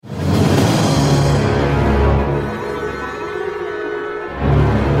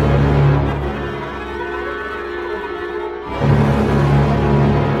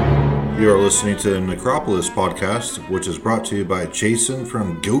You are listening to the Necropolis podcast, which is brought to you by Jason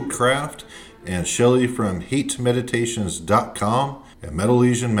from Goatcraft and Shelly from HateMeditations.com and Metal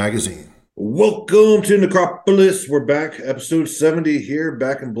Legion magazine. Welcome to Necropolis. We're back, episode 70 here,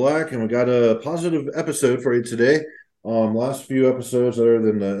 back in black, and we got a positive episode for you today. Last few episodes, other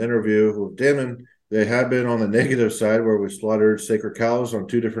than the interview with Damon, they have been on the negative side where we slaughtered sacred cows on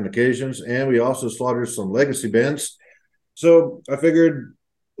 2 different occasions, and we also slaughtered some legacy bands. So I figured,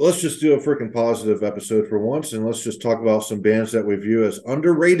 let's just do a freaking positive episode for once, and let's just talk about some bands that we view as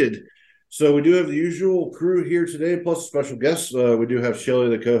underrated. So we do have the usual crew here today, plus a special guest. We do have Shelly,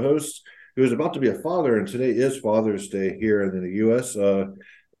 the co-host, who is about to be a father, and today is Father's Day here in the U.S.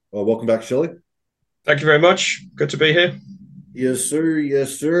 Welcome back, Shelly. Thank you very much. Good to be here. Yes, sir.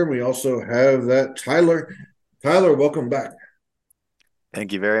 Yes, sir. We also have that Tyler. Tyler, welcome back.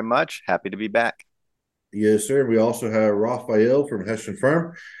 Thank you very much. Happy to be back. Yes, sir. We also have Raphael from Hessian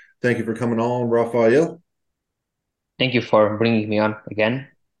Firm. Thank you for coming on, Raphael. Thank you for bringing me on again.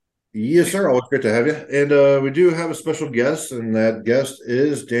 Yes, sir. Always great to have you. And we do have a special guest, and that guest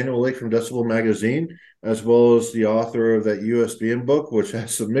is Daniel Lake from Decibel Magazine, as well as the author of that USBN book, which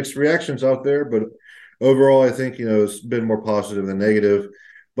has some mixed reactions out there. But overall, I think, it's been more positive than negative.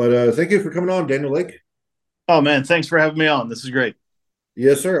 But thank you for coming on, Daniel Lake. Oh, man. Thanks for having me on. This is great.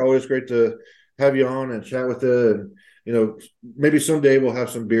 Yes, sir. Always great to have you on and chat with you. And, maybe someday we'll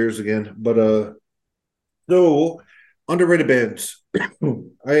have some beers again. But so underrated bands.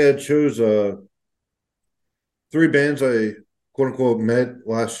 I had chose 3 bands I quote unquote met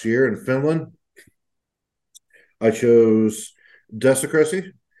last year in Finland. I chose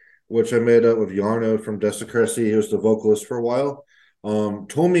Desecresy, which I met up with Jarno from Desecresy. He was the vocalist for a while.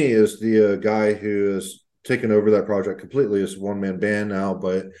 Tommy is the guy who has taken over that project completely. It's a one-man band now,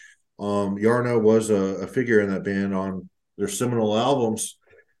 but Jarno was a figure in that band on their seminal albums.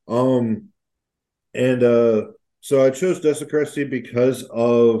 So I chose Desecresy because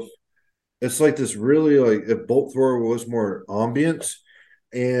of it's like this really if Bolt Thrower was more ambient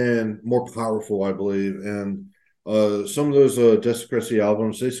and more powerful, I believe. And some of those Desecresy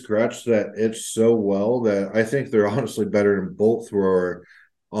albums, they scratch that itch so well that I think they're honestly better than Bolt Thrower.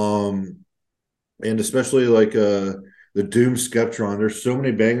 And especially the Doom Skeptron. There's so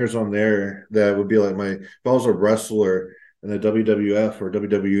many bangers on there that would be like if I was a wrestler in the WWF or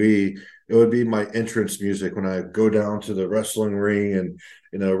WWE, it would be my entrance music when I go down to the wrestling ring and,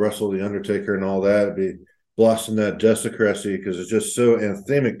 wrestle the Undertaker and all that. It'd be blasting that Desecresy because it's just so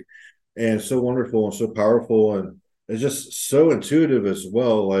anthemic and so wonderful and so powerful. And it's just so intuitive as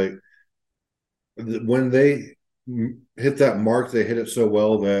well. Like when they hit that mark, they hit it so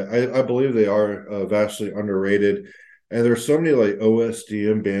well that I believe they are vastly underrated. And there's so many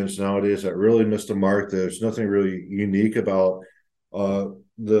OSDM bands nowadays that really missed the mark. There's nothing really unique about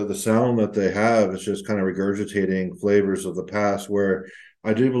the sound that they have. It's just kind of regurgitating flavors of the past, where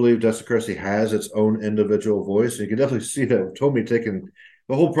I do believe Desecresy has its own individual voice. And you can definitely see that Tommy taking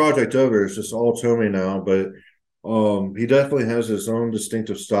the whole project over. It's just all Tommy now, but he definitely has his own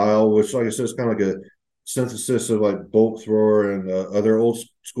distinctive style, which, like I said, is kind of like a synthesis of Bolt Thrower and other old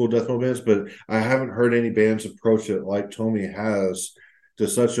school death metal bands, but I haven't heard any bands approach it like Tommy has to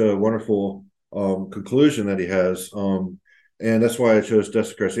such a wonderful conclusion that he has. And that's why I chose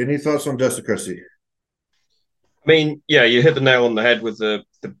Desecresy. Any thoughts on Desecresy? I mean, yeah, you hit the nail on the head with the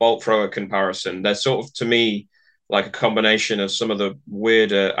Bolt Thrower comparison. They're sort of, to me, like a combination of some of the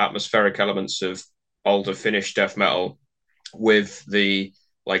weirder atmospheric elements of older Finnish death metal with the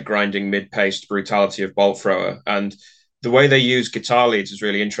grinding mid-paced brutality of Bolt Thrower. And the way they use guitar leads is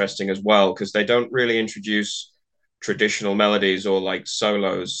really interesting as well, because they don't really introduce traditional melodies or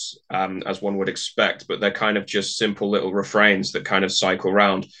solos as one would expect, but they're kind of just simple little refrains that kind of cycle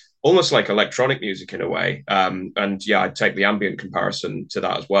round, almost like electronic music in a way. And yeah, I'd take the ambient comparison to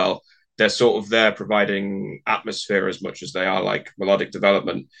that as well. They're sort of there providing atmosphere as much as they are melodic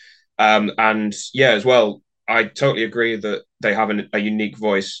development. And yeah, as well, I totally agree that they have a unique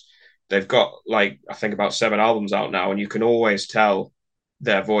voice. They've got I think about 7 albums out now, and you can always tell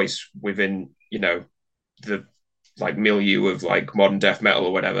their voice within, the milieu of modern death metal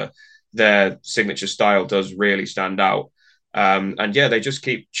or whatever. Their signature style does really stand out. And yeah, they just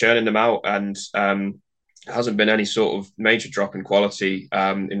keep churning them out, and hasn't been any sort of major drop in quality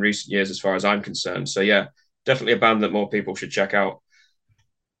in recent years as far as I'm concerned. So yeah, definitely a band that more people should check out.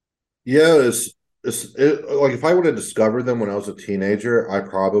 Yeah, if I would have discovered them when I was a teenager, I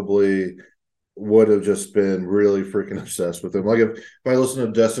probably would have just been really freaking obsessed with them. If I listen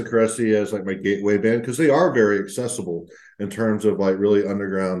to Desecresy as my gateway band, because they are very accessible in terms of really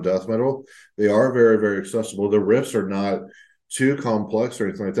underground death metal. They are very, very accessible. The riffs are not too complex or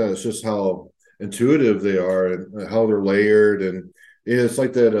anything like that. It's just how intuitive they are and how they're layered. And it's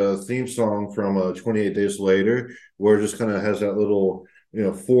like that theme song from 28 Days Later, where it just kind of has that little,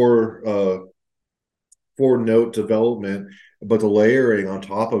 four note development, but the layering on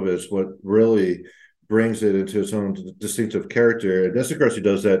top of it is what really brings it into its own distinctive character. And Desecresy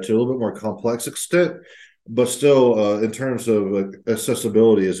does that to a little bit more complex extent, but still, in terms of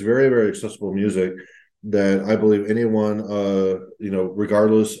accessibility, it's very, very accessible music that I believe anyone,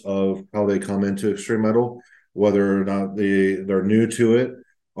 regardless of how they come into extreme metal, whether or not they're new to it,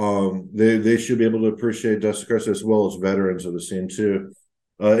 they should be able to appreciate Desecresy as well as veterans of the scene too.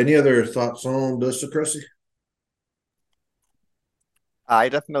 Any other thoughts on Desecresy? I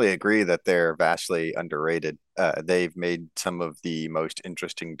definitely agree that they're vastly underrated. They've made some of the most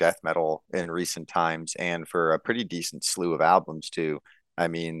interesting death metal in recent times, and for a pretty decent slew of albums too. I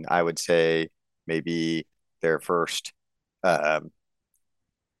mean, I would say maybe their first uh,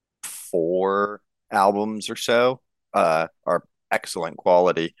 four albums or so are excellent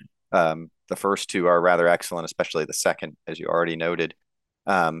quality. The first two are rather excellent, especially the second, as you already noted.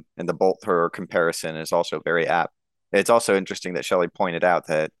 And the bolt thrower comparison is also very apt. It's also interesting that Shelley pointed out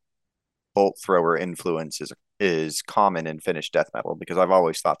that bolt thrower influence is common in Finnish death metal, because I've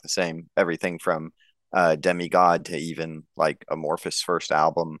always thought the same. Everything from Demigod to even like Amorphous' first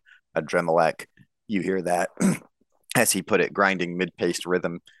album, Adremelech, you hear that, as he put it, grinding mid-paced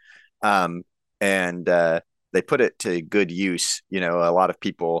rhythm. And they put it to good use. A lot of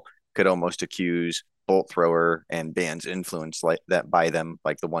people could almost accuse bolt thrower and bands influenced like that by them,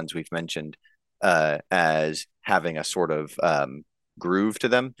 like the ones we've mentioned, as having a sort of groove to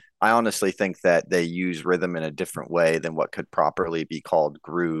them. I honestly think that they use rhythm in a different way than what could properly be called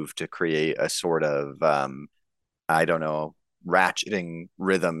groove, to create a sort of I don't know, ratcheting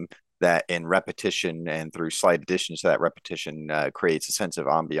rhythm that in repetition and through slight additions to that repetition creates a sense of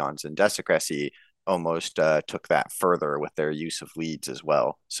ambiance. And Desecresy almost took that further with their use of leads as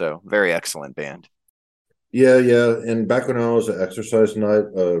well. So very excellent band. Yeah, yeah. And back when I was an exercise nut,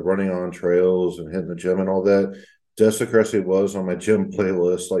 running on trails and hitting the gym and all that, Desecresy was on my gym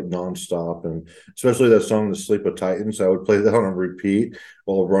playlist like nonstop. And especially that song, The Sleep of Titans, I would play that on repeat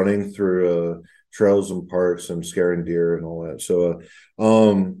while running through trails and parks and scaring deer and all that. So,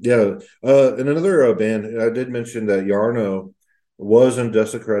 yeah. And another band, I did mention that Yarno was in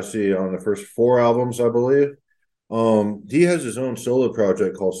Desecresy on the first four albums, I believe. He has his own solo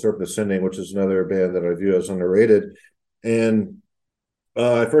project called Serpent Ascending, which is another band that I view as underrated. And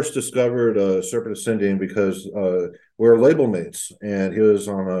I first discovered Serpent Ascending because we were label mates, and he was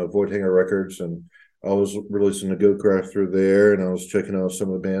on Void Hanger Records, and I was releasing the Goatcraft through there, and I was checking out some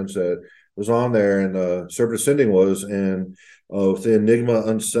of the bands that was on there, and Serpent Ascending was, and with the Enigma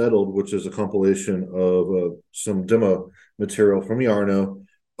Unsettled, which is a compilation of some demo material from Yarno.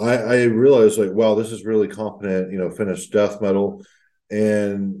 I realized like, wow, this is really competent, Finnish death metal.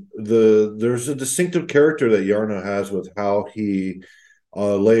 And there's a distinctive character that Yarno has with how he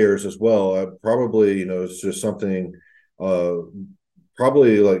layers as well. Probably, it's just something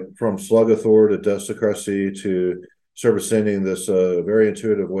probably like from Sluggathor to Desecresy to Serpent Ascending, this very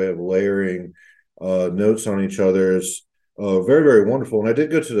intuitive way of layering notes on each other is very, very wonderful. And I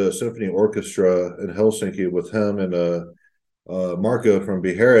did go to the symphony orchestra in Helsinki with him and Marco from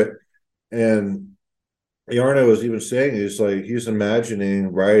Beherit, and Yarno was even saying he's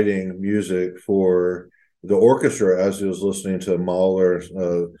imagining writing music for the orchestra as he was listening to Mahler,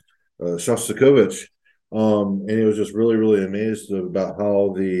 Shostakovich, and he was just really, really amazed about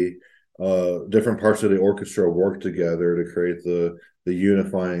how the different parts of the orchestra work together to create the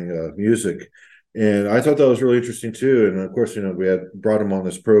unifying music. And I thought that was really interesting too. And of course, we had brought him on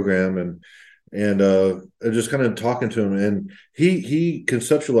this program, and just kind of talking to him, and he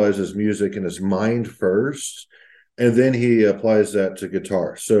conceptualizes music in his mind first, and then he applies that to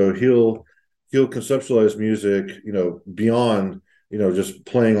guitar. So he'll conceptualize music, beyond just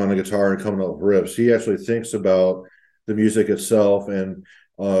playing on a guitar and coming up with riffs. He actually thinks about the music itself, and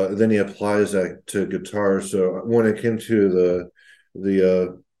then he applies that to guitar. So when it came to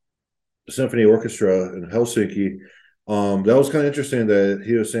the symphony orchestra in Helsinki, that was kind of interesting that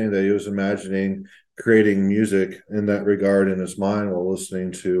he was saying that he was imagining creating music in that regard in his mind while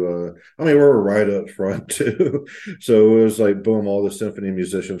listening to we were right up front too. So it was like boom, all the symphony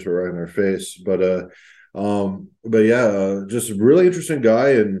musicians were right in our face. But yeah, just a really interesting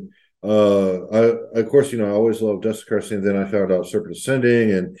guy. And I of course, I always loved Desecresy, and then I found out Serpent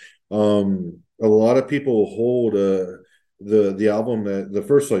Ascending, and a lot of people hold the album, that the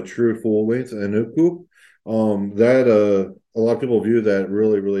first like true full length Anuku, that a lot of people view that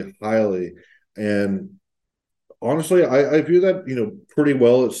really, really highly. And honestly, I view that, pretty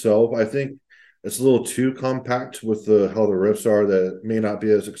well itself. I think it's a little too compact with how the riffs are, that may not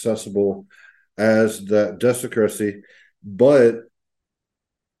be as accessible as that Desecresy, but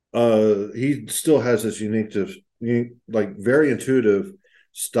he still has this like very intuitive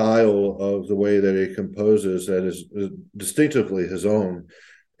style of the way that he composes that is distinctively his own.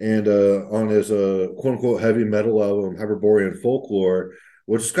 And on his quote unquote heavy metal album, Hyperborean Folklore,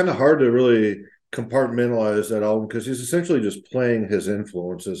 which is kind of hard to really compartmentalize that album because he's essentially just playing his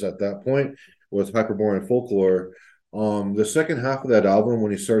influences at that point with Hyperborean Folklore. The second half of that album,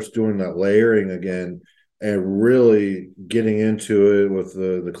 when he starts doing that layering again and really getting into it with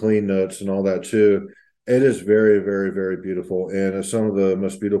the clean notes and all that too, it is very, very, very beautiful. And it's some of the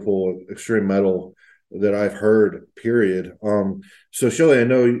most beautiful extreme metal that I've heard, period. So Shelly, I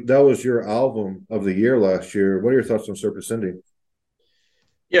know that was your album of the year last year. What are your thoughts on Serpent Cindy?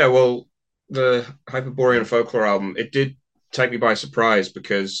 Yeah, well, the Hyperborean Folklore album, it did take me by surprise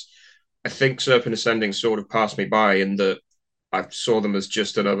because I think Serpent Ascending sort of passed me by in that I saw them as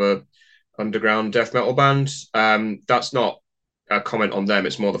just another underground death metal band. That's not a comment on them.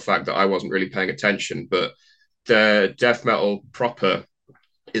 It's more the fact that I wasn't really paying attention. But the death metal proper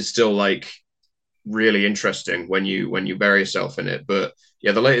is still like really interesting when you bury yourself in it. But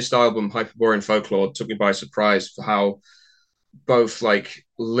yeah, the latest album, Hyperborean Folklore, took me by surprise for how both like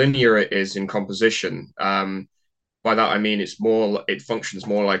linear it is in composition. By that I mean it functions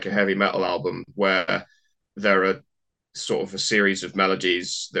more like a heavy metal album where there are sort of a series of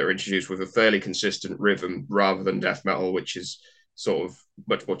melodies that are introduced with a fairly consistent rhythm rather than death metal, which is sort of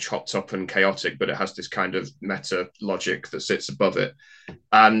much more chopped up and chaotic, but it has this kind of meta logic that sits above it.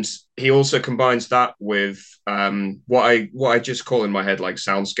 And he also combines that with what I just call in my head like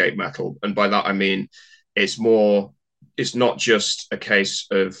soundscape metal, and by that I mean it's more. It's not just a case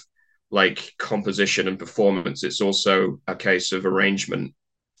of like composition and performance. It's also a case of arrangement,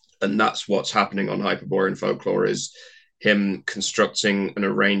 and that's what's happening on Hyperborean Folklore is him constructing and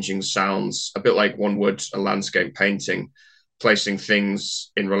arranging sounds a bit like one would a landscape painting, placing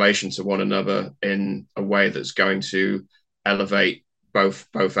things in relation to one another in a way that's going to elevate both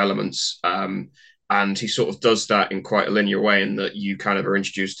elements. And he sort of does that in quite a linear way in that you kind of are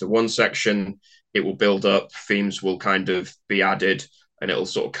introduced to one section, it will build up, themes will kind of be added, and it'll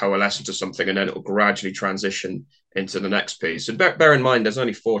sort of coalesce into something, and then it'll gradually transition into the next piece. And bear in mind, there's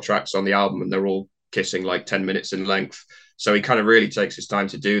only 4 tracks on the album, and they're all kissing like 10 minutes in length. So he kind of really takes his time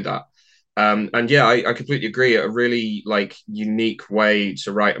to do that. And yeah, I completely agree. A really like unique way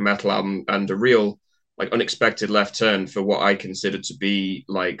to write a metal album and a real like unexpected left turn for what I consider to be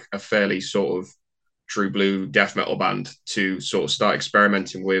like a fairly sort of true blue death metal band to sort of start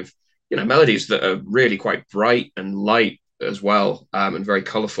experimenting with, melodies that are really quite bright and light as well, and very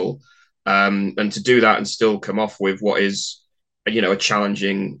colorful. And to do that and still come off with what is, a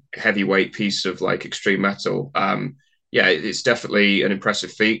challenging heavyweight piece of like extreme metal. Yeah, it's definitely an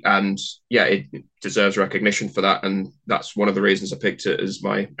impressive feat, and yeah, it deserves recognition for that. And that's one of the reasons I picked it as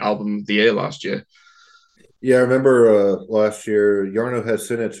my album of the year last year. Yeah, I remember last year Yarno had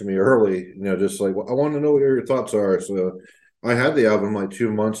sent it to me early, just like, well, I want to know what your thoughts are. So I had the album like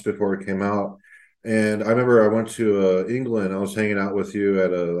 2 months before it came out. And I remember I went to England. I was hanging out with you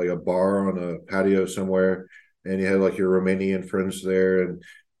at a bar on a patio somewhere, and you had like your Romanian friends there, and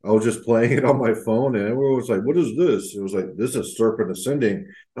I was just playing it on my phone, and everyone was like, "What is this?" It was like, "This is Serpent Ascending."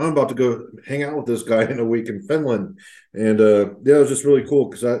 I'm about to go hang out with this guy in a week in Finland, and yeah, it was just really cool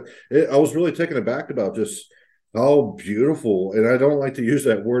because I was really taken aback about just how beautiful, and I don't like to use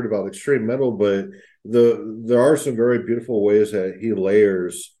that word about extreme metal, but there are some very beautiful ways that he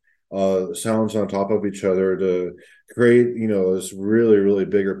layers sounds on top of each other to create, this really, really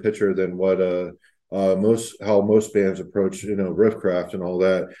bigger picture than what most bands approach, riffcraft and all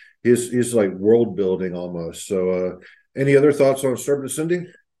that. He's like world building almost. So, any other thoughts on Serpent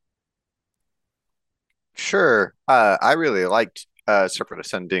Ascending? Sure. I really liked Serpent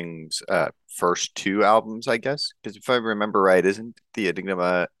Ascending's first 2 albums, I guess, because if I remember right, isn't the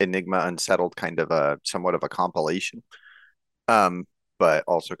Enigma Unsettled kind of a somewhat of a compilation? But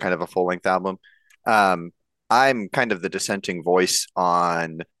also kind of a full-length album. I'm kind of the dissenting voice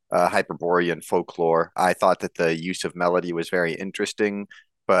on Hyperborean Folklore. I thought that the use of melody was very interesting,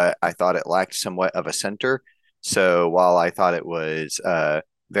 but I thought it lacked somewhat of a center. So while I thought it was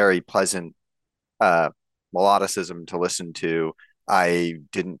very pleasant melodicism to listen to, I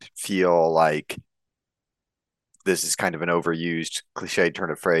didn't feel like this is kind of an overused cliche turn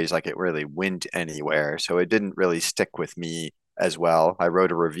of phrase, like it really went anywhere. So it didn't really stick with me as well. I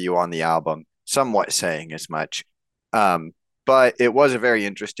wrote a review on the album, somewhat saying as much. But it was a very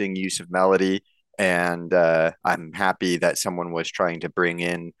interesting use of melody. And I'm happy that someone was trying to bring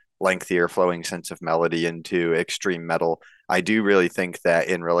in lengthier flowing sense of melody into extreme metal. I do really think that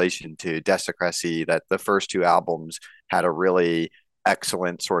in relation to Desecresy, that the first two albums had a really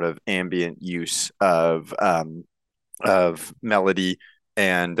excellent sort of ambient use of melody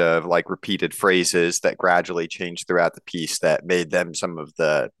and of like repeated phrases that gradually changed throughout the piece that made them some of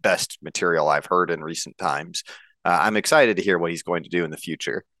the best material I've heard in recent times. I'm excited to hear what he's going to do in the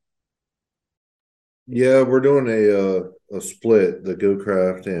future. Yeah, we're doing a split, the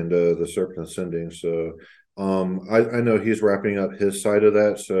GoCraft and the Serpent Ascending. So I know he's wrapping up his side of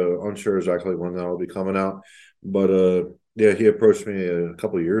that, so unsure exactly when that'll be coming out. But yeah, he approached me a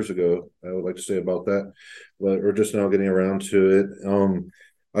couple of years ago. I would like to say about that, but we're just now getting around to it.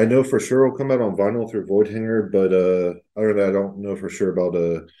 I know for sure it'll come out on vinyl through Voidhanger, but other than that, I don't know for sure about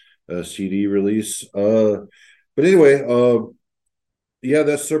a CD release. But anyway, yeah,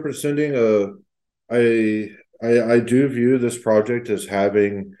 that's Serpent Ascending. I do view this project as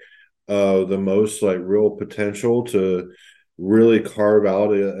having the most like real potential to really carve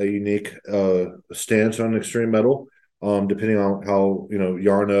out a unique stance on extreme metal, depending on how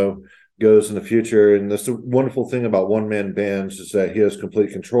Yarno goes in the future. And that's the wonderful thing about one man bands is that he has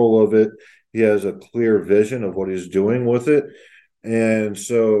complete control of it. He has a clear vision of what he's doing with it, and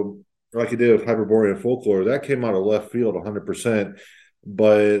so like he did with Hyperborean Folklore, that came out of left field 100%.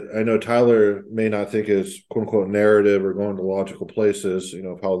 But I know Tyler may not think it's quote unquote narrative or going to logical places,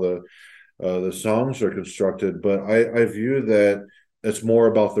 of how the songs are constructed. But I view that it's more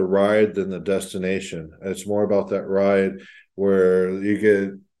about the ride than the destination. It's more about that ride where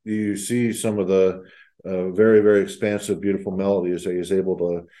you see some of the very, very expansive, beautiful melodies that he's able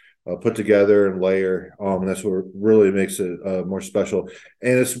to put together and layer. And that's what really makes it more special.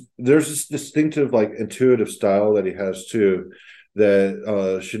 And there's this distinctive, like intuitive style that he has too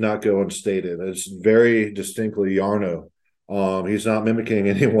that should not go unstated. It's very distinctly Yarno. He's not mimicking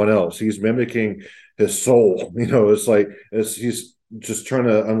anyone else. He's mimicking his soul. It's like he's just trying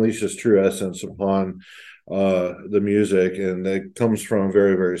to unleash his true essence upon the music, and it comes from a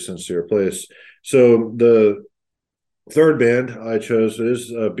very, very sincere place. So the third band I chose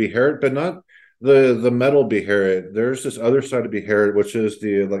is Beherit, but not the metal Beherit. There's this other side of Beherit, which is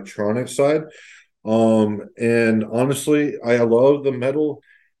the electronic side. And honestly, I love the metal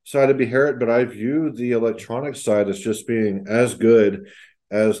side of Beherit, but I view the electronic side as just being as good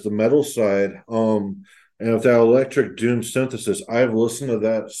as the metal side. And with that electric doom synthesis, I've listened to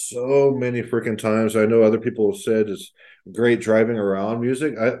that so many freaking times. I know other people have said it's great driving around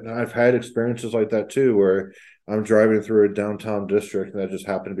music. I've had experiences like that too, where I'm driving through a downtown district and that just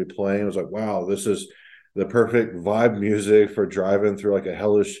happened to be playing. I was like, wow, this is the perfect vibe music for driving through like a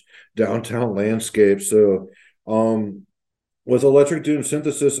hellish downtown landscape. So with electric doom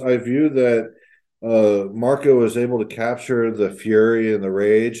synthesis, I view that Marco is able to capture the fury and the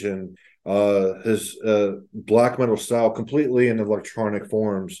rage and his black metal style completely in electronic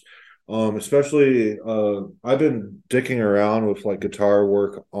forms. Especially I've been dicking around with like guitar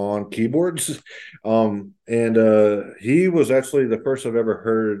work on keyboards. And he was actually the first I've ever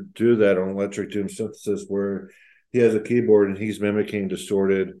heard do that on electric doom synthesis, where he has a keyboard and he's mimicking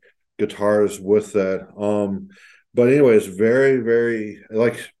distorted guitars with that. But anyway, it's very, very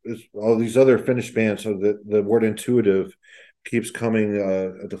like all these other Finnish bands. So the word intuitive keeps coming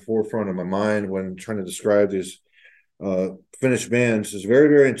at the forefront of my mind when trying to describe these Finnish bands. Is very,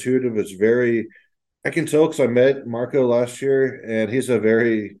 very intuitive. It's very, I can tell because I met Marco last year, and he's a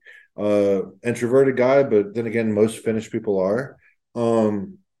very introverted guy. But then again, most Finnish people are.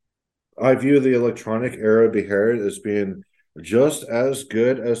 I view the electronic era Beherit as being just as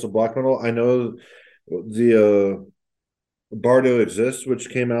good as the black metal. I know the Bardo Exists, which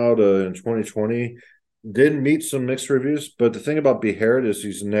came out in 2020, did meet some mixed reviews. But the thing about Beherit is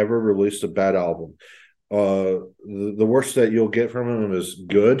he's never released a bad album. The worst that you'll get from him is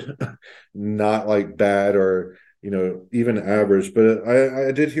good, not like bad or even average. But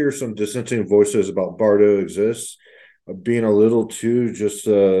I did hear some dissenting voices about Bardo Exists being a little too just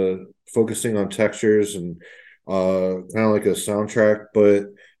focusing on textures and kind of like a soundtrack. But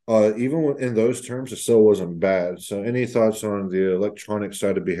even in those terms, it still wasn't bad. So, any thoughts on the electronic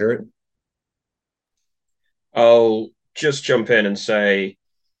side of Beherit? I'll just jump in and say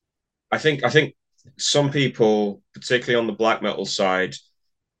I think some people, particularly on the black metal side,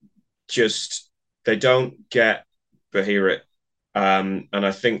 just they don't get Beherit. And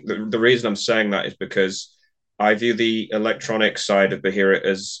I think the reason I'm saying that is because I view the electronic side of Beherit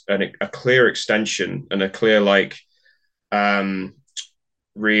as a clear extension and a clear um,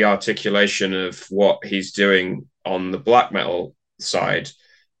 re-articulation of what he's doing on the black metal side.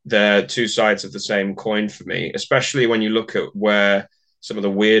 they're two sides of the same coin for me, especially when you look at where some of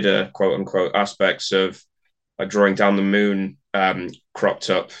the weirder quote unquote aspects of like drawing down the moon cropped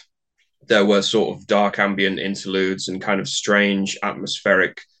up. There were sort of dark ambient interludes and kind of strange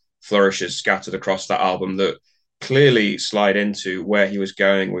atmospheric flourishes scattered across that album that clearly slide into where he was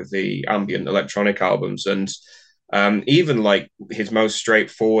going with the ambient electronic albums. And even like his most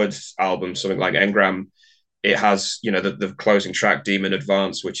straightforward album, something like Engram, it has, you know, the closing track, Demon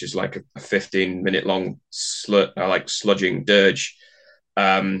Advance, which is like a 15-minute long like sludging dirge,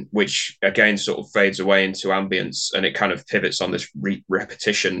 which again sort of fades away into ambience, and it kind of pivots on this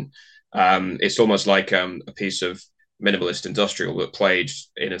repetition. It's almost like a piece of minimalist industrial that played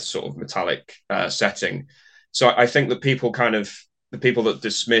in a sort of metallic setting. So I think that the people that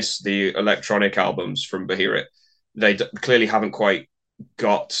dismiss the electronic albums from Beherit, they clearly haven't quite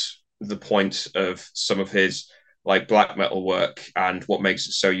got the point of some of his like black metal work and what makes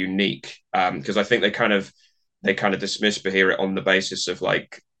it so unique. Because I think they kind of dismiss Beherit on the basis of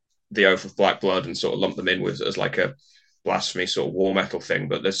like the Oath of Black Blood and sort of lump them in with as like a blasphemy sort of war metal thing.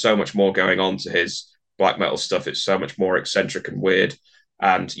 But there's so much more going on to his black metal stuff. It's so much more eccentric and weird.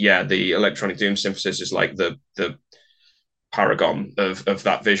 And yeah, the electronic doom synthesis is like the paragon of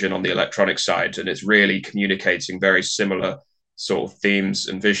that vision on the electronic side, and it's really communicating very similar sort of themes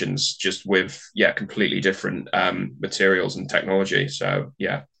and visions, just with completely different materials and technology. So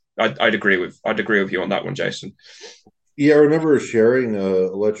yeah, I'd agree with you on that one, Jason. Yeah, I remember sharing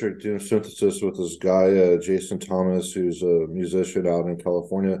electric doom synthesis with this guy, Jason Thomas, who's a musician out in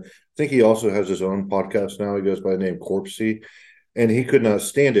California. I think he also has his own podcast now. He goes by the name Corpsey, and he could not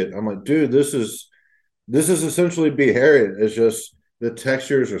stand it. I'm like, dude, this is essentially Beherit. It's just the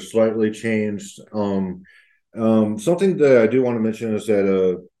textures are slightly changed. Something that I do want to mention is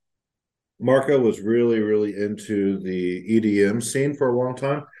that Marco was really, really into the EDM scene for a long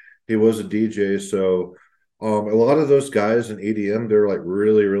time. He was a DJ, so a lot of those guys in EDM, they're like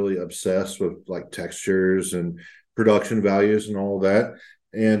really, really obsessed with like textures and production values and all that.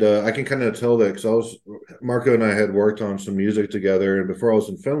 And I can kind of tell that because Marco and I had worked on some music together, and before I was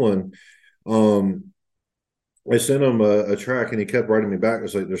in Finland, I sent him a track, and he kept writing me back.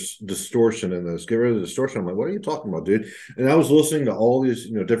 It's like, there's distortion in this. Get rid of the distortion. I'm like, what are you talking about, dude? And I was listening to all these,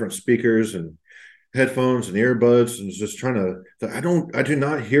 different speakers and headphones and earbuds, and just trying to. I do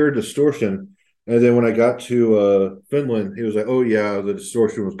not hear distortion. And then when I got to Finland, he was like, "Oh yeah, the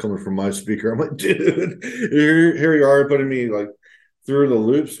distortion was coming from my speaker." I'm like, "Dude, here you are putting me like through the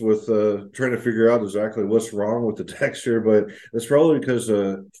loops with trying to figure out exactly what's wrong with the texture." But it's probably because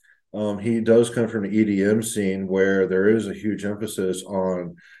he does come from an EDM scene where there is a huge emphasis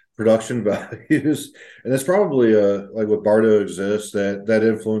on production values, and it's probably like with Bardo exists, that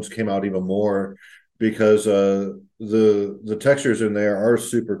influence came out even more because the textures in there are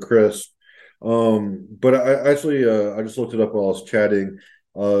super crisp. But I actually I just looked it up while I was chatting.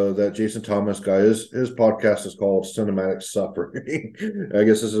 That Jason Thomas guy, his podcast is called Cinematic Suffering. I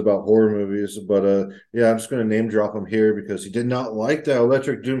guess this is about horror movies, but yeah, I'm just going to name drop him here because he did not like that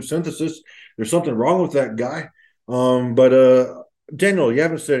electric doom synthesis. There's something wrong with that guy. But Daniel, you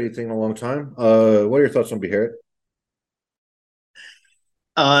haven't said anything in a long time. What are your thoughts on Beherit?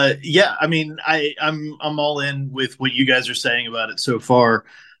 Yeah, I mean, I'm all in with what you guys are saying about it so far.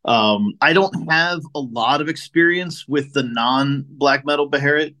 I don't have a lot of experience with the non-black metal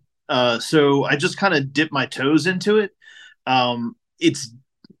Beherit, so I just kind of dip my toes into it. It's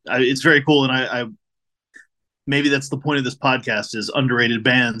very cool, and I maybe that's the point of this podcast is underrated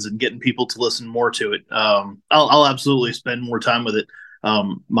bands and getting people to listen more to it. I'll absolutely spend more time with it.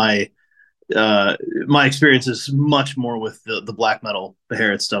 My experience is much more with the black metal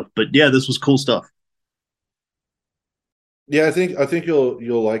Beherit stuff, but yeah, this was cool stuff. Yeah, I think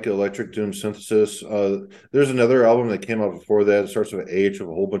you'll like Electric Doom Synthesis. There's another album that came out before that. It starts with an H of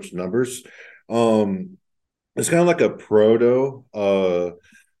a whole bunch of numbers. It's kind of like a proto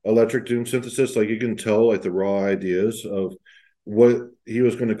Electric Doom Synthesis. Like you can tell, like the raw ideas of what he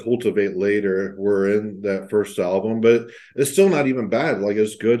was going to cultivate later were in that first album, but it's still not even bad. Like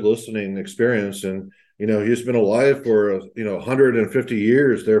it's good listening experience, and he's been alive for 150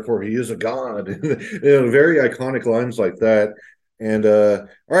 years, therefore he is a god. Very iconic lines like that. And all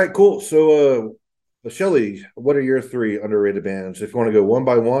right, cool. So Shelly, what are your three underrated bands? If you want to go one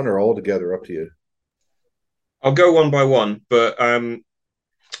by one or all together, up to you. I'll go one by one, but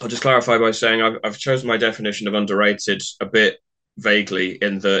I'll just clarify by saying I've chosen my definition of underrated a bit vaguely,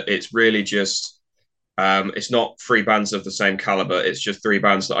 in that it's really just it's not three bands of the same caliber. It's just three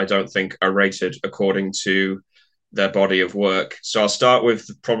bands that I don't think are rated according to their body of work. So I'll start with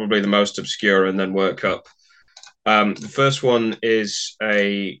probably the most obscure and then work up. The first one is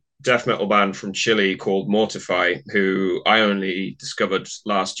a death metal band from Chile called Mortify, who I only discovered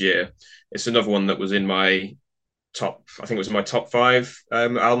last year. It's another one that was in my top, I think it was my top five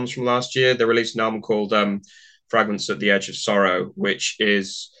albums from last year. They released an album called Fragments at the Edge of Sorrow, which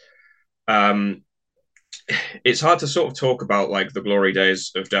is um, it's hard to sort of talk about like the glory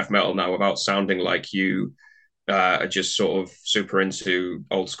days of death metal now without sounding like you are just sort of super into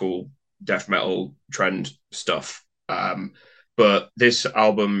old school death metal trend stuff. But this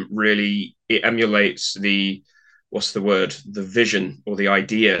album really it emulates the what's the word the vision or the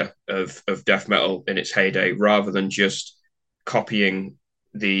idea of death metal in its heyday rather than just copying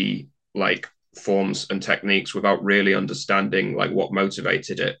the like forms and techniques without really understanding like what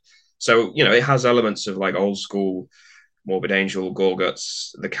motivated it. So it has elements of like old school Morbid Angel,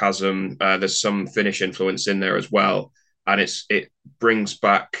 Gorguts, the Chasm. There's some Finnish influence in there as well, and it brings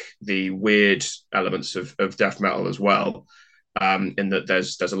back the weird elements of death metal as well. In that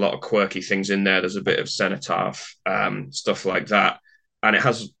there's a lot of quirky things in there. There's a bit of cenotaph, stuff like that, and it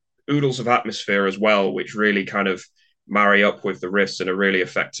has oodles of atmosphere as well, which really kind of marry up with the riffs in a really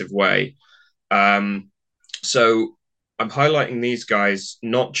effective way. Um, so I'm highlighting these guys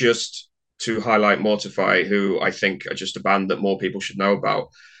not just to highlight Mortify, who I think are just a band that more people should know about,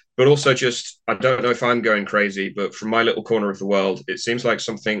 but also just, I don't know if I'm going crazy, but from my little corner of the world, it seems like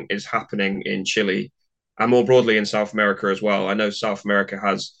something is happening in Chile and more broadly in South America as well. I know South America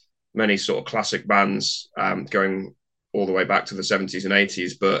has many sort of classic bands going all the way back to the 70s and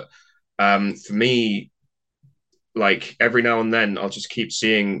 80s, but for me, like every now and then, I'll just keep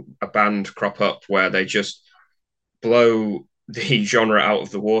seeing a band crop up where they just blow the genre out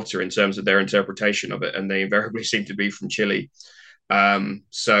of the water in terms of their interpretation of it, and they invariably seem to be from Chile.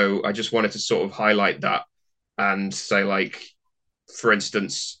 So I just wanted to sort of highlight that and say, like, for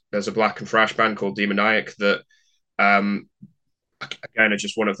instance, there's a black and thrash band called Demoniac that, um, again, are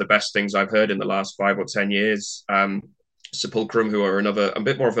just one of the best things I've heard in the last 5 or 10 years. Sepulchrum, who are another, a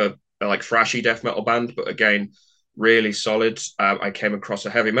bit more of a like thrashy death metal band, but again, really solid. I came across a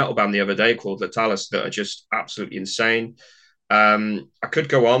heavy metal band the other day called Latalis that are just absolutely insane. I could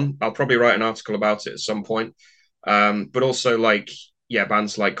go on. I'll probably write an article about it at some point. But also like, yeah,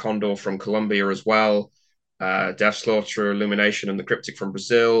 bands like Condor from Colombia as well, Death Slaughter, Illumination and the Cryptic from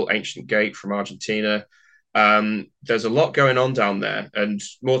Brazil, Ancient Gate from Argentina. There's a lot going on down there, and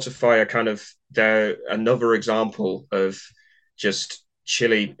Mortify are kind of they're another example of just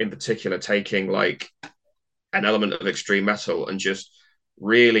Chile in particular taking like an element of extreme metal and just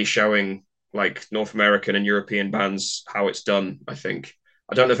really showing like North American and European bands how it's done. I think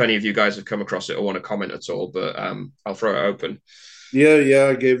I don't know if any of you guys have come across it or want to comment at all, but I'll throw it open. Yeah,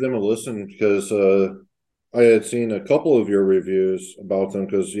 I gave them a listen because I had seen a couple of your reviews about them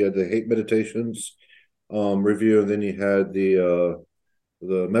because you had the Hate Meditations review, and then you had the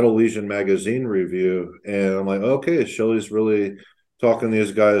Metal Legion magazine review, and I'm like, okay, Shelley's really talking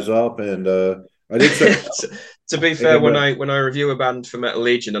these guys up, and I did check. To be fair, when I review a band for Metal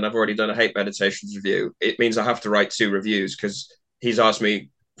Legion and I've already done a Hate Meditations review, it means I have to write 2 reviews because he's asked me,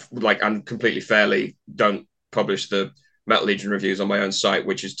 like, and completely fairly, don't publish the Metal Legion reviews on my own site,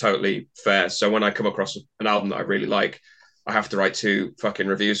 which is totally fair. So when I come across an album that I really like, I have to write 2 fucking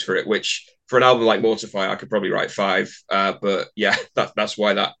reviews for it, which for an album like Mortify, I could probably write 5. But yeah, that's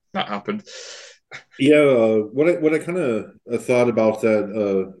why that happened. Yeah, what I kind of thought about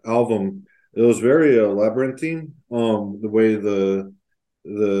that album, it was very labyrinthine. The way the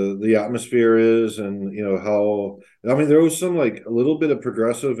atmosphere is, and how I mean, there was some like a little bit of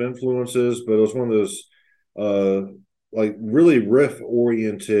progressive influences, but it was one of those like really riff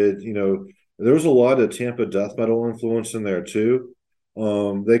oriented. There was a lot of Tampa death metal influence in there too.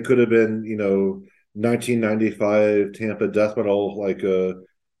 They could have been 1995 Tampa death metal like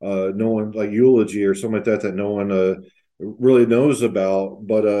no one like Eulogy or something like that no one really knows about.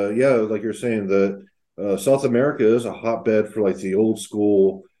 But yeah, like you're saying, that South America is a hotbed for like the old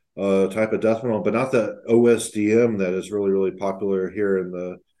school type of death metal, but not the OSDM that is really, really popular here in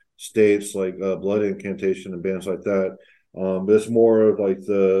the States, like Blood Incantation and bands like that. But it's more of like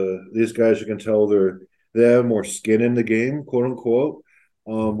these guys, you can tell they have more skin in the game, quote unquote,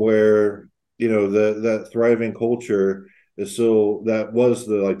 where that thriving culture is still, that was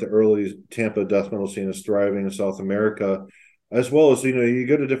the early Tampa death metal scene is thriving in South America, as well as you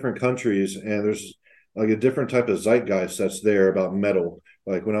go to different countries and there's like a different type of zeitgeist that's there about metal.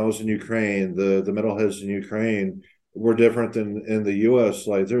 Like when I was in Ukraine, the metalheads in Ukraine were different than in the U.S.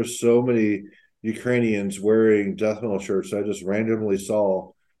 Like there's so many Ukrainians wearing death metal shirts I just randomly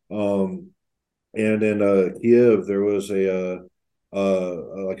saw. And in Kiev, there was a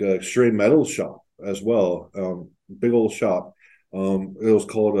like an extreme metal shop as well. Big old shop. It was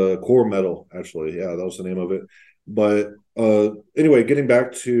called Core Metal, actually. Yeah, that was the name of it. But anyway, getting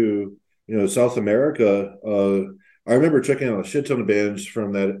back to South America, I remember checking out a shit ton of bands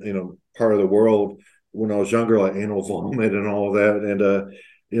from that part of the world when I was younger, like Anal Vomit and all of that,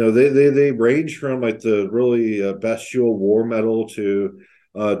 and they range from like the really bestial war metal to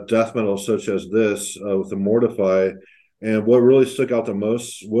death metal, such as this with the Mortify. And what really stuck out the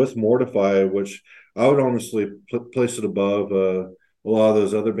most with Mortify, which I would honestly place it above a lot of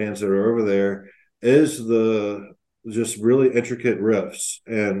those other bands that are over there, is the just really intricate riffs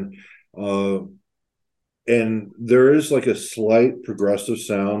uh, and there is like a slight progressive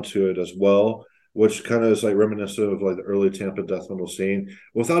sound to it as well, which kind of is like reminiscent of like the early Tampa death metal scene,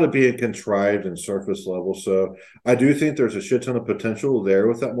 without it being contrived and surface level. So I do think there's a shit ton of potential there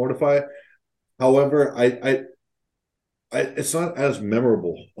with that Mortify. However, it's not as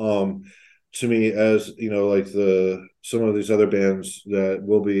memorable to me as like the some of these other bands that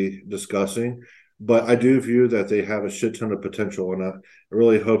we'll be discussing. But I do view that they have a shit ton of potential, and I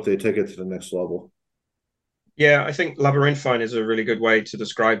really hope they take it to the next level. Yeah, I think Labyrinthine is a really good way to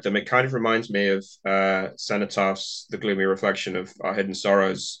describe them. It kind of reminds me of Cenotaf's The Gloomy Reflection of Our Hidden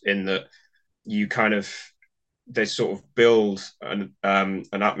Sorrows, in that you kind of they sort of build an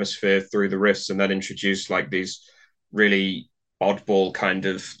atmosphere through the riffs and then introduce like these really oddball kind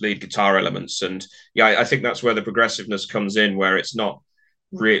of lead guitar elements. And yeah, I think that's where the progressiveness comes in, where it's not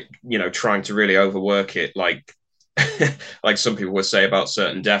trying to really overwork it like like some people would say about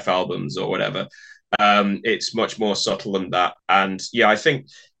certain death albums or whatever. It's much more subtle than that. And yeah, I think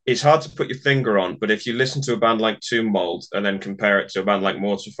it's hard to put your finger on, but if you listen to a band like Tomb Mold and then compare it to a band like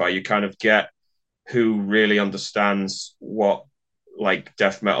Mortify, you kind of get who really understands what like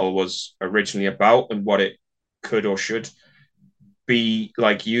death metal was originally about and what it could or should be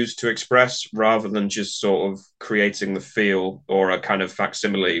like used to express, rather than just sort of creating the feel or a kind of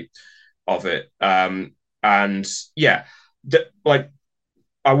facsimile of it. And yeah, like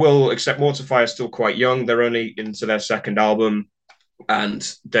I will accept Mortify is still quite young. They're only into their second album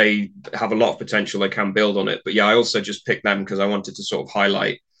and they have a lot of potential. They can build on it. But yeah, I also just picked them because I wanted to sort of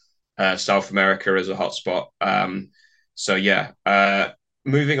highlight South America as a hotspot. So yeah,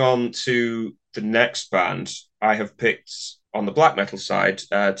 moving on to the next band, I have picked on the black metal side,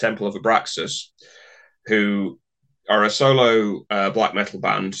 Temple of Abraxas, who are a solo black metal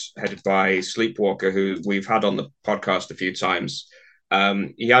band headed by Sleepwalker, who we've had on the podcast a few times.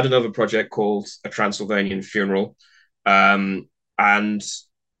 He had another project called A Transylvanian Funeral. And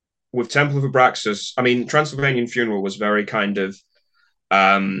with Temple of Abraxas, I mean, Transylvanian Funeral was very kind of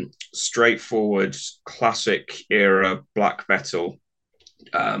straightforward, classic era black metal.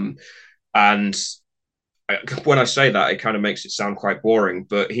 And when I say that, it kind of makes it sound quite boring,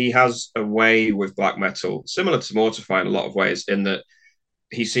 but he has a way with black metal, similar to Mortify in a lot of ways, in that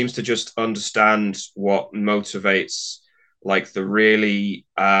he seems to just understand what motivates like the really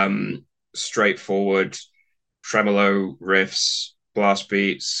straightforward tremolo riffs, blast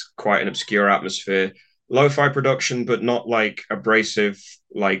beats, quite an obscure atmosphere, lo-fi production, but not like abrasive,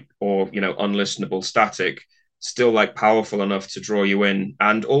 like, or unlistenable static, still like powerful enough to draw you in,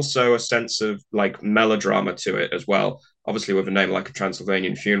 and also a sense of like melodrama to it as well, obviously with a name like A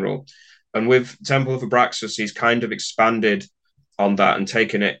Transylvanian Funeral. And with Temple of Abraxas, he's kind of expanded on that and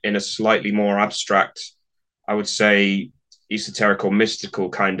taken it in a slightly more abstract, I would say, esoteric or mystical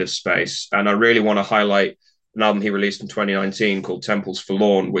kind of space. And I really want to highlight an album he released in 2019 called Temples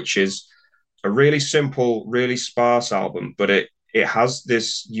Forlorn, which is a really simple, really sparse album, but it has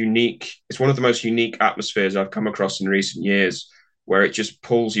this unique, it's one of the most unique atmospheres I've come across in recent years, where it just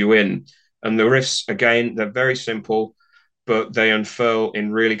pulls you in. And the riffs, again, they're very simple, but they unfurl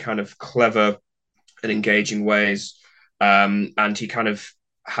in really kind of clever and engaging ways. And he kind of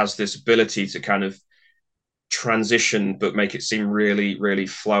has this ability to kind of transition but make it seem really, really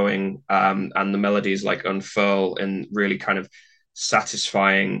flowing, and the melodies like unfurl in really kind of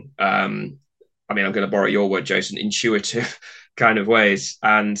satisfying, I mean, I'm going to borrow your word, Jason, intuitive kind of ways.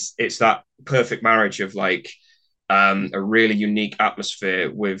 And it's that perfect marriage of like a really unique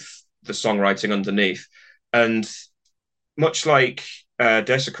atmosphere with the songwriting underneath. And much like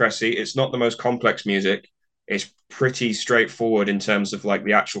Desecresy, it's not the most complex music. It's pretty straightforward in terms of like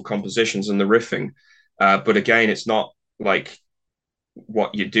the actual compositions and the riffing. But again, it's not like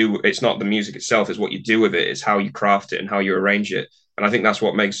what you do. It's not the music itself. It's what you do with it. It's how you craft it and how you arrange it. And I think that's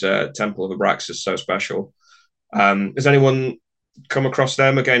what makes Temple of Abraxas so special. Has anyone come across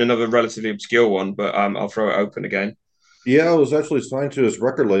them? Again, another relatively obscure one, but I'll throw it open again. Yeah, I was actually signed to his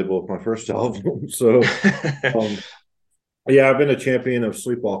record label with my first album. So, yeah, I've been a champion of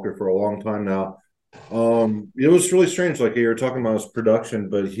Sleepwalker for a long time now. It was really strange. Like you were talking about his production,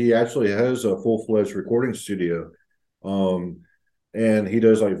 but he actually has a full-fledged recording studio. Um, and he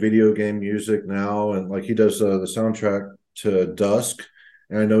does like video game music now, and like he does the soundtrack to Dusk,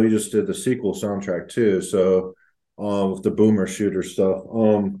 and I know he just did the sequel soundtrack too. So, with the Boomer Shooter stuff.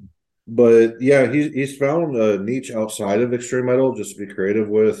 But yeah, he's found a niche outside of extreme metal just to be creative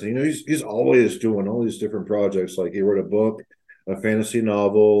with. You know, he's always doing all these different projects. Like he wrote a book, a fantasy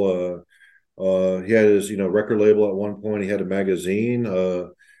novel. He had his record label at one point. He had a magazine.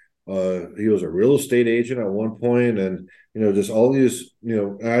 He was a real estate agent at one point, and just all these.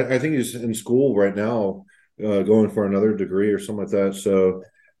 I think he's in school right now, going for another degree or something like that. So,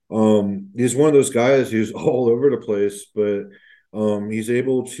 he's one of those guys who's all over the place, but he's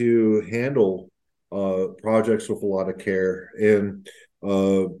able to handle projects with a lot of care. And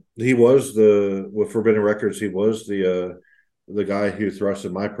he was with Forbidden Records. He was the guy who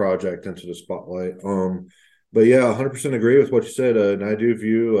thrusted my project into the spotlight. But yeah, 100% agree with what you said. And I do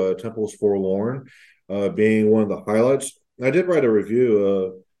view Temple's Forlorn being one of the highlights. I did write a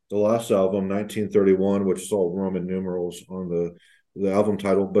review the last album, 1931, which is all Roman numerals on the album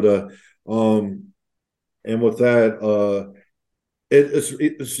title. But and with that,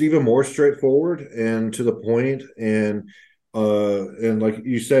 it's even more straightforward and to the point, and like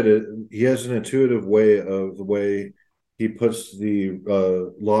you said, he has an intuitive way of the way he puts the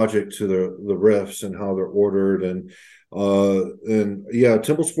logic to the riffs and how they're ordered, and yeah,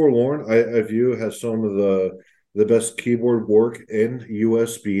 Temple's Forlorn I view has some of the best keyboard work in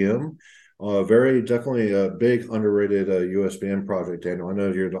USBM. Very definitely a big underrated USBM project, Daniel. I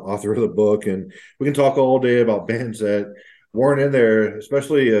know you're the author of the book, and we can talk all day about bands that weren't in there,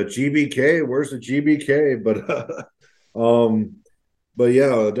 especially GBK. Where's the GBK? Um, but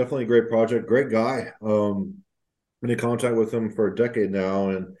yeah, definitely a great project, great guy. Been in contact with him for a decade now,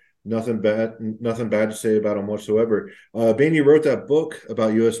 and nothing bad to say about him whatsoever. Bean, you wrote that book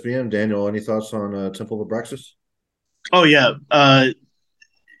about USBM. Daniel, any thoughts on Temple of Abraxas? Oh yeah,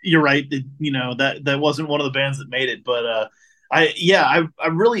 you're right. That wasn't one of the bands that made it, but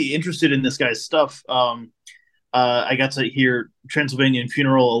I'm really interested in this guy's stuff. I got to hear Transylvanian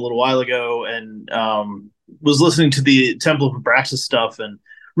Funeral a little while ago, and was listening to the Temple of Abraxas stuff, and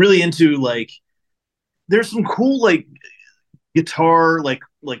really into like there's some cool like guitar like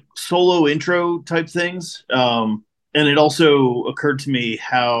solo intro type things. And it also occurred to me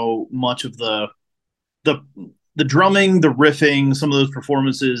how much of the the drumming, the riffing, some of those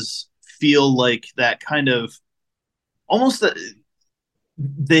performances feel like that kind of almost that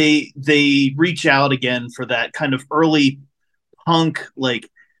they reach out again for that kind of early punk like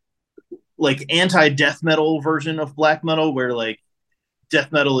anti death metal version of black metal where like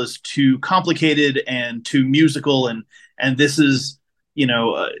death metal is too complicated and too musical, and this is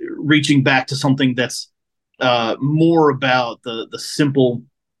reaching back to something that's more about the simple,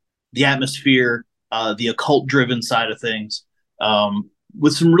 the atmosphere, the occult driven side of things,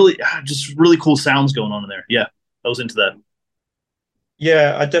 with some really just really cool sounds going on in there. Yeah, I was into that.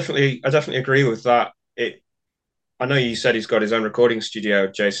 Yeah, I definitely agree with that. I know you said he's got his own recording studio,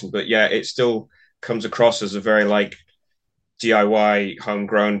 Jason, but yeah, it still comes across as a very like DIY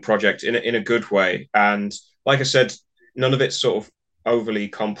homegrown project in a good way. And like I said, none of it's sort of overly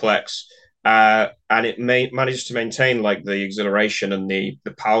complex. And it manages to maintain like the exhilaration and the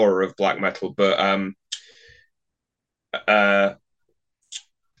power of black metal, but uh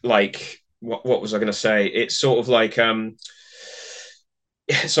like what was I going to say? It's sort of like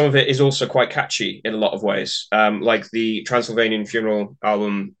some of it is also quite catchy in a lot of ways. Like the Transylvanian Funeral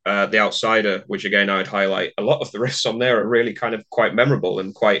album, The Outsider, which again I would highlight. A lot of the riffs on there are really kind of quite memorable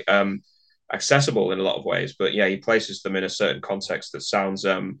and quite accessible in a lot of ways. But yeah, he places them in a certain context that sounds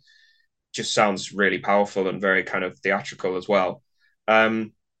just sounds really powerful and very kind of theatrical as well.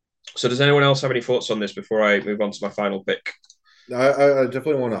 So does anyone else have any thoughts on this before I move on to my final pick? I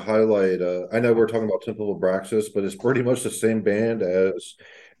definitely want to highlight. I know we're talking about Temple of Abraxas, but it's pretty much the same band as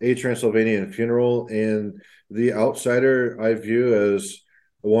A Transylvanian Funeral, and The Outsider. I view as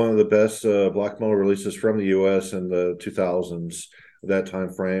one of the best black metal releases from the U.S. in the 2000s. That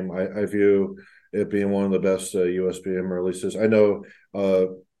time frame, I view it being one of the best USBM releases. I know,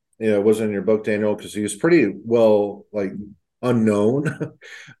 it wasn't in your book, Daniel, because he was pretty well like unknown,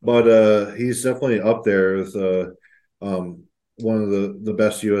 but he's definitely up there with. Um, One of the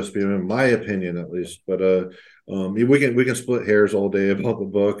best USBM in my opinion, at least. But we can split hairs all day about the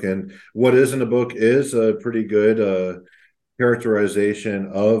book, and what is in the book is a pretty good characterization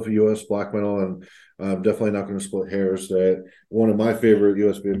of U.S. black metal, and I'm definitely not going to split hairs that one of my favorite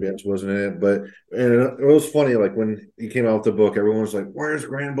USBM bands wasn't in it. But and it was funny, like when he came out with the book, everyone was like, "Where's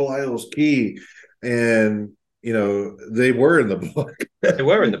Grand Belial's key?" and they were in the book. They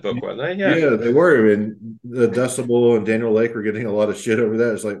were in the book, weren't they? Yeah. Yeah, they were. And the Decibel and Daniel Lake were getting a lot of shit over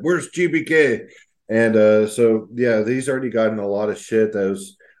that. It's like, where's GBK? And so yeah, these already gotten a lot of shit that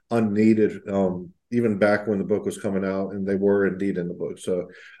was unneeded, even back when the book was coming out, and they were indeed in the book. So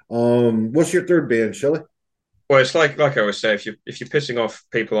what's your third band, Shelley? Well, it's like I always say, if you're pissing off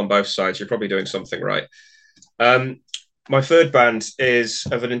people on both sides, you're probably doing something right. Um, my third band is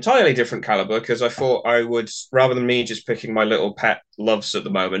of an entirely different caliber because I thought I would, rather than me just picking my little pet loves at the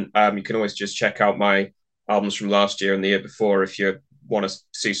moment, you can always just check out my albums from last year and the year before if you want to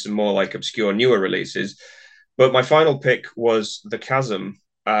see some more like obscure newer releases. But my final pick was the Chasm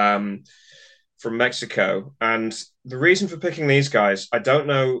from Mexico. And the reason for picking these guys, I don't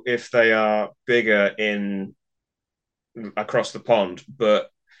know if they are bigger in across the pond, but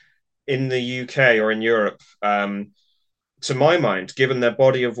in the UK or in Europe, to my mind, given their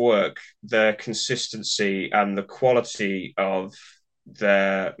body of work, their consistency, and the quality of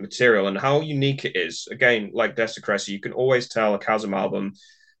their material and how unique it is, again, like Desecresy, you can always tell a Chasm album.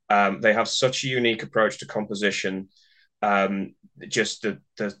 They have such a unique approach to composition, just the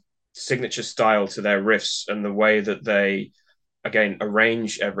signature style to their riffs and the way that they, again,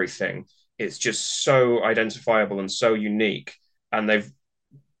 arrange everything. It's just so identifiable and so unique. And they've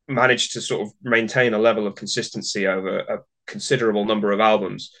managed to sort of maintain a level of consistency over a considerable number of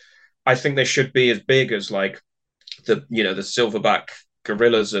albums. I think they should be as big as like the silverback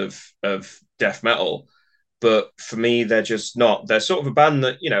gorillas of death metal. But for me, they're just not. They're sort of a band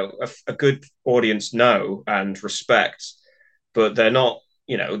that a good audience know and respect, but they're not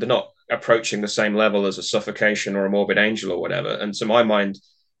approaching the same level as a Suffocation or a Morbid Angel or whatever. And to my mind,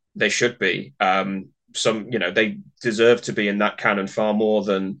 they should be. They deserve to be in that canon far more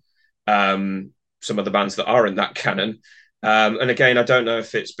than some of the bands that are in that canon. And again, I don't know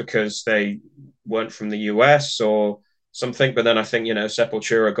if it's because they weren't from the US or something, but then I think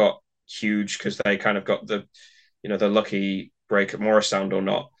Sepultura got huge because they kind of got the lucky break at Morrisound or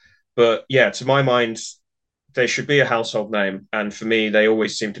not. But yeah, to my mind, they should be a household name, and for me, they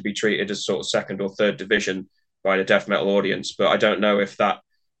always seem to be treated as sort of second or third division by the death metal audience. But I don't know if that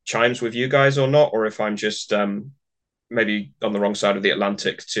chimes with you guys or not, or if I'm just maybe on the wrong side of the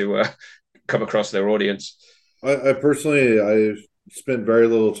Atlantic to come across their audience. I personally, I've spent very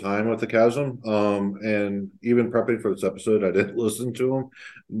little time with the Chasm, and even prepping for this episode, I didn't listen to them.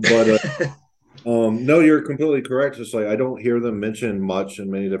 But no, you're completely correct. It's like I don't hear them mentioned much in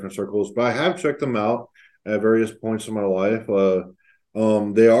many different circles, but I have checked them out at various points in my life. They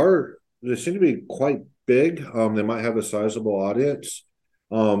seem to be quite big. They might have a sizable audience.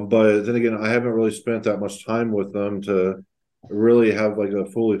 But then again, I haven't really spent that much time with them to really have like a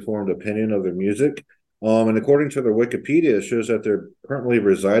fully formed opinion of their music. And according to their Wikipedia, it shows that they're currently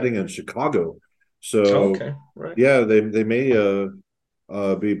residing in Chicago. So okay, right. yeah, they may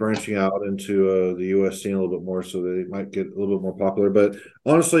be branching out into the U.S. scene a little bit more, so they might get a little bit more popular. But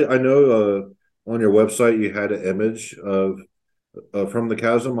honestly, I know on your website you had an image of from the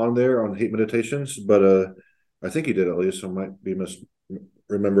Chasm on there on Hate Meditations, but I think you did at least. I might be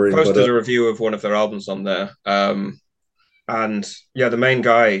misremembering. Posted a review of one of their albums on there, and yeah, the main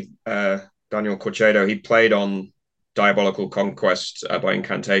guy, Daniel Corchedo, he played on Diabolical Conquest by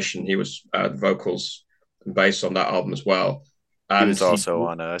Incantation. He was the vocals and bass on that album as well. And he was also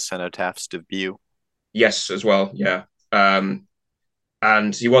on Cenotaph's debut. Yes, as well, yeah.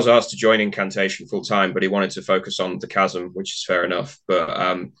 And he was asked to join Incantation full time, but he wanted to focus on the Chasm, which is fair enough.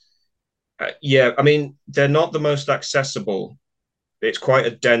 But yeah, I mean, they're not the most accessible. It's quite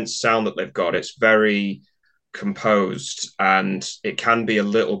a dense sound that they've got. It's very composed, and it can be a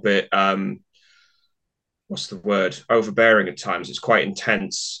little bit what's the word, overbearing at times. It's quite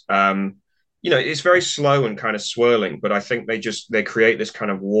intense. It's very slow and kind of swirling, but I think they create this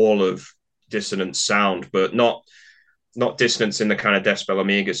kind of wall of dissonant sound, but not dissonance in the kind of Decibel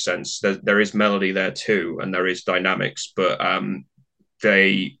Omega sense. There is melody there too, and there is dynamics, but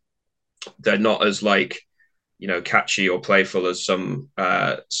they're not as like catchy or playful as some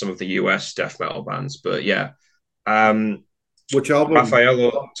of the US death metal bands. But yeah, which album?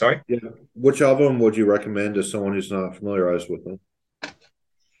 Raphael, sorry, yeah. Which album would you recommend to someone who's not familiarized with them?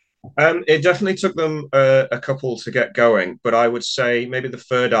 It definitely took them a couple to get going, but I would say maybe the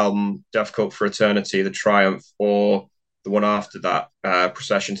third album, Death Cult for Eternity, The Triumph, or the one after that,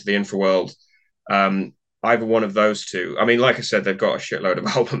 Procession to the Infraworld. Either one of those two. I mean, like I said, they've got a shitload of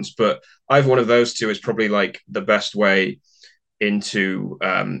albums, but either one of those two is probably like the best way into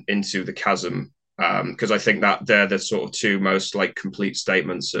the Chasm, because I think that they're the sort of two most like complete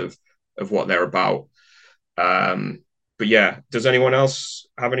statements of what they're about. But yeah, does anyone else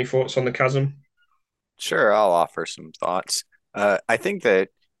have any thoughts on the Chasm? Sure, I'll offer some thoughts. I think that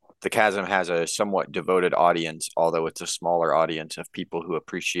the Chasm has a somewhat devoted audience, although it's a smaller audience of people who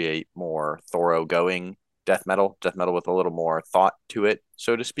appreciate more thoroughgoing death metal with a little more thought to it,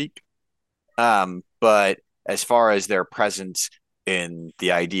 so to speak. But as far as their presence in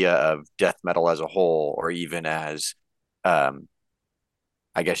the idea of death metal as a whole, or even as, um,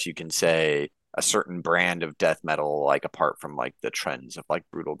 I guess you can say, a certain brand of death metal, like apart from like the trends of like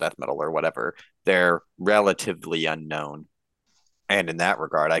brutal death metal or whatever, they're relatively unknown. And in that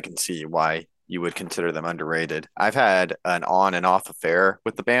regard, I can see why you would consider them underrated. I've had an on and off affair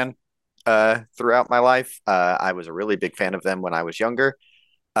with the band throughout my life. I was a really big fan of them when I was younger.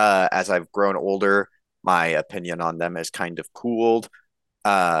 As I've grown older, my opinion on them has kind of cooled.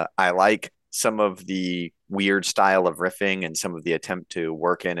 I like some of the weird style of riffing and some of the attempt to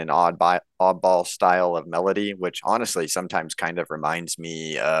work in an oddball style of melody, which honestly sometimes kind of reminds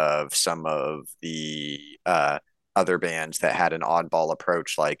me of some of the other bands that had an oddball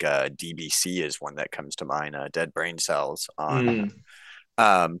approach, like DBC is one that comes to mind, Dead Brain Cells on.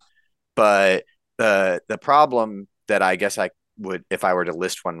 Um, but the problem that I guess I would, if I were to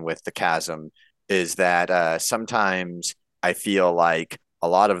list one with the Chasm, is that sometimes I feel like a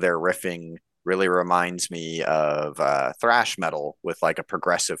lot of their riffing really reminds me of thrash metal with like a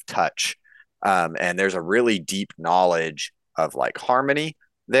progressive touch. And there's a really deep knowledge of like harmony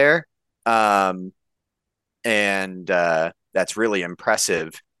there. And that's really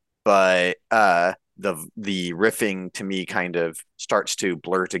impressive. But the riffing to me kind of starts to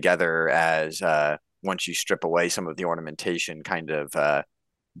blur together as once you strip away some of the ornamentation, kind of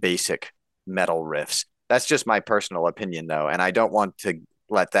basic metal riffs. That's just my personal opinion, though, and I don't want to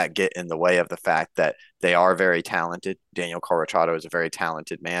let that get in the way of the fact that they are very talented. Daniel Corrachado is a very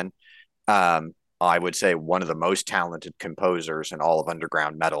talented man. I would say one of the most talented composers in all of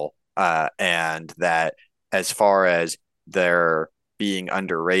underground metal, and that as far as their being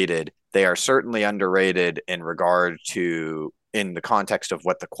underrated, they are certainly underrated in regard to in the context of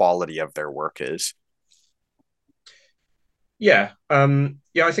what the quality of their work is. Yeah,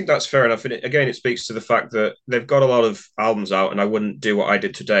 yeah, I think that's fair enough. And again, it speaks to the fact that they've got a lot of albums out, and I wouldn't do what I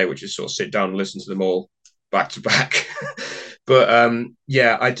did today, which is sort of sit down and listen to them all back to back. But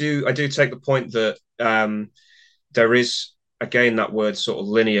yeah, I do take the point that there is again that word sort of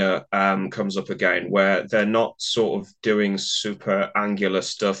linear comes up again, where they're not sort of doing super angular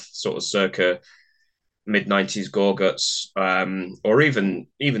stuff, sort of circa mid 90s Gorguts, or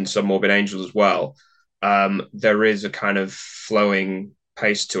even some Morbid Angels as well. There is a kind of flowing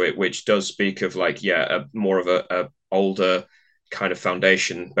pace to it, which does speak of like, yeah, more of a older kind of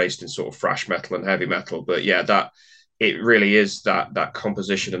foundation based in sort of thrash metal and heavy metal. But yeah, that it really is that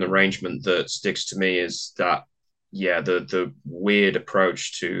composition and arrangement that sticks to me is that, yeah, the weird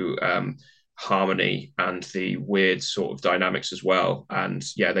approach to harmony and the weird sort of dynamics as well. And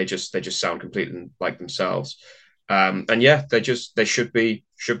yeah, they just sound completely like themselves. And yeah, they should be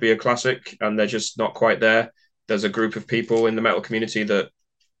a classic, and they're just not quite there. There's a group of people in the metal community that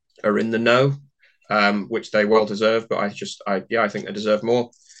are in the know, which they well deserve. But I think they deserve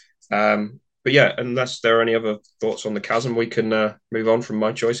more. But yeah, unless there are any other thoughts on the Chasm, we can move on from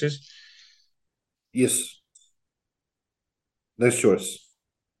my choices. Yes. Nice choice.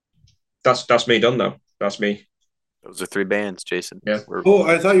 That's me done though. That's me. Those are three bands, Jason. Yeah. Oh,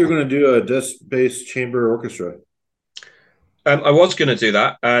 I thought you were going to do a death-based chamber orchestra. I was going to do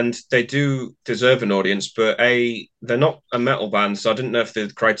that, and they do deserve an audience, but they're not a metal band, so I didn't know if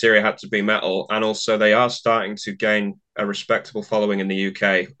the criteria had to be metal, and also they are starting to gain a respectable following in the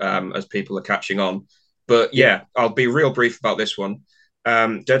UK as people are catching on. But yeah, I'll be real brief about this one.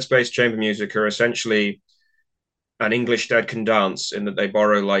 Dead Space Chamber Music are essentially an English Dead Can Dance in that they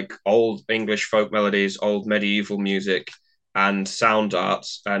borrow like old English folk melodies, old medieval music, and sound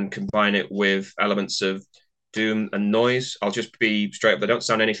arts, and combine it with elements of doom and noise. I'll just be straight up. They don't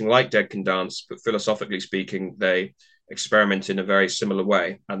sound anything like Dead Can Dance, but philosophically speaking, they experiment in a very similar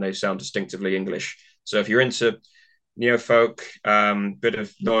way, and they sound distinctively English. So if you're into neo folk, bit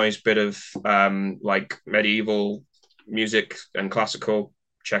of noise, bit of like medieval music and classical,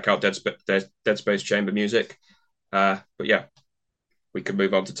 check out Dead Space Chamber Music. But yeah, we can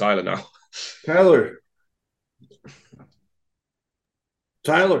move on to Tyler now.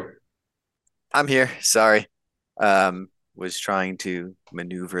 Tyler. I'm here. Sorry. Was trying to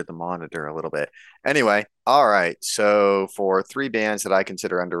maneuver the monitor a little bit. Anyway, all right. So for three bands that I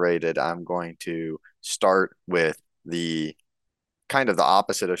consider underrated, I'm going to start with the kind of the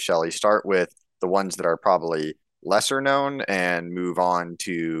opposite of Shelley. Start with the ones that are probably lesser known and move on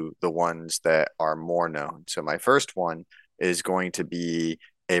to the ones that are more known. So my first one is going to be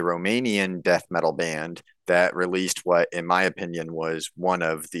a Romanian death metal band that released what, in my opinion, was one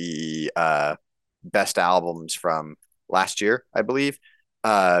of the best albums from last year, I believe,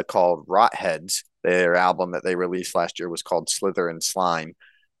 called Rotheads. Their album that they released last year was called Slither and Slime.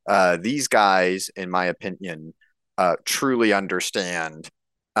 These guys, in my opinion, truly understand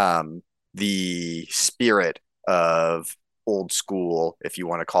the spirit of old school, if you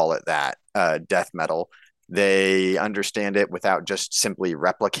want to call it that, death metal. They understand it without just simply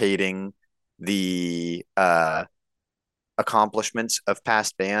replicating the accomplishments of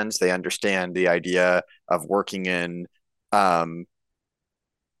past bands. They understand the idea of working in, how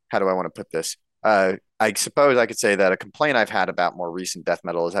do I want to put this? I suppose I could say that a complaint I've had about more recent death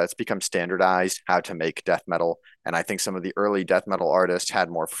metal is that it's become standardized how to make death metal. And I think some of the early death metal artists had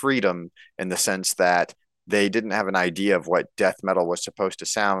more freedom in the sense that they didn't have an idea of what death metal was supposed to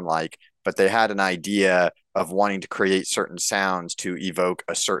sound like, but they had an idea of wanting to create certain sounds to evoke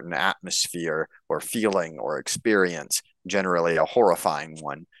a certain atmosphere or feeling or experience, generally a horrifying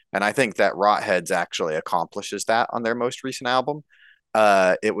one. And I think that Rotheads actually accomplishes that on their most recent album.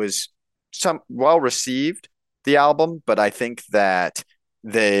 It was some well received, the album, but I think that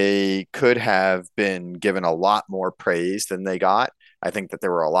they could have been given a lot more praise than they got. I think that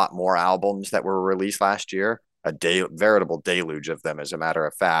there were a lot more albums that were released last year, veritable deluge of them, as a matter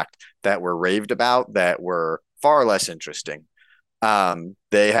of fact, that were raved about that were far less interesting.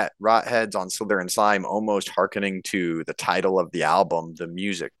 They had Rotheads on Slither and Slime almost hearkening to the title of the album. The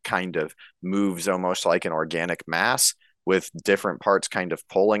music kind of moves almost like an organic mass, with different parts kind of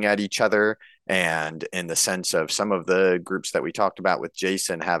pulling at each other. And in the sense of some of the groups that we talked about with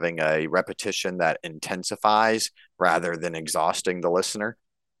Jason having a repetition that intensifies rather than exhausting the listener.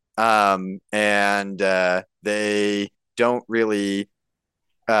 And they don't really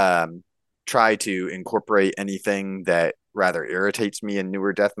try to incorporate anything that rather irritates me in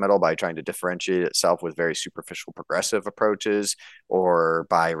newer death metal by trying to differentiate itself with very superficial progressive approaches, or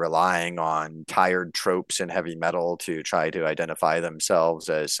by relying on tired tropes in heavy metal to try to identify themselves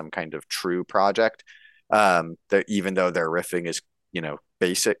as some kind of true project. That even though their riffing is,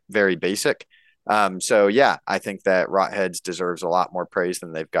 basic, very basic. So yeah, I think that Rotheads deserves a lot more praise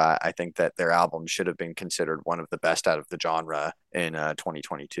than they've got. I think that their album should have been considered one of the best out of the genre in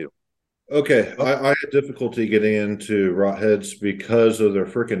 2022. Okay, I had difficulty getting into Rotheads because of their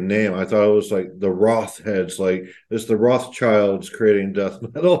freaking name. I thought it was like the Rotheads, like it's the Rothschilds creating death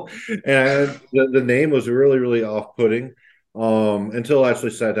metal, and the name was really, really off-putting. Until I actually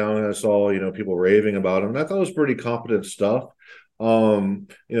sat down and I saw, people raving about them. And I thought it was pretty competent stuff.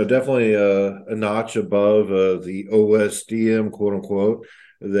 Definitely a notch above the OSDM, quote unquote,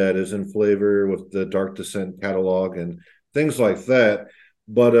 that is in flavor with the Dark Descent catalog and things like that.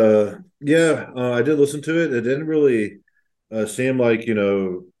 But I did listen to it. It didn't really seem like,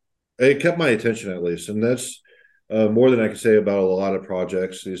 it kept my attention at least. And that's more than I can say about a lot of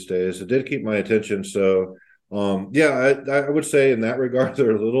projects these days. It did keep my attention. So, I would say in that regard,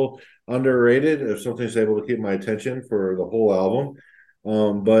 they're a little underrated if something's able to keep my attention for the whole album.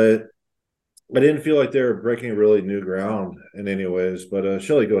 But I didn't feel like they were breaking really new ground in any ways. But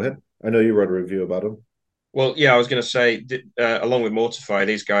Shelly, go ahead. I know you wrote a review about them. Well, yeah, I was going to say, along with Mortify,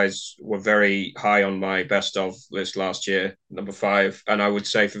 these guys were very high on my best of list last year, number 5. And I would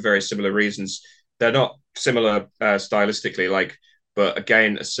say for very similar reasons. They're not similar stylistically, but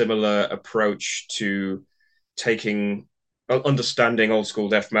again, a similar approach to understanding old school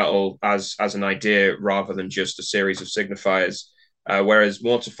death metal as an idea rather than just a series of signifiers. Whereas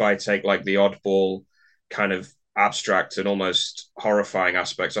Mortify take like the oddball kind of abstract and almost horrifying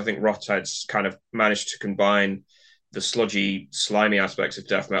aspects. I think Rotheads kind of managed to combine the sludgy, slimy aspects of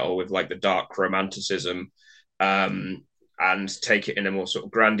death metal with like the dark romanticism, and take it in a more sort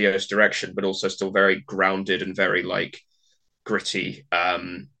of grandiose direction, but also still very grounded and very like gritty.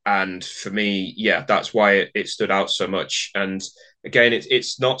 And for me, yeah, that's why it stood out so much. And again,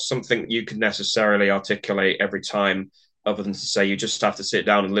 it's not something you can necessarily articulate every time, other than to say you just have to sit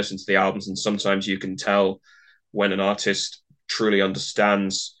down and listen to the albums. And sometimes you can tell when an artist truly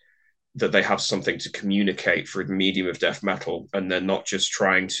understands that they have something to communicate through the medium of death metal, and they're not just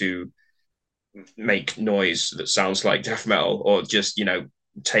trying to make noise that sounds like death metal, or just,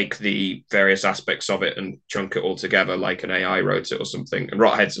 take the various aspects of it and chunk it all together like an AI wrote it or something. And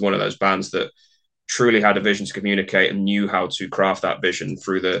Rotheads is one of those bands that truly had a vision to communicate and knew how to craft that vision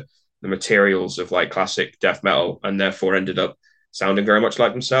through the materials of like classic death metal, and therefore ended up sounding very much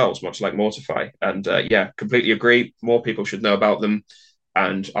like themselves, much like Mortify. And completely agree. More people should know about them,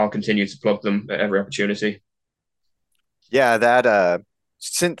 and I'll continue to plug them at every opportunity. Yeah, that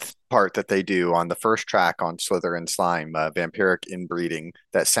synth part that they do on the first track on Slither and Slime, Vampiric Inbreeding,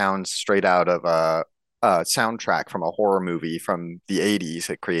 that sounds straight out of a soundtrack from a horror movie from the 80s.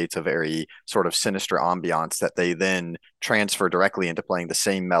 It creates a very sort of sinister ambiance that they then transfer directly into playing the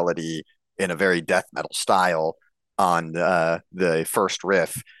same melody in a very death metal style on the first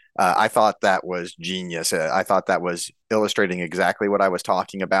riff. I thought that was genius. I thought that was illustrating exactly what I was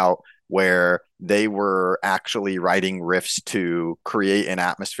talking about, where they were actually writing riffs to create an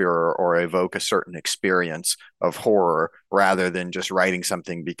atmosphere or evoke a certain experience of horror rather than just writing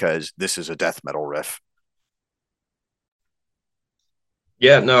something because this is a death metal riff.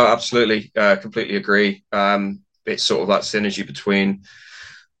 Yeah, no, absolutely. Completely agree. It's sort of that synergy between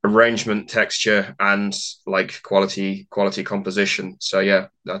arrangement, texture, and like quality composition. So yeah,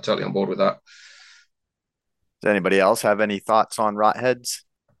 I'm totally on board with that. Does anybody else have any thoughts on Rotheads?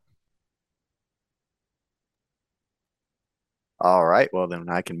 All right, well then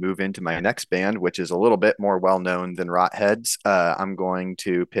I can move into my next band, which is a little bit more well known than Rotheads. I'm going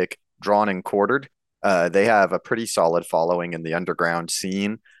to pick Drawn and Quartered. They have a pretty solid following in the underground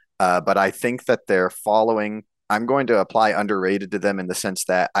scene, but I think that their following, I'm going to apply underrated to them in the sense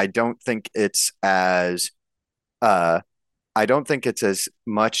that uh, I don't think it's as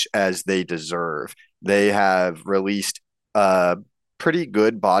much as they deserve. They have released a pretty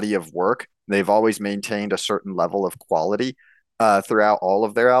good body of work. They've always maintained a certain level of quality throughout all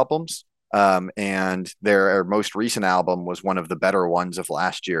of their albums. And their most recent album was one of the better ones of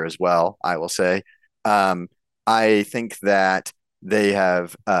last year as well, I will say. Um, I think that they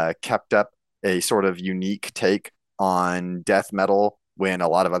have kept up a sort of unique take on death metal when a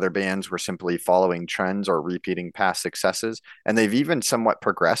lot of other bands were simply following trends or repeating past successes. And they've even somewhat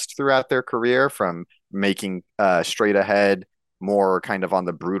progressed throughout their career from making straight ahead, more kind of on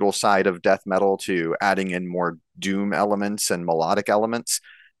the brutal side of death metal to adding in more doom elements and melodic elements.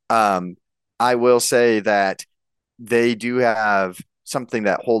 Um, I will say that they do have something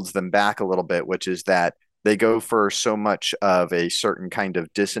that holds them back a little bit, which is that they go for so much of a certain kind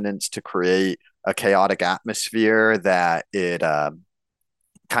of dissonance to create a chaotic atmosphere that it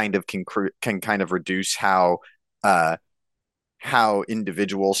kind of can kind of reduce uh, how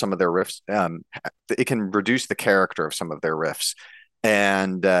individual some of their riffs it can reduce the character of some of their riffs,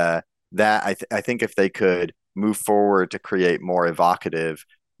 and that I think if they could move forward to create more evocative,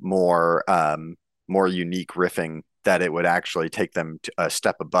 more unique riffing, that it would actually take them a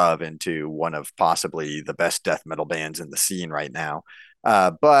step above into one of possibly the best death metal bands in the scene right now.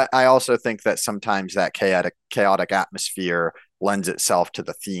 But I also think that sometimes that chaotic atmosphere lends itself to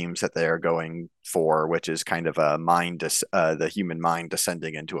the themes that they are going for, which is kind of the human mind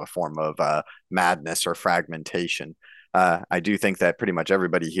descending into a form of madness or fragmentation. I do think that pretty much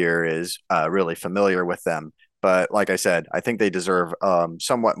everybody here is really familiar with them. But like I said, I think they deserve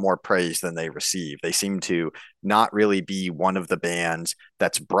somewhat more praise than they receive. They seem to not really be one of the bands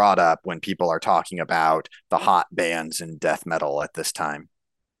that's brought up when people are talking about the hot bands in death metal at this time.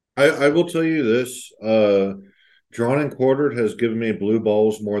 I will tell you this. Drawn and Quartered has given me blue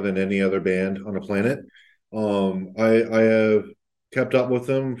balls more than any other band on the planet. I have kept up with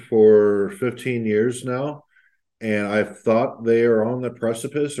them for 15 years now, and I've thought they are on the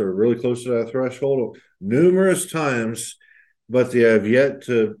precipice or really close to that threshold numerous times, but they have yet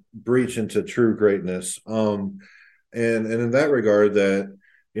to breach into true greatness. And in that regard, that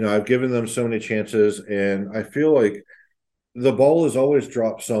I've given them so many chances, and I feel like the ball is always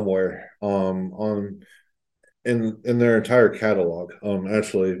dropped somewhere on in their entire catalog.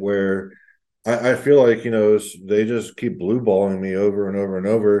 Actually, where I feel like they just keep blue balling me over and over and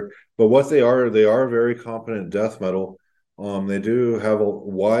over. But what they are very competent death metal. They do have a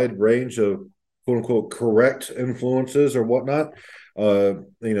wide range of quote unquote correct influences or whatnot.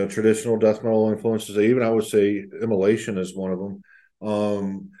 Traditional death metal influences. Even I would say immolation is one of them.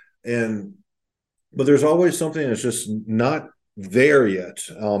 And but there's always something that's just not there yet.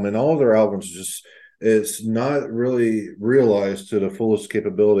 And all of their albums just it's not really realized to the fullest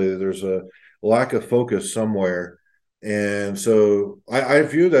capability. There's a lack of focus somewhere. And so I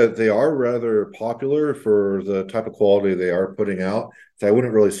view that they are rather popular for the type of quality they are putting out. So I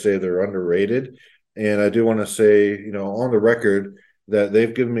wouldn't really say they're underrated. And I do want to say, on the record that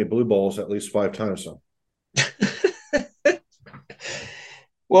they've given me blue balls at least 5 times. So.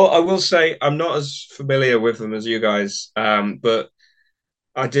 Well, I will say I'm not as familiar with them as you guys, but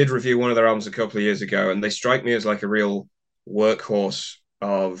I did review one of their albums a couple of years ago, and they strike me as like a real workhorse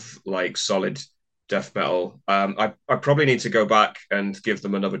of like solid death metal. I probably need to go back and give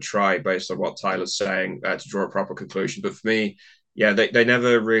them another try based on what Tyler's saying to draw a proper conclusion. But for me, yeah, they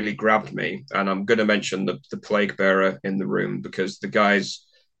never really grabbed me. And I'm going to mention the Plague Bearer in the room because the guys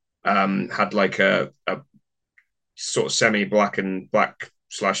had like a sort of semi black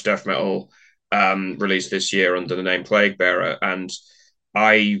slash death metal released this year under the name Plague Bearer, and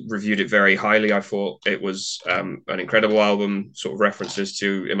I reviewed it very highly. I thought it was an incredible album, sort of references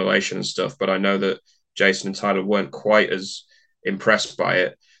to immolation and stuff. But I know that Jason and Tyler weren't quite as impressed by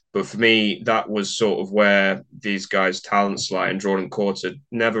it. But for me, that was sort of where these guys' talents lie, and Drawn and Quartered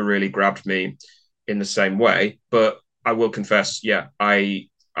never really grabbed me in the same way. But I will confess, yeah, I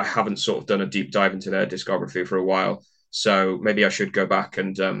haven't sort of done a deep dive into their discography for a while, so maybe I should go back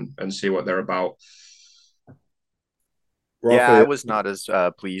and see what they're about. Yeah, I Raphael. was not as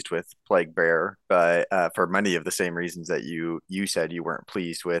pleased with Plague Bearer, but for many of the same reasons that you said you weren't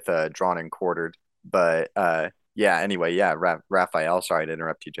pleased with Drawn and Quartered. But yeah, anyway, yeah, Raphael, sorry to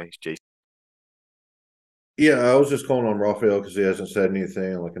interrupt you, Jason. Yeah, I was just calling on Raphael because he hasn't said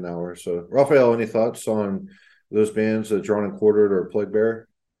anything in like an hour. So, Raphael, any thoughts on those bands, Drawn and Quartered or Plague Bearer?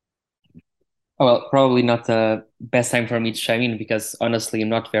 Well, probably not the best time for me to chime in because honestly, I'm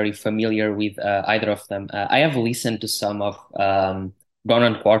not very familiar with either of them. I have listened to some of Dawn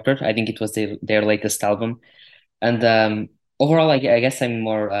and Quarter. I think it was their latest album. And overall, I guess I'm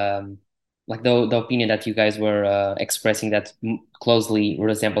more like the opinion that you guys were expressing that closely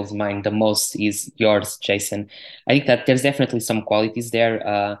resembles mine the most is yours, Jason. I think that there's definitely some qualities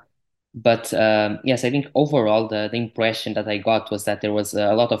there. But yes, I think overall the impression that I got was that there was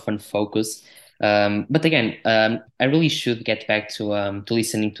a lot of unfocus. But again, I really should get back to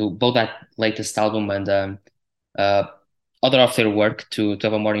listening to both that latest album and uh, other of their work to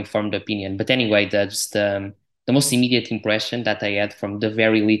have a more informed opinion. But anyway, the most immediate impression that I had from the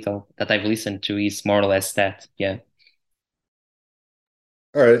very little that I've listened to is more or less that. Yeah.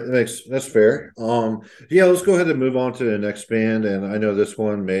 All right, that's fair. Yeah, let's go ahead and move on to the next band, and I know this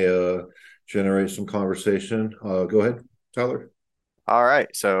one may generate some conversation. Go ahead, Tyler. All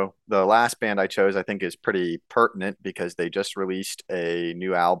right, so the last band I chose I think is pretty pertinent because they just released a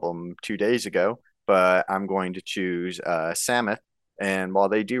new album 2 days ago, but I'm going to choose Sammath. And while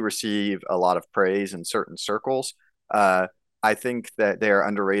they do receive a lot of praise in certain circles, uh, I think that they are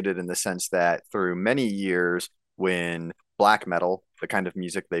underrated in the sense that through many years, when black metal, the kind of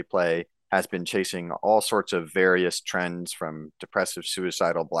music they play, has been chasing all sorts of various trends from depressive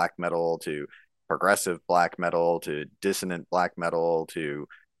suicidal black metal to progressive black metal to dissonant black metal to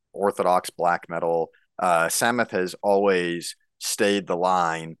orthodox black metal. Sammath has always stayed the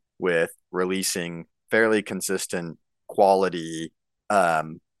line with releasing fairly consistent quality,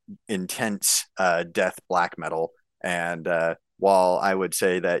 intense death black metal. And while I would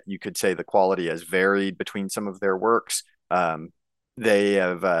say that you could say the quality has varied between some of their works, they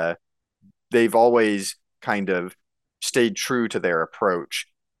have they've always kind of stayed true to their approach.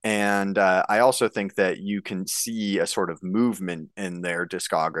 And I also think that you can see a sort of movement in their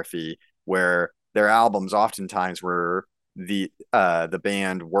discography where their albums oftentimes were the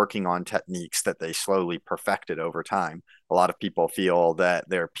band working on techniques that they slowly perfected over time. A lot of people feel that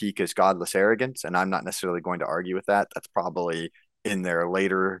their peak is godless arrogance, and I'm not necessarily going to argue with that. That's probably in their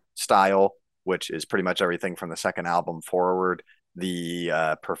later style, which is pretty much everything from the second album forward,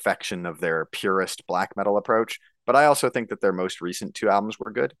 the perfection of their purist black metal approach. But I also think that their most recent two albums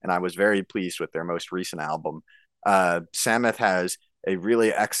were good, and I was very pleased with their most recent album. Sammath has a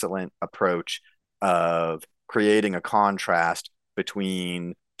really excellent approach of creating a contrast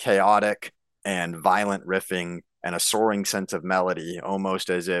between chaotic and violent riffing and a soaring sense of melody, almost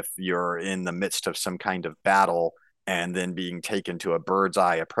as if you're in the midst of some kind of battle and then being taken to a bird's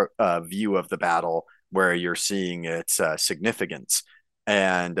eye view of the battle where you're seeing its significance.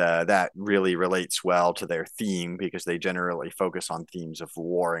 And that really relates well to their theme because they generally focus on themes of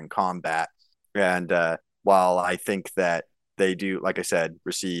war and combat. And while I think that they do, like I said,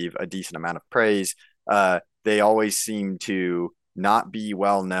 receive a decent amount of praise, they always seem to not be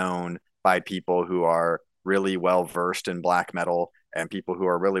well known by people who are really well versed in black metal. And people who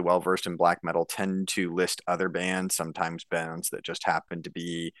are really well versed in black metal tend to list other bands, sometimes bands that just happen to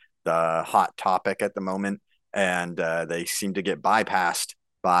be the hot topic at the moment. And they seem to get bypassed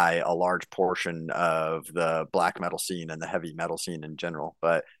by a large portion of the black metal scene and the heavy metal scene in general.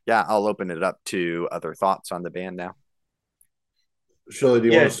 But yeah, I'll open it up to other thoughts on the band now. Shelley, do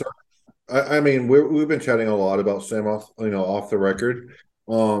you Yeah, want to start? I mean, we've been chatting a lot about Sammoth, off the record,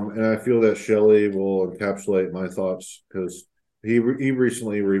 and I feel that Shelley will encapsulate my thoughts because he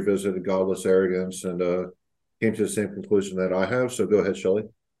recently revisited Godless Arrogance and came to the same conclusion that I have. So go ahead, Shelley.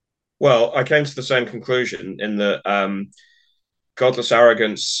 well, I came to the same conclusion in that Godless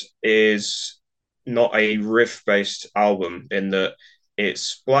Arrogance is not a riff-based album in that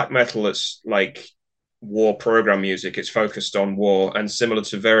it's black metal that's like war program music. It's focused on war, and similar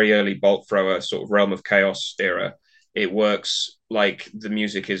to very early Bolt Thrower, sort of Realm of Chaos era, it works like the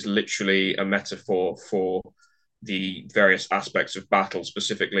music is literally a metaphor for the various aspects of battle,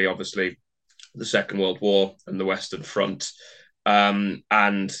 specifically, obviously, the Second World War and the Western Front.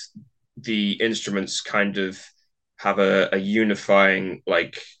 And the instruments kind of have a unifying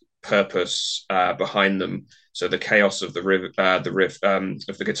like purpose behind them. So the chaos of the riff of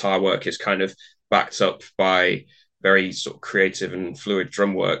the guitar work is kind of backed up by very sort of creative and fluid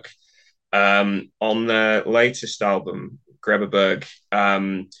drum work. On their latest album, Greberberg,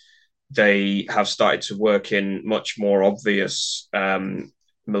 they have started to work in much more obvious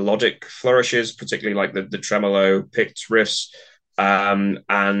melodic flourishes, particularly like the tremolo picked riffs,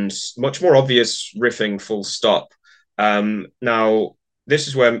 and much more obvious riffing full stop. Now, this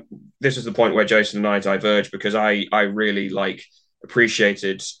is the point where Jason and I diverge, because I really like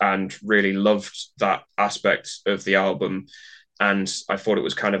appreciated and really loved that aspect of the album, and I thought it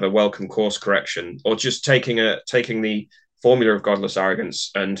was kind of a welcome course correction, or just taking the formula of Godless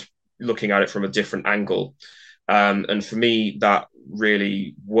Arrogance and looking at it from a different angle. And for me, that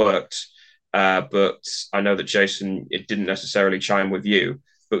really worked. But I know that Jason, it didn't necessarily chime with you.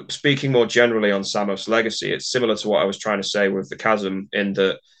 But speaking more generally on Sammath's legacy, it's similar to what I was trying to say with the Chasm, in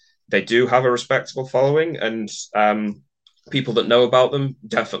that they do have a respectable following, and people that know about them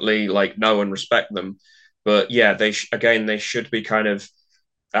definitely like know and respect them. But yeah, again, they should be kind of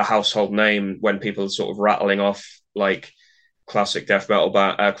a household name when people are sort of rattling off like classic death metal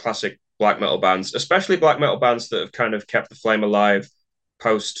classic black metal bands, especially black metal bands that have kind of kept the flame alive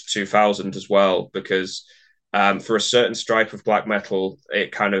post 2000 as well, because for a certain stripe of black metal,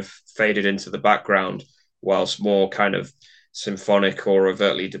 it kind of faded into the background, whilst more kind of symphonic or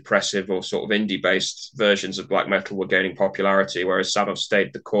overtly depressive or sort of indie-based versions of black metal were gaining popularity, whereas Sammath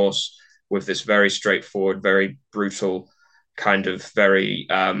stayed the course with this very straightforward, very brutal, kind of very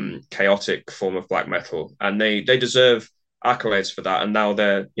chaotic form of black metal. And they deserve accolades for that. And now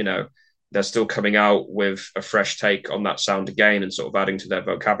they're still coming out with a fresh take on that sound again and sort of adding to their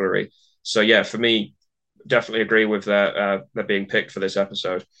vocabulary. So yeah, for me, definitely agree with their being picked for this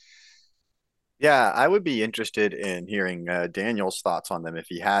episode. Yeah, I would be interested in hearing Daniel's thoughts on them if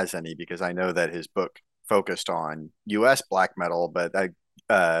he has any, because I know that his book focused on U.S. black metal, but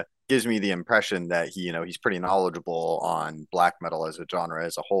that gives me the impression that he's pretty knowledgeable on black metal as a genre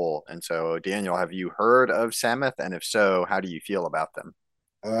as a whole. And so, Daniel, have you heard of Sammath? And if so, how do you feel about them?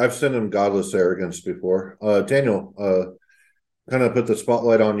 I've sent him Godless Arrogance before. Daniel, kind of put the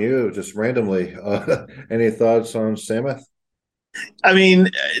spotlight on you just randomly. Any thoughts on Sammath? I mean,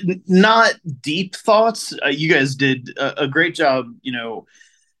 not deep thoughts. You guys did a great job,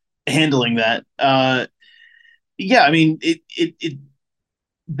 handling that. Yeah, I mean,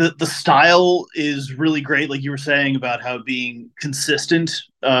 the style is really great, like you were saying about how being consistent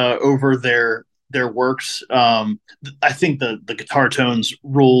over their works. I think the guitar tones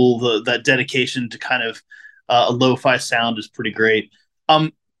rule. That dedication to kind of a lo-fi sound is pretty great.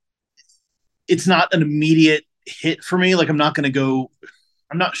 It's not an immediate hit for me. Like I'm not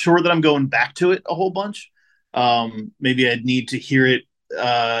sure that I'm going back to it a whole bunch. Maybe I'd need to hear it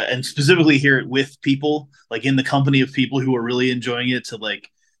and specifically hear it with people, like in the company of people who are really enjoying it, to like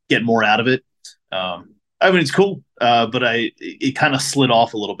get more out of it. I mean, it's cool, but it kind of slid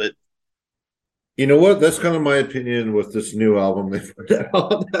off a little bit. You know what? That's kind of my opinion with this new album they put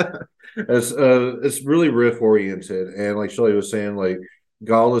out. It's really riff oriented, and like Shelly was saying, like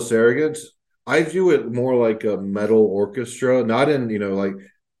Godless Arrogance, I view it more like a metal orchestra, not in like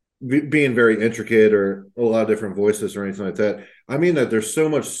being very intricate or a lot of different voices or anything like that. I mean that there's so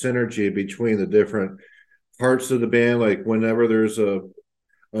much synergy between the different parts of the band. Like whenever there's a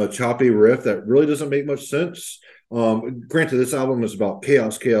choppy riff that really doesn't make much sense. Granted, this album is about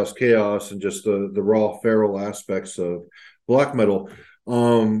chaos, chaos, chaos, and just the raw feral aspects of black metal.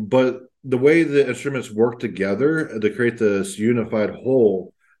 But the way the instruments work together to create this unified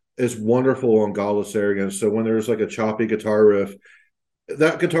whole is wonderful on Godless Arrogance. So when there's like a choppy guitar riff,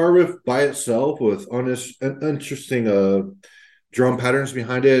 that guitar riff by itself with interesting drum patterns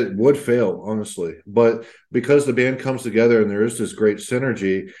behind it would fail, honestly. But because the band comes together and there is this great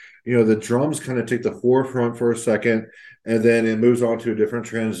synergy, the drums kind of take the forefront for a second, and then it moves on to a different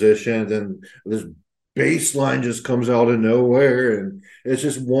transition. Then this bass line just comes out of nowhere, and it's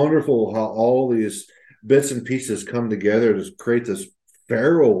just wonderful how all these bits and pieces come together to create this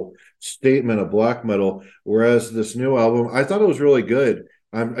feral statement of black metal. Whereas this new album, I thought it was really good.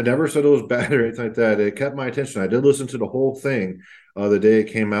 I never said it was bad or anything like that. It kept my attention. I did listen to the whole thing the day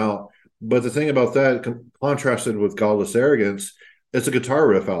it came out. But the thing about that, contrasted with Godless Arrogance, it's a guitar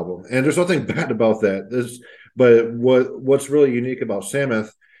riff album, and there's nothing bad about that. But what's really unique about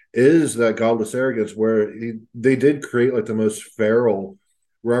Sammath is that Godless Arrogance, where they did create like the most feral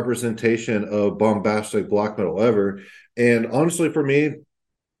representation of bombastic black metal ever. And honestly, for me,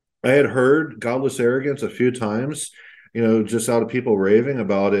 I had heard Godless Arrogance a few times, just out of people raving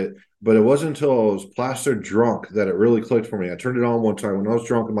about it. But it wasn't until I was plastered drunk that it really clicked for me. I turned it on one time when I was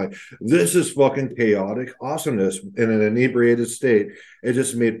drunk. I'm like, this is fucking chaotic awesomeness in an inebriated state. It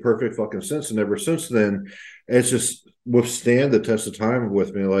just made perfect fucking sense. And ever since then, it's just withstand the test of time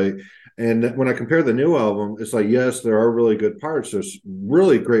with me. Like, and when I compare the new album, it's like, yes, there are really good parts. There's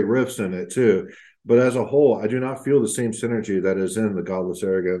really great riffs in it too. But as a whole, I do not feel the same synergy that is in the Godless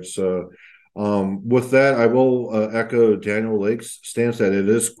Arrogance. So, with that, I will echo Daniel Lake's stance that it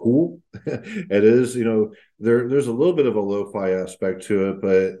is cool. It is, there's a little bit of a lo-fi aspect to it,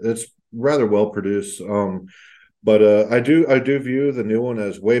 but it's rather well produced. But I do view the new one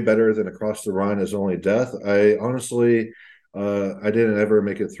as way better than Across the Rhine Is Only Death. I honestly, I didn't ever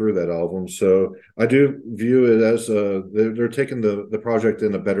make it through that album, so I do view it as they're taking the project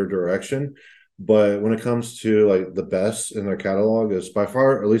in a better direction. But when it comes to like the best in their catalog, is by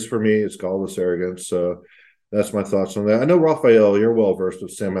far, at least for me, it's Godless Arrogance. So that's my thoughts on that. I know Raphael, you're well versed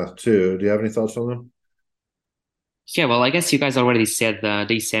with Sammath too. Do you have any thoughts on them? Yeah, well, I guess you guys already said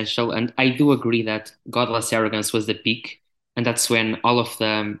the essential, and I do agree that Godless Arrogance was the peak, and that's when all of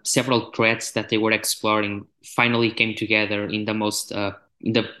the several threats that they were exploring finally came together in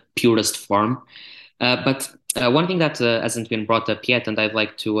in the purest form. But one thing that hasn't been brought up yet, and I'd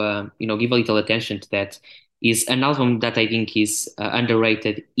like to give a little attention to that, is an album that I think is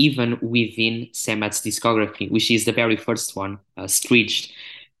underrated even within Sammath's discography, which is the very first one, Stretched.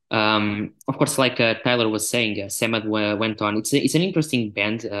 Of course, like Tyler was saying, Sammath went on. It's an interesting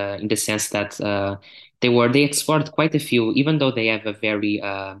band in the sense that they explored quite a few, even though they have a very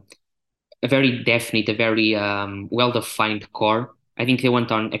definite, a very well-defined core. I think they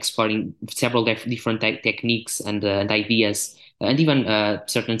went on exploring several different techniques and ideas, and even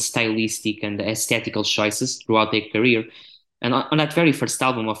certain stylistic and aesthetical choices throughout their career. And on that very first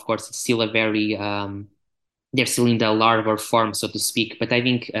album, of course, it's still a very they're still in the larvar form, so to speak. But I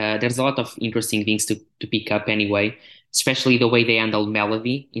think there's a lot of interesting things to pick up anyway, especially the way they handle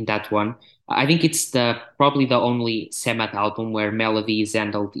melody in that one. I think it's the probably the only Sammath album where melody is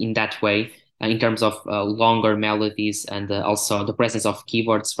handled in that way, in terms of longer melodies and also the presence of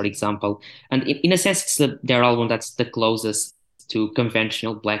keyboards, for example. And in a sense, it's their album that's the closest to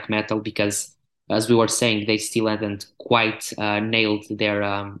conventional black metal because, as we were saying, they still haven't quite nailed their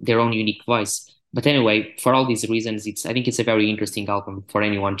own unique voice. But anyway, for all these reasons, I think it's a very interesting album for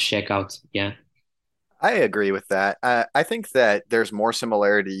anyone to check out. Yeah. I agree with that. I think that there's more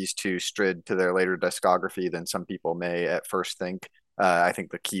similarities to Strid to their later discography than some people may at first think. I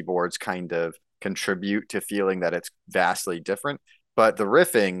think the keyboards kind of contribute to feeling that it's vastly different, but the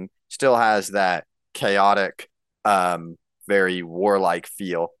riffing still has that chaotic, very warlike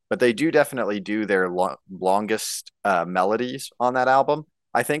feel. But they do definitely do their longest melodies on that album.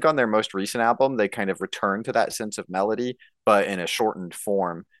 I think on their most recent album, they kind of return to that sense of melody, but in a shortened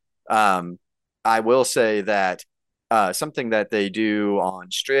form. Um, I will say that something that they do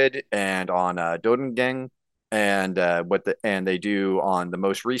on Strid and on Dodengang and they do on the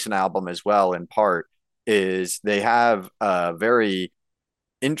most recent album as well, in part, is they have a very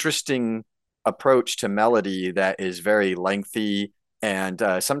interesting approach to melody that is very lengthy and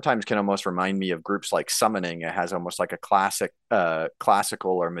sometimes can almost remind me of groups like Summoning. It has almost like a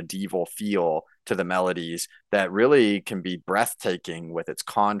classical or medieval feel to the melodies that really can be breathtaking with its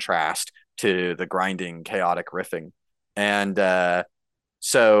contrast to the grinding, chaotic riffing. And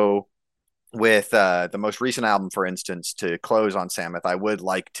so, with the most recent album, for instance, to close on Sammath, I would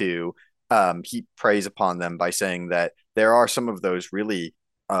like to heap praise upon them by saying that there are some of those really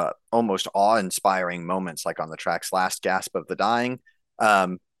almost awe-inspiring moments, like on the track's Last Gasp of the Dying.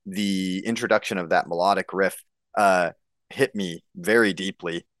 The introduction of that melodic riff hit me very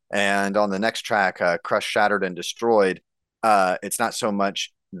deeply. And on the next track, Crushed, Shattered, and Destroyed, it's not so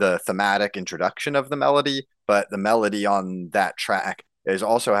much the thematic introduction of the melody, but the melody on that track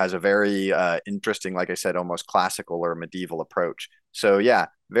also has a very interesting, like I said, almost classical or medieval approach. So yeah,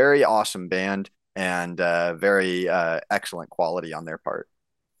 very awesome band and very excellent quality on their part.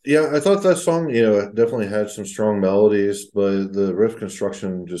 Yeah, I thought that song, definitely had some strong melodies, but the riff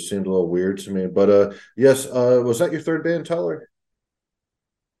construction just seemed a little weird to me. But yes, was that your third band, Tyler?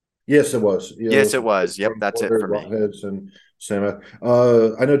 Yes, it was. Yes, it was. Yep, that's it for me. Rotheads and Sammath.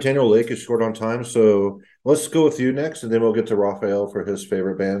 I know Daniel Lake is short on time, so let's go with you next, and then we'll get to Raphael for his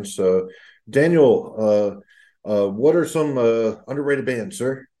favorite bands. So, Daniel, what are some underrated bands,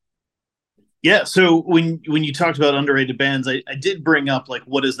 sir? Yeah, so when you talked about underrated bands, I did bring up like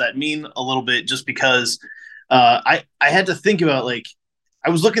what does that mean a little bit, just because I had to think about like I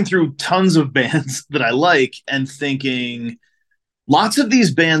was looking through tons of bands that I like and thinking lots of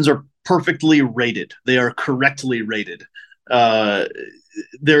these bands are perfectly rated. They are correctly rated. Uh,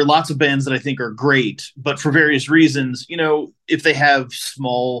 there are lots of bands that I think are great, but for various reasons, if they have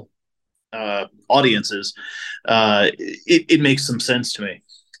small audiences, it makes some sense to me.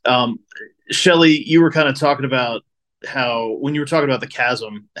 Um, Shelly, you were kind of talking about how when you were talking about the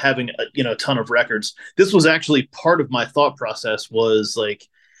Chasm having a ton of records, this was actually part of my thought process was like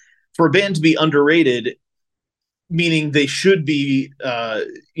for a band to be underrated, meaning they should be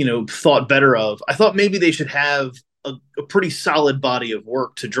thought better of. I thought maybe they should have a pretty solid body of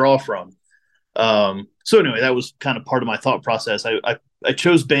work to draw from. So anyway, that was kind of part of my thought process. I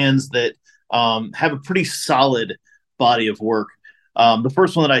chose bands that have a pretty solid body of work. The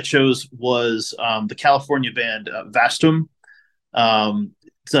first one that I chose was the California band Vastum.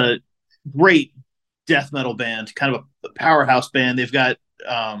 It's a great death metal band, kind of a powerhouse band. They've got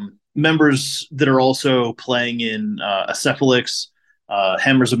members that are also playing in Acephalix,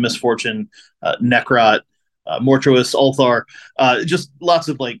 Hammers of Misfortune, Necrot, Mortuous, Ulthar, just lots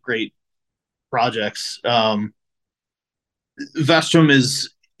of like great projects. Vestrum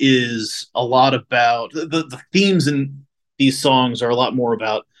is a lot about the themes in these songs are a lot more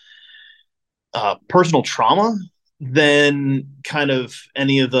about personal trauma than kind of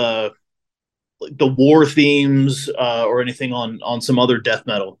any of the war themes or anything on some other death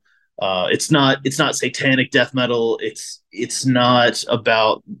metal. It's not satanic death metal. It's not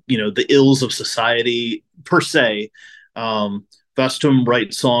about the ills of society per se. Vastum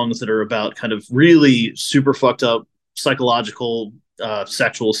writes songs that are about kind of really super fucked up psychological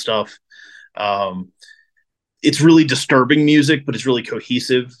sexual stuff. It's really disturbing music, but it's really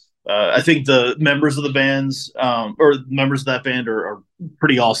cohesive. I think the members of the bands or members of that band are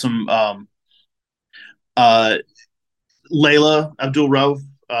pretty awesome. Uh, Layla Abdul Rauf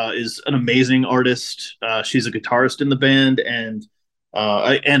is an amazing artist. She's a guitarist in the band and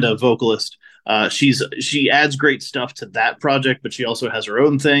a vocalist. She adds great stuff to that project, but she also has her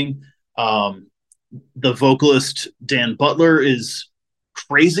own thing. The vocalist Dan Butler is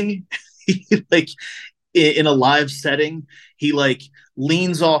crazy. Like in a live setting, he like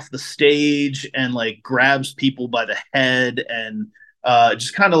leans off the stage and like grabs people by the head and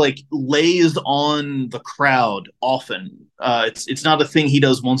just kind of like lays on the crowd often. It's not a thing he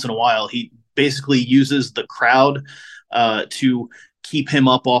does once in a while. He basically uses the crowd to keep him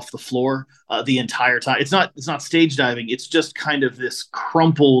up off the floor the entire time. It's not stage diving. It's just kind of this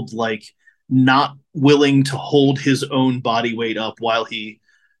crumpled, like not willing to hold his own body weight up while he,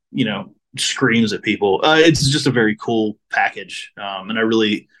 screams at people. It's just a very cool package, and I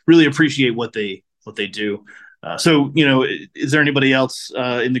really really appreciate what they do. So, is there anybody else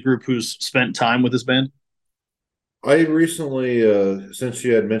in the group who's spent time with this band? I recently, since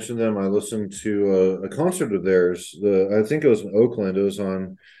you had mentioned them, I listened to a concert of theirs. I think it was in Oakland. It was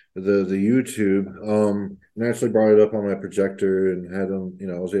on the YouTube. And I actually brought it up on my projector and had them.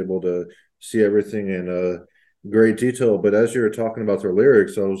 I was able to see everything in great detail. But as you were talking about their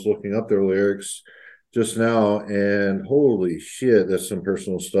lyrics, I was looking up their lyrics just now, and holy shit, that's some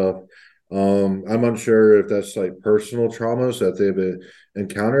personal stuff. I'm unsure if that's like personal traumas that they've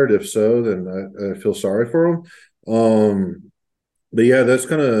encountered. If so, then I feel sorry for them. But yeah, that's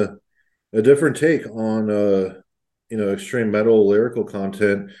kind of a different take on extreme metal lyrical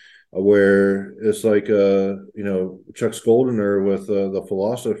content, where it's like Chuck Schuldiner with the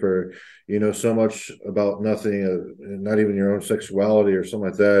philosopher, so much about nothing, not even your own sexuality or something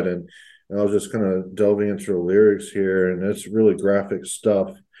like that. And I was just kind of delving into the lyrics here, and it's really graphic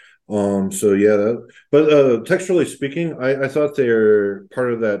stuff. So yeah, but textually speaking, I thought they're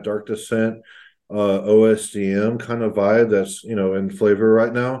part of that Dark Descent OSDM kind of vibe that's in flavor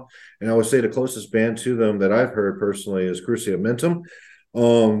right now. And I would say the closest band to them that I've heard personally is Cruciamentum,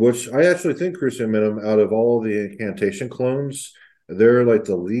 which I actually think Cruciamentum, out of all the incantation clones, they're like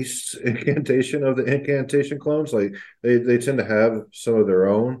the least incantation of the incantation clones. Like they tend to have some of their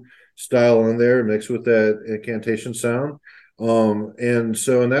own style in there mixed with that incantation sound. And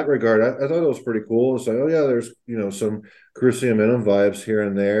so in that regard, I thought it was pretty cool. It's like, oh yeah, there's some Cruciamentum vibes here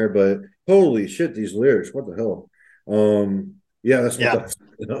and there, but holy shit, these lyrics, what the hell? Yeah, that's my Yeah, thoughts.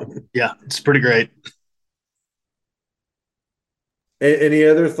 yeah, it's pretty great. Any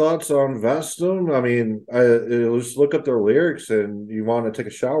other thoughts on Vastum? I mean, I just look up their lyrics and you want to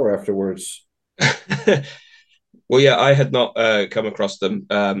take a shower afterwards. Well, yeah, I had not come across them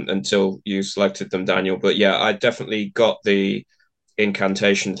until you selected them, Daniel. But yeah, I definitely got the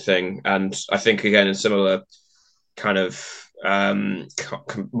incantation thing, and I think again in similar kind of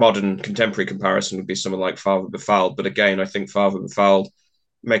modern contemporary comparison would be someone like Father Befouled. But again, I think Father Befouled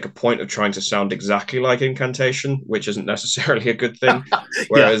make a point of trying to sound exactly like incantation, which isn't necessarily a good thing. Yeah.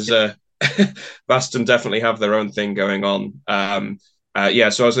 Whereas Vastum definitely have their own thing going on. Yeah,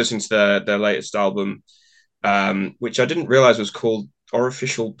 so I was listening to their latest album, which I didn't realize was called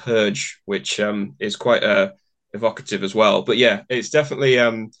Orificial Purge, which is quite evocative as well. But yeah, it's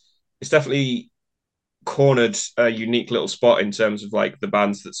definitely cornered a unique little spot in terms of like the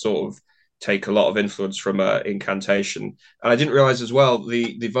bands that sort of take a lot of influence from incantation. And I didn't realize as well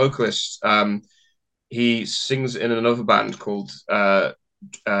the vocalist he sings in another band called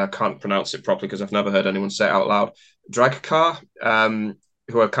can't pronounce it properly because I've never heard anyone say it out loud. Dragcar,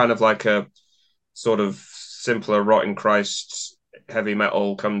 who are kind of like a sort of simpler Rotting Christ heavy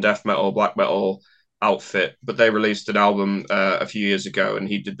metal, come death metal, black metal outfit, but they released an album a few years ago, and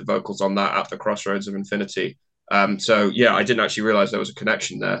he did the vocals on that at the Crossroads of Infinity. So yeah, I didn't actually realize there was a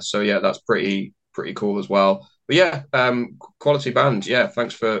connection there. So yeah, that's pretty cool as well. But yeah, quality band. Yeah,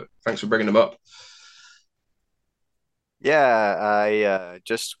 thanks for bringing them up. Yeah, I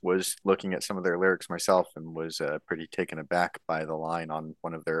just was looking at some of their lyrics myself and was pretty taken aback by the line on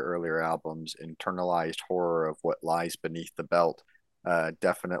one of their earlier albums, "Internalized horror of what lies beneath the belt."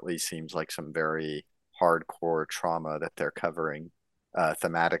 Definitely seems like some very hardcore trauma that they're covering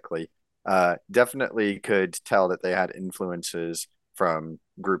thematically. Definitely could tell that they had influences from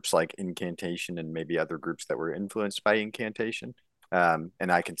groups like Incantation and maybe other groups that were influenced by Incantation.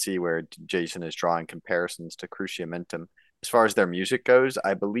 And I can see where Jason is drawing comparisons to Cruciamentum. As far as their music goes,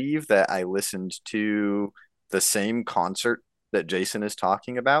 I believe that I listened to the same concert that Jason is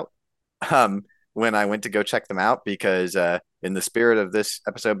talking about when I went to go check them out, because in the spirit of this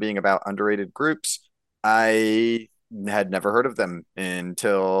episode being about underrated groups, I had never heard of them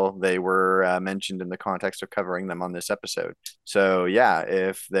until they were mentioned in the context of covering them on this episode. So yeah,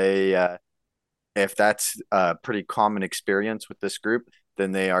 if that's a pretty common experience with this group,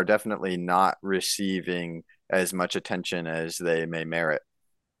 then they are definitely not receiving as much attention as they may merit.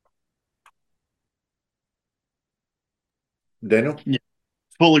 Daniel? Yeah,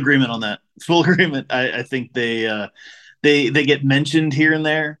 full agreement on that. Full agreement. I think they get mentioned here and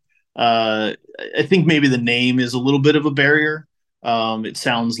there. I think maybe the name is a little bit of a barrier. It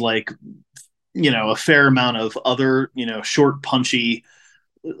sounds like a fair amount of other short, punchy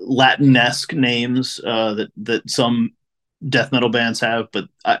Latin-esque names that some death metal bands have, but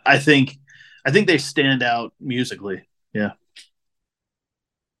I think they stand out musically. Yeah.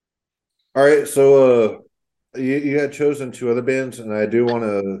 All right, so you had chosen two other bands, and I do want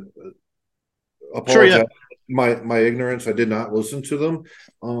to Sure. Yeah. apologize. My ignorance, I did not listen to them.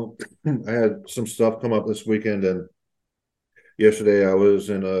 I had some stuff come up this weekend, and yesterday I was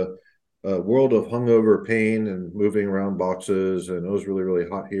in a world of hungover pain and moving around boxes, and it was really, really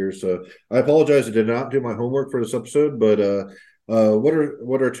hot here. So I apologize. I did not do my homework for this episode, but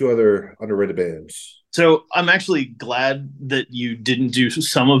what are two other underrated bands? So I'm actually glad that you didn't do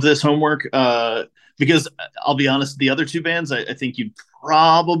some of this homework, because I'll be honest, the other two bands I think you'd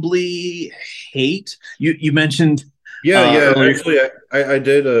probably hate. You mentioned Yeah. earlier. Actually, I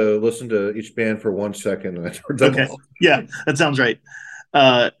did listen to each band for 1 second, and I heard them Okay, all. yeah, that sounds right.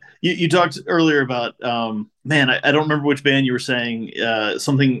 You talked earlier about man, I don't remember which band you were saying,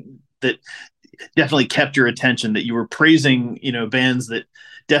 something that definitely kept your attention, that you were praising, bands that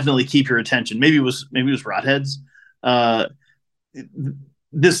definitely keep your attention. Maybe it was Rotheads. Uh,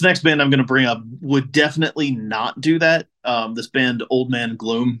 this next band I'm going to bring up would definitely not do that. This band, Old Man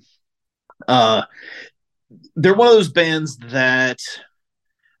Gloom. Uh, they're one of those bands that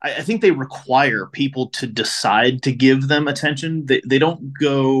I think they require people to decide to give them attention. They don't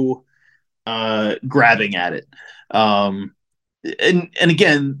go grabbing at it. And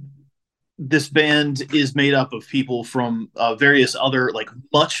again, this band is made up of people from various other, like,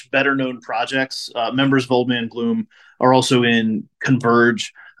 much better known projects. Members of Old Man Gloom are also in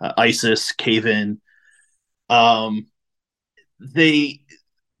Converge, ISIS, Cave In. Um, they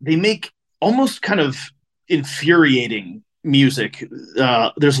they make almost kind of infuriating music.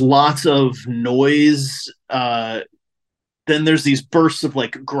 There's lots of noise. Then there's these bursts of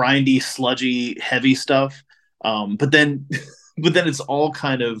like grindy, sludgy, heavy stuff. But then, but then it's all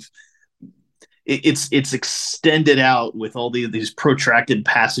kind of it's extended out with all these protracted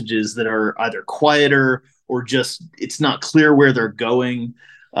passages that are either quieter or just it's not clear where they're going.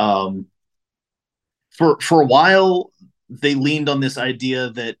 Um, for a while, they leaned on this idea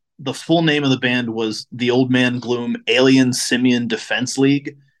that the full name of the band was the Old Man Gloom Alien Simian Defense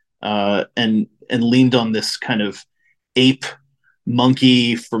League, and leaned on this kind of ape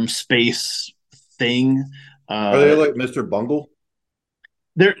monkey from space thing. Are they like Mr. Bungle?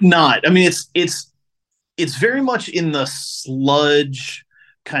 They're not. I mean, it's very much in the sludge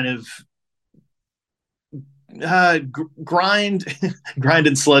kind of grind grind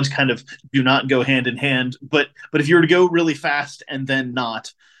and sludge kind of do not go hand in hand, but if you were to go really fast and then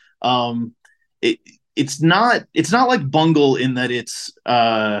not, um it it's not like bungle in that it's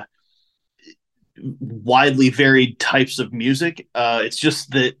widely varied types of music. It's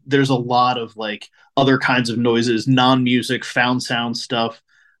just that there's a lot of like other kinds of noises, non-music, found sound stuff.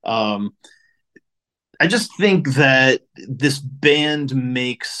 um I just think that this band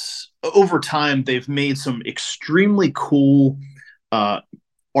makes, over time, they've made some extremely cool uh,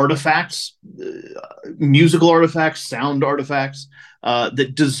 artifacts, musical artifacts, sound artifacts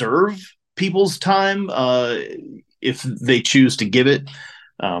that deserve people's time if they choose to give it.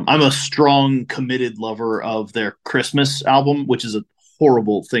 I'm a strong, committed lover of their Christmas album, which is a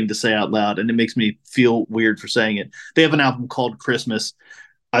horrible thing to say out loud, and it makes me feel weird for saying it. They have an album called Christmas.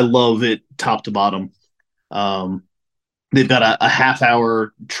 I love it top to bottom. Um, they've got a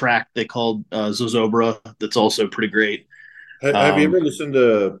half-hour track they called Zozobra that's also pretty great. Have you ever listened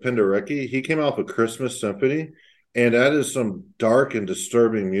to Penderecki? He came off a Christmas symphony, and that is some dark and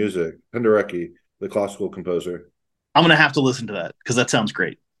disturbing music. Penderecki, the classical composer. I'm gonna have to listen to that because that sounds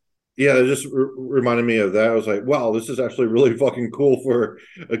great. Yeah, it just reminded me of that. I was like, wow, this is actually really fucking cool for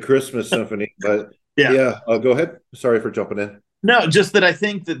a Christmas symphony. But Yeah. yeah, go ahead. Sorry for jumping in. No, just that I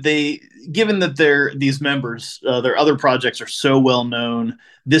think that given that they're these members, their other projects are so well known.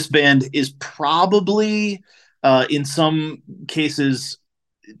 This band is probably, in some cases,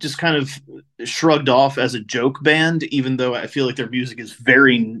 just kind of shrugged off as a joke band, even though I feel like their music is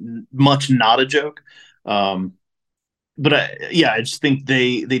very much not a joke. Um, but yeah, I just think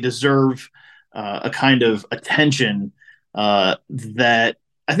they deserve a kind of attention that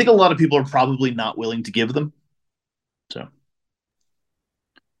I think a lot of people are probably not willing to give them. So.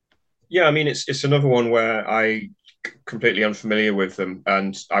 Yeah, I mean it's another one where I completely unfamiliar with them,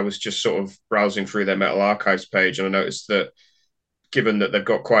 and I was just sort of browsing through their Metal Archives page, and I noticed that given that they've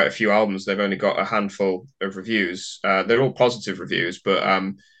got quite a few albums, they've only got a handful of reviews. They're all positive reviews, but I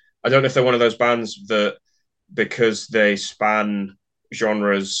don't know if they're one of those bands that because they span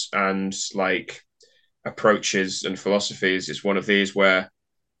genres and like approaches and philosophies, it's one of these where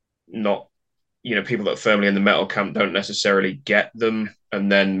not people that are firmly in the metal camp don't necessarily get them,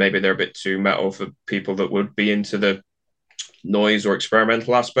 and then maybe they're a bit too metal for people that would be into the noise or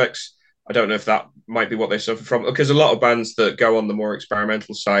experimental aspects. I don't know if that might be what they suffer from, because a lot of bands that go on the more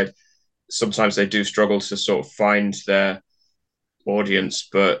experimental side, sometimes they do struggle to sort of find their audience,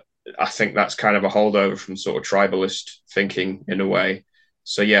 but I think that's kind of a holdover from sort of tribalist thinking in a way.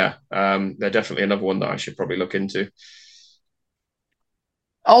 So yeah, they're definitely another one that I should probably look into.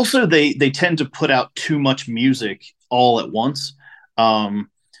 Also, they tend to put out too much music all at once. Um,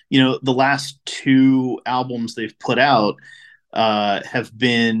 the last two albums they've put out have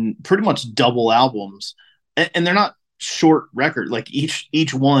been pretty much double albums, and they're not short record. Like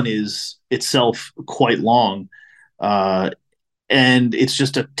each one is itself quite long, and it's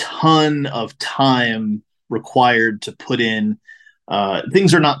just a ton of time required to put in.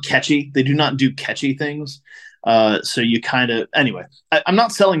 Things are not catchy. They do not do catchy things. So you kind of, anyway, I'm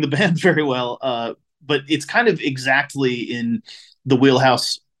not selling the band very well, but it's kind of exactly in the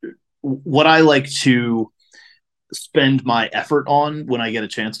wheelhouse what I like to spend my effort on when I get a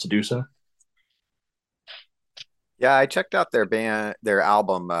chance to do so. Yeah, I checked out their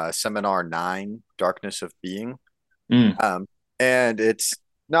album, Seminar 9, Darkness of Being. Mm. And it's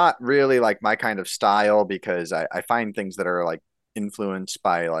not really like my kind of style because I find things that are like influenced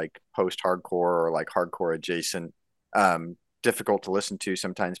by like post-hardcore or like hardcore adjacent difficult to listen to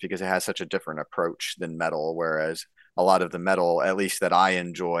sometimes because it has such a different approach than metal, whereas a lot of the metal, at least that I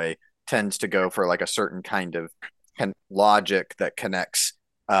enjoy, tends to go for like a certain kind of logic that connects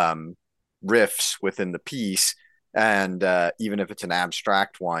riffs within the piece. And even if it's an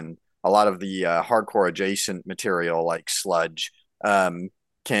abstract one, a lot of the hardcore adjacent material like sludge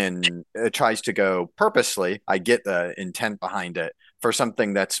can it tries to go purposely. I get the intent behind it for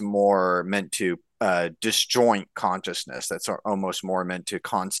something that's more meant to disjoint consciousness. That's almost more meant to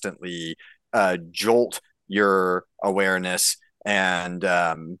constantly jolt your awareness and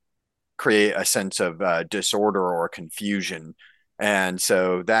create a sense of disorder or confusion. And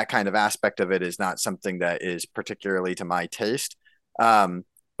so that kind of aspect of it is not something that is particularly to my taste.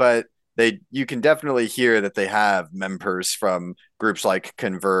 But you can definitely hear that they have members from groups like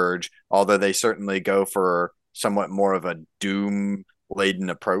Converge, although they certainly go for somewhat more of a doom laden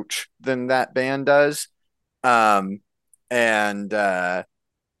approach than that band does. Um, and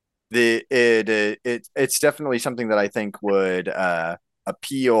it's definitely something that I think would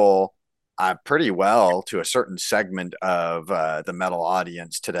appeal pretty well to a certain segment of the metal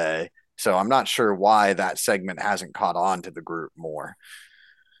audience today. So I'm not sure why that segment hasn't caught on to the group more.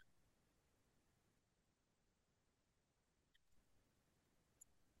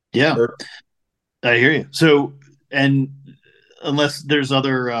 Yeah, I hear you. So, and unless there's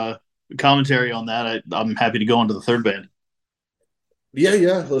other commentary on that, I'm happy to go on to the third band.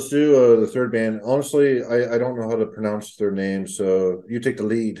 Yeah. Let's do the third band. Honestly, I don't know how to pronounce their name, so you take the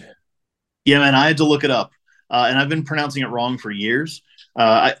lead. Yeah, man, I had to look it up, and I've been pronouncing it wrong for years.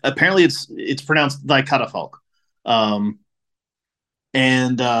 Apparently, it's pronounced like Catafalque. Um,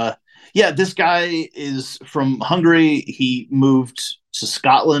 and yeah, this guy is from Hungary. He moved to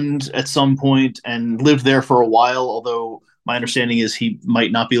Scotland at some point and lived there for a while. Although my understanding is he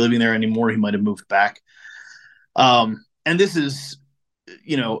might not be living there anymore. He might have moved back. And this is,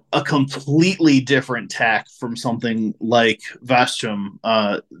 a completely different tack from something like Vastum.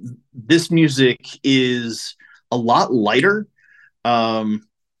 This music is a lot lighter. Um,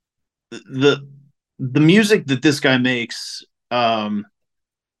 the the music that this guy makes,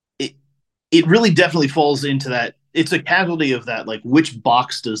 it it really definitely falls into that. It's a casualty of that, like which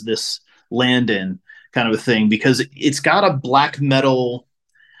box does this land in, kind of a thing, because it's got a black metal.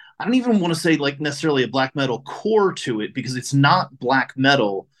 I don't even want to say like necessarily a black metal core to it because it's not black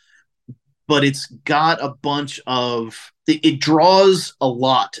metal, but it's got a bunch of it draws a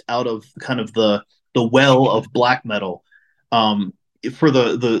lot out of kind of the well of black metal, um, for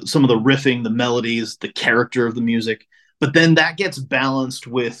the some of the riffing, the melodies, the character of the music. But then that gets balanced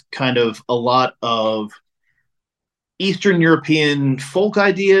with kind of a lot of Eastern European folk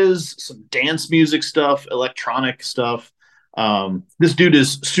ideas, some dance music stuff, electronic stuff. This dude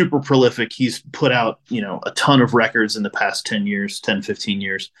is super prolific. He's put out, a ton of records in the past 10 years, 10, 15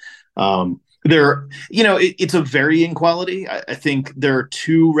 years. It's a varying quality. I think there are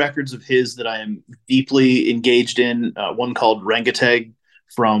two records of his that I am deeply engaged in. One called Rangateg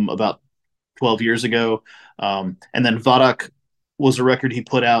from about 12 years ago. And then Vadak was a record he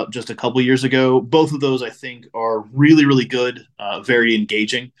put out just a couple years ago. Both of those, I think, are really, really good, very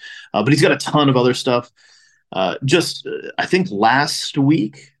engaging. But he's got a ton of other stuff. I think last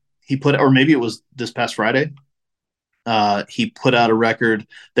week he put, or maybe it was this past Friday, he put out a record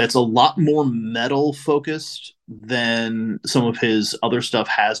that's a lot more metal focused than some of his other stuff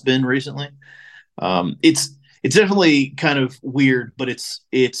has been recently. It's definitely kind of weird, but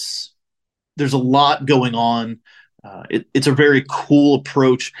it's there's a lot going on. It's a very cool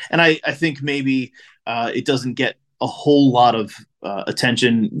approach, and I think maybe it doesn't get a whole lot of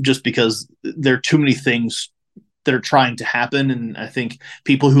attention just because there are too many things that are trying to happen, and I think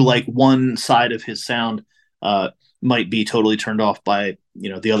people who like one side of his sound uh, might be totally turned off by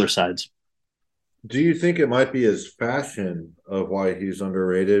the other sides. Do you think it might be his fashion of why he's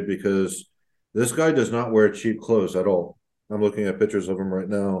underrated? Because this guy does not wear cheap clothes at all. I'm looking at pictures of him right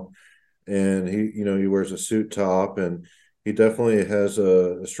now, and he wears a suit top, and he definitely has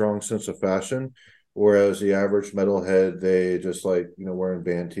a strong sense of fashion. Whereas the average metalhead, they just like wearing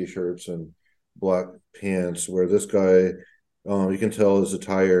band t-shirts and black pants. Where this guy, you can tell his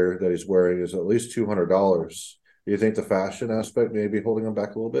attire that he's wearing is at least $200. Do you think the fashion aspect may be holding him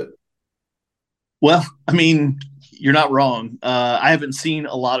back a little bit? Well, I mean, you're not wrong. I haven't seen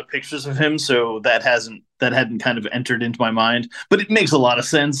a lot of pictures of him, so that hadn't kind of entered into my mind. But it makes a lot of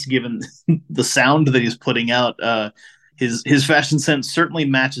sense given the sound that he's putting out. His fashion sense certainly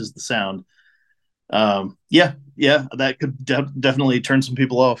matches the sound. Yeah, that could definitely turn some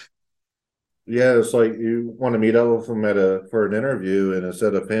people off. Yeah, it's like you want to meet up with him for an interview, and it's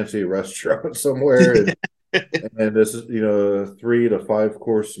at a fancy restaurant somewhere, and this is a 3 to 5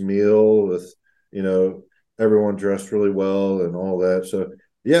 course meal with you know everyone dressed really well and all that. So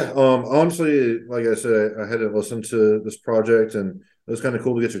yeah, honestly, like I said, I hadn't listened to this project, and it was kind of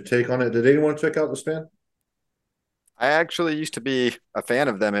cool to get your take on it. Did anyone check out this band? I actually used to be a fan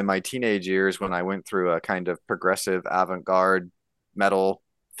of them in my teenage years when I went through a kind of progressive avant-garde metal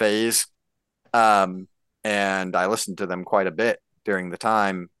phase. Um, and I listened to them quite a bit during the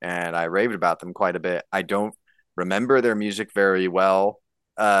time, and I raved about them quite a bit. I don't remember their music very well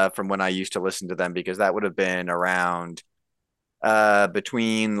from when I used to listen to them because that would have been around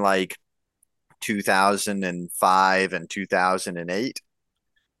between like 2005 and 2008.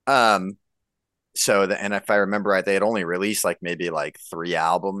 Um, and if I remember right, they had only released like maybe like 3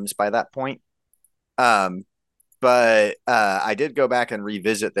 albums by that point. Um, but I did go back and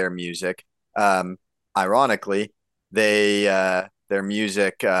revisit their music. Ironically, their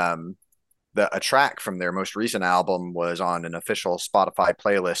music, a track from their most recent album was on an official Spotify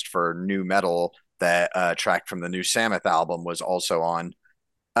playlist for new metal. That track from the new Sammath album was also on.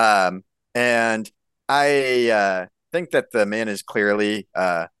 And I think that the man is clearly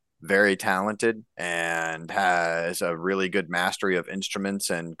very talented and has a really good mastery of instruments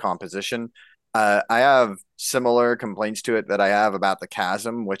and composition. I have similar complaints to it that I have about the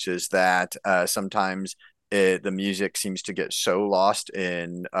Chasm, which is that sometimes the music seems to get so lost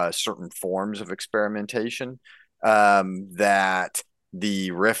in certain forms of experimentation that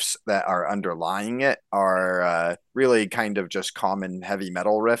the riffs that are underlying it are really kind of just common heavy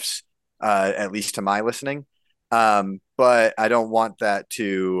metal riffs, at least to my listening. But I don't want that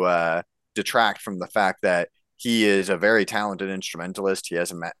to detract from the fact that he is a very talented instrumentalist. He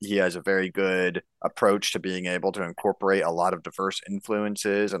has a very good approach to being able to incorporate a lot of diverse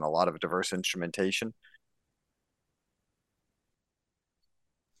influences and a lot of diverse instrumentation.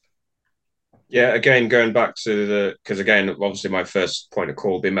 Yeah, again, going back to because again, obviously my first point of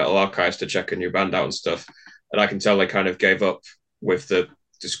call would be Metal Archives to check a new band out and stuff. And I can tell they kind of gave up with the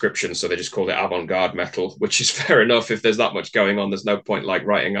description, so they just called it avant-garde metal, which is fair enough. If there's that much going on, there's no point like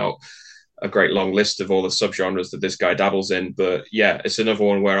writing out a great long list of all the subgenres that this guy dabbles in. But yeah, it's another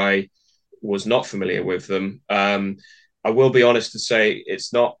one where I was not familiar with them. I will be honest to say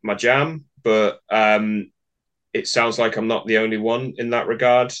it's not my jam, but it sounds like I'm not the only one in that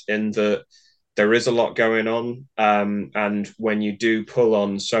regard, in that there is a lot going on. And when you do pull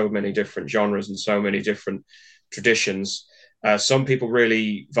on so many different genres and so many different traditions, some people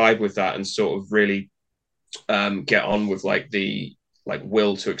really vibe with that and sort of really get on with like the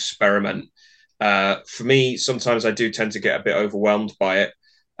will to experiment. For me, sometimes I do tend to get a bit overwhelmed by it,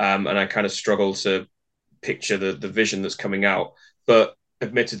 and I kind of struggle to picture the vision that's coming out. But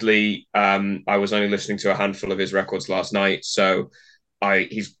admittedly, I was only listening to a handful of his records last night, so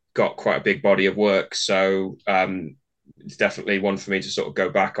he's got quite a big body of work. So it's definitely one for me to sort of go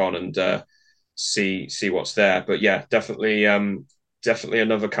back on and see what's there. But yeah, definitely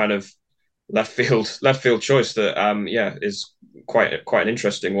another kind of left field choice that is quite an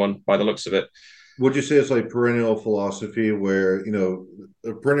interesting one by the looks of it. Would you say it's like perennial philosophy, where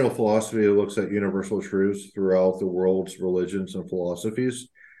a perennial philosophy looks at universal truths throughout the world's religions and philosophies?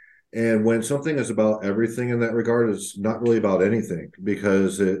 And when something is about everything in that regard, it's not really about anything,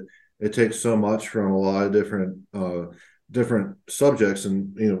 because it takes so much from a lot of different subjects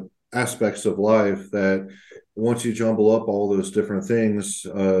and aspects of life, that once you jumble up all those different things,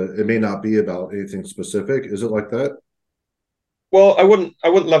 it may not be about anything specific. Is it like that? Well, I wouldn't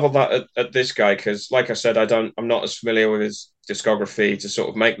level that at this guy because, like I said, I'm not as familiar with his discography to sort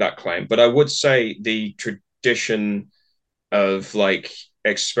of make that claim. But I would say the tradition of like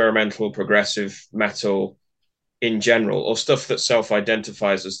experimental progressive metal in general, or stuff that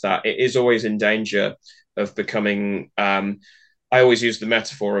self-identifies as that, it is always in danger of becoming. I always use the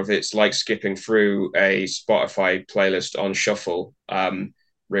metaphor of it's like skipping through a Spotify playlist on shuffle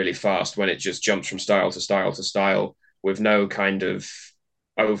really fast, when it just jumps from style to style to style with no kind of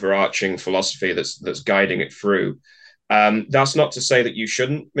overarching philosophy that's guiding it through. That's not to say that you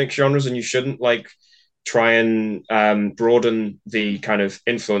shouldn't mix genres and you shouldn't like try and broaden the kind of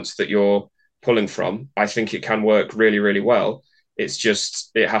influence that you're pulling from. I think it can work really, really well. It's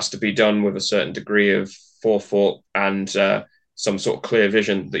just it has to be done with a certain degree of forethought and some sort of clear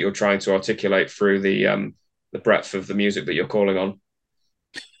vision that you're trying to articulate through the breadth of the music that you're calling on.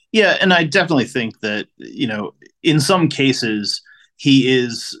 Yeah, and I definitely think that, in some cases he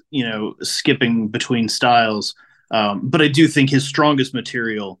is, skipping between styles. But I do think his strongest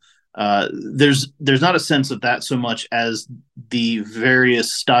material, there's not a sense of that so much as the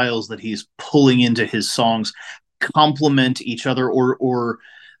various styles that he's pulling into his songs complement each other, or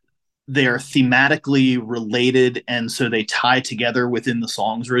they are thematically related, and so they tie together within the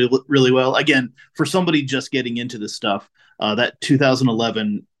songs really, really well. Again, for somebody just getting into this stuff, that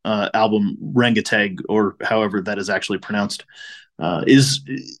 2011 album Rengeteg, or however that is actually pronounced, is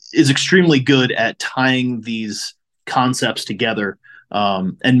extremely good at tying these concepts together,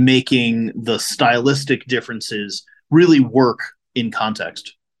 and making the stylistic differences really work in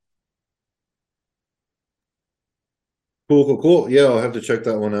context. Cool. Yeah, I'll have to check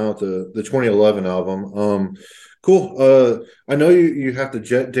that one out. The 2011 album. Cool. I know you have to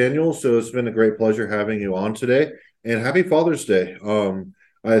jet, Daniel, so it's been a great pleasure having you on today. And happy Father's Day.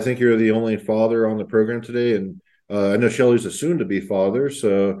 I think you're the only father on the program today, and I know Shelly's a soon-to-be father,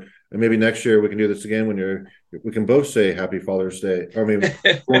 so and maybe next year we can do this again when we can both say Happy Father's Day. I mean,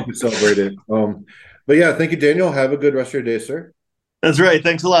 we can celebrate it. But yeah, thank you, Daniel. Have a good rest of your day, sir. That's right.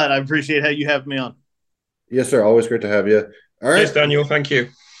 Thanks a lot. I appreciate how you have me on. Yes, sir. Always great to have you. All right. Cheers, Daniel. Thank you.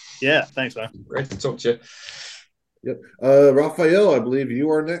 Yeah, thanks, man. Great to talk to you. Yep. Raphael, I believe you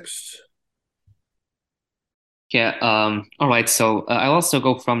are next. Yeah. All right. So I'll also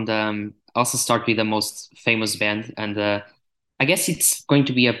go from also start with the most famous band, and I guess it's going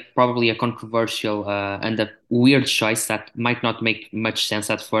to be probably a controversial and a weird choice that might not make much sense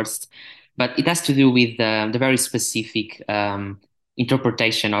at first, but it has to do with the very specific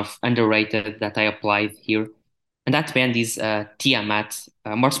interpretation of underrated that I applied here, and that band is Tiamat.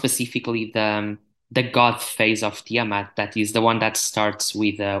 More specifically, the god phase of Tiamat. That is the one that starts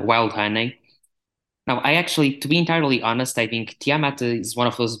with Wild Honey. Now, I actually, to be entirely honest, I think Tiamat is one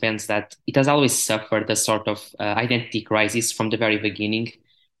of those bands that it has always suffered a sort of identity crisis from the very beginning.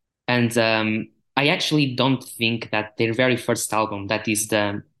 And I actually don't think that their very first album, that is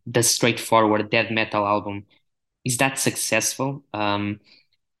the straightforward death metal album, is that successful. The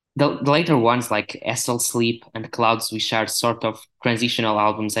later ones like Estel Sleep and Clouds, which are sort of transitional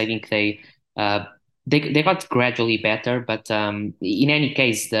albums, I think uh, they got gradually better. But in any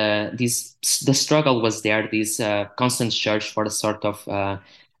case, the struggle was there. This constant search for a sort of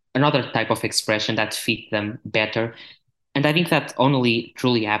another type of expression that fit them better. And I think that only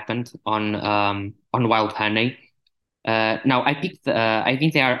truly happened on Wild Honey. Now, I think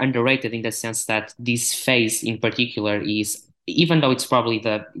they are underrated in the sense that this phase in particular is, even though it's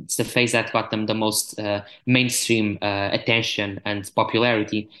the phase that got them the most mainstream attention and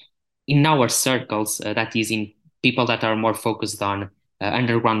popularity in our circles, that is in people that are more focused on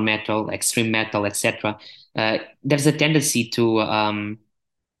underground metal, extreme metal, etc. There's a tendency to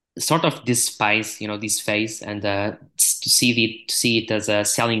sort of despise, this phase and to see it as a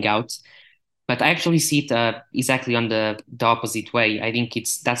selling out. But I actually see it exactly on the opposite way. I think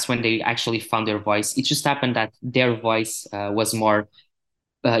that's when they actually found their voice. It just happened that their voice was more,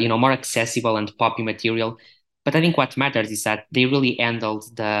 more accessible and poppy material. But I think what matters is that they really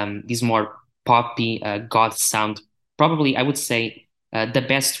handled this more poppy goth sound. Probably, I would say, the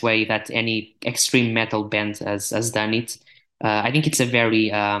best way that any extreme metal band has done it. I think it's a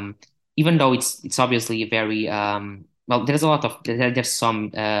very, even though it's obviously a very well, there's a lot of there's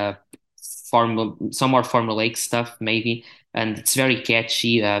some more formulaic stuff maybe, and it's very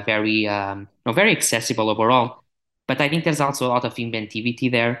catchy, very no, very accessible overall. But I think there's also a lot of inventivity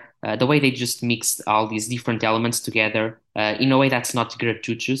there. The way they just mixed all these different elements together in a way that's not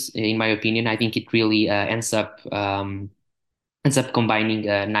gratuitous, in my opinion. I think it really ends up combining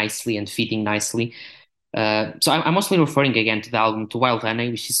nicely and fitting nicely. So I'm mostly referring again to the album to Wild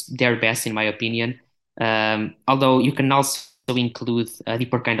Honey, which is their best in my opinion. Although you can also include a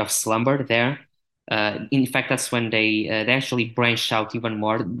deeper kind of slumber there. In fact, that's when they actually branch out even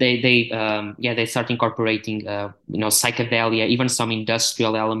more. They start incorporating psychedelia, even some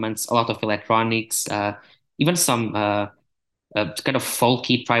industrial elements, a lot of electronics, even some kind of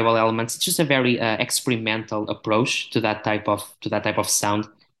folky tribal elements. It's just a very experimental approach to that type of sound,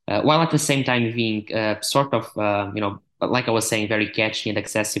 while at the same time being sort of like I was saying, very catchy and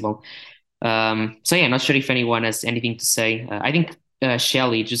accessible. So yeah, not sure if anyone has anything to say. I think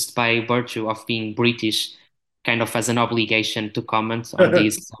Shelley, just by virtue of being British, kind of has an obligation to comment on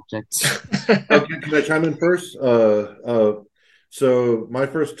these subjects. Okay, can I chime in first? So my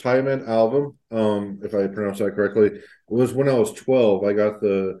first Time In album, if I pronounce that correctly, was when I was 12. I got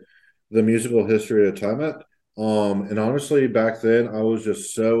the musical history of Tiamat. And honestly, back then I was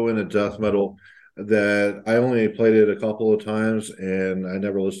just so into death metal that I only played it a couple of times and I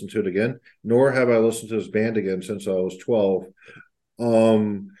never listened to it again, nor have I listened to this band again since I was 12.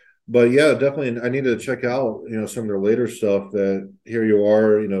 But yeah, definitely I need to check out, some of their later stuff that here you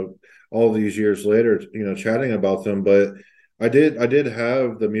are, all these years later, chatting about them. But I did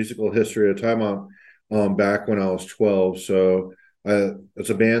have the musical history of Time back when I was 12. So it's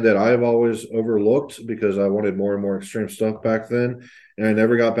a band that I've always overlooked because I wanted more and more extreme stuff back then, and I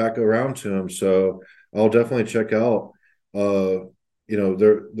never got back around to them. So I'll definitely check out,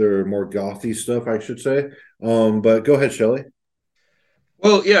 their more gothy stuff, I should say. But go ahead, Shelley.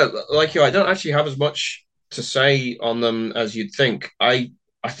 Well, yeah, like you, I don't actually have as much to say on them as you'd think. I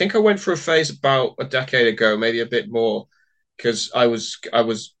think I went through a phase about a decade ago, maybe a bit more, because I was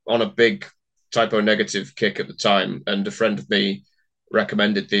on a big typo negative kick at the time, and a friend of me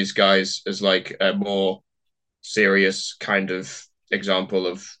recommended these guys as like a more serious kind of example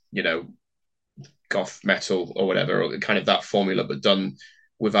of goth metal or whatever, or kind of that formula, but done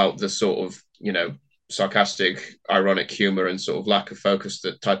without the sort of sarcastic, ironic humor and sort of lack of focus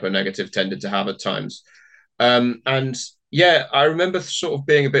that Typo Negative tended to have at times. And yeah, I remember sort of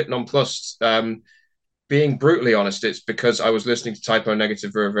being a bit nonplussed. Being brutally honest, it's because I was listening to Typo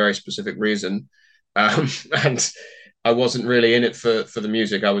Negative for a very specific reason, and I wasn't really in it for the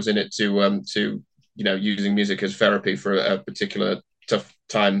music. I was in it to using music as therapy for a particular tough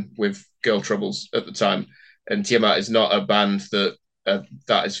time with girl troubles at the time. And Tiamat is not a band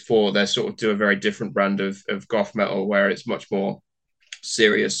that is for. They sort of do a very different brand of goth metal where it's much more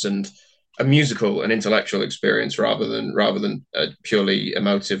serious and a musical and intellectual experience rather than a purely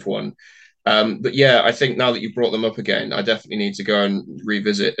emotive one. But yeah, I think now that you brought them up again, I definitely need to go and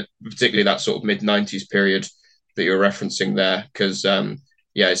revisit, particularly that sort of mid-90s period that you're referencing there, because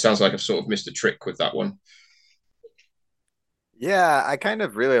yeah, it sounds like I've sort of missed a trick with that one. Yeah, I kind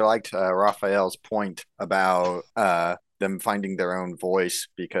of really liked Raphael's point about them finding their own voice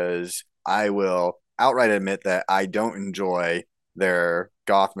because I will outright admit that I don't enjoy their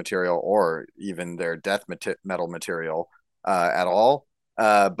goth material or even their metal material at all.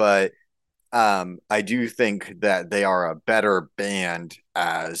 But I do think that they are a better band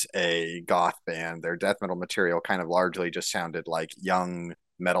as a goth band. Their death metal material kind of largely just sounded like young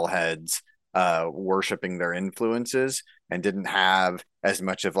metalheads worshiping their influences and didn't have as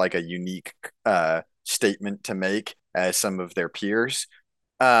much of like a unique statement to make as some of their peers.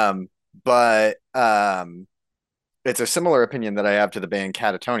 But it's a similar opinion that I have to the band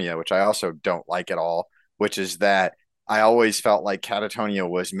Catatonia, which I also don't like at all, which is that I always felt like Catatonia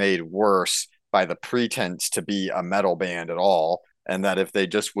was made worse by the pretense to be a metal band at all. And that if they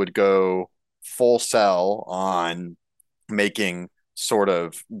just would go full sell on making sort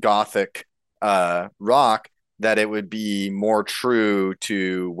of gothic rock, that it would be more true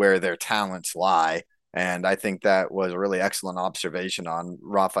to where their talents lie. And I think that was a really excellent observation on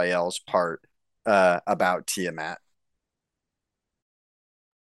Raphael's part about Tiamat.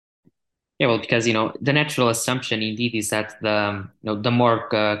 Yeah, well, because the natural assumption indeed is that the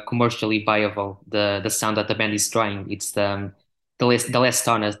more commercially viable the sound that the band is trying, it's the less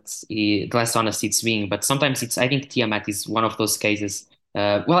honest it's being. But sometimes I think Tiamat is one of those cases.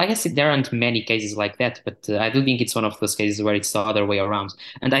 Well, I guess there aren't many cases like that, but I do think it's one of those cases where it's the other way around.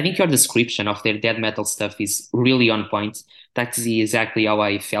 And I think your description of their death metal stuff is really on point. That's exactly how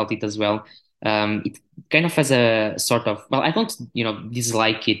I felt it as well. It kind of has a sort of, well, I don't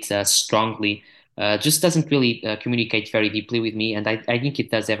dislike it strongly. Just doesn't really communicate very deeply with me, and I think it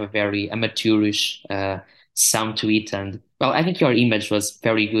does have a very amateurish sound to it. And well, I think your image was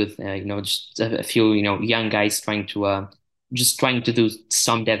very good. Just a few young guys trying to do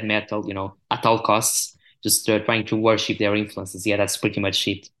some death metal, at all costs, just trying to worship their influences. Yeah, that's pretty much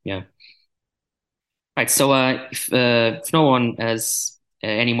it. Yeah. Right. So if no one has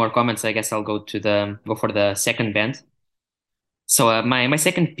any more comments, I guess I'll go for the second band. So my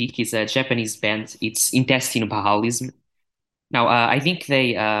second pick is a Japanese band. It's Intestine Baalism. Now I think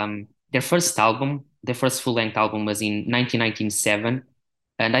their first full length album was in 1997,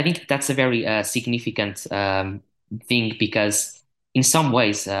 and I think that's a very significant thing because in some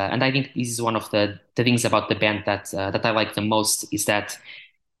ways, and I think this is one of the things about the band that I like the most is that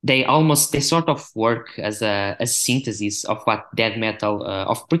they sort of work as a synthesis of what death metal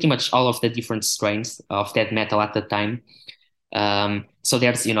of pretty much all of the different strains of death metal at the time. So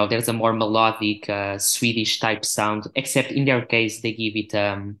there's a more melodic Swedish type sound, except in their case they give it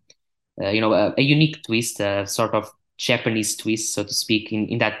a unique twist, a sort of Japanese twist, so to speak,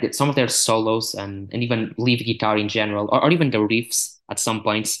 in that some of their solos and even lead guitar in general, or even the riffs at some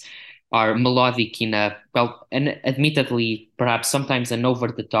points are melodic in a, well, and admittedly, perhaps sometimes an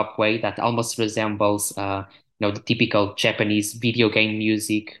over-the-top way that almost resembles, the typical Japanese video game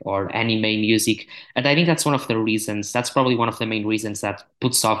music or anime music. And I think that's probably one of the main reasons that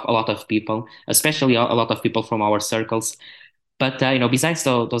puts off a lot of people, especially a lot of people from our circles. But besides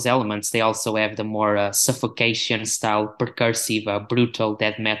those elements, they also have the more suffocation style, percussive, brutal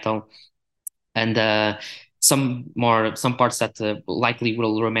death metal, and some parts that likely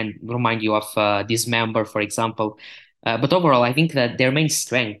will remind you of Dismember, for example. But overall, I think that their main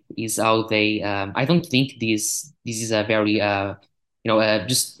strength is how they. I don't think this is a very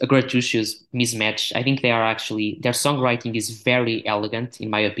just a gratuitous mismatch. I think their songwriting is very elegant,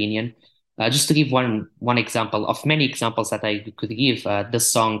 in my opinion. Just to give one example of many examples that I could give, the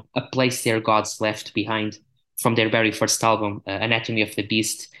song "A Place Their Gods Left Behind" from their very first album, Anatomy of the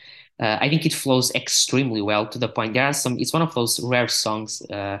Beast. I think it flows extremely well to the point. It's one of those rare songs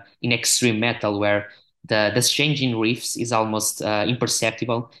in extreme metal where the change in riffs is almost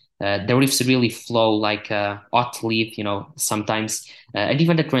imperceptible. The riffs really flow like hot lead, sometimes, and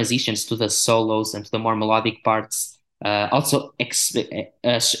even the transitions to the solos and to the more melodic parts. Also,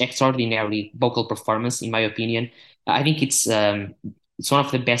 extraordinary vocal performance, in my opinion. I think it's one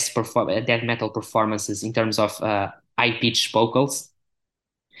of the best death metal performances in terms of high pitched vocals.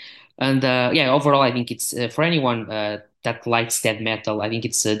 And yeah, overall, I think it's for anyone that likes death metal. I think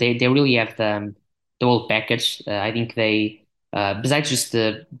it's they really have the whole package. I think they besides just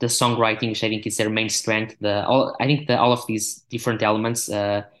the songwriting, which I think is their main strength. I think all of these different elements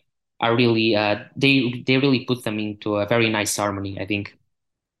are really they really put them into a very nice harmony, I think.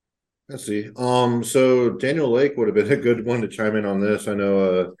 Let's see. So Daniel Lake would have been a good one to chime in on this. I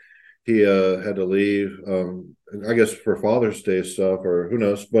know he had to leave. I guess for Father's Day stuff or who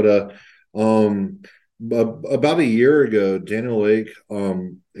knows. But about a year ago, Daniel Lake,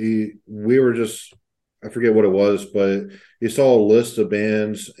 we were just I forget what it was, but he saw a list of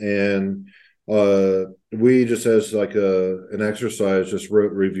bands and we just as like an exercise just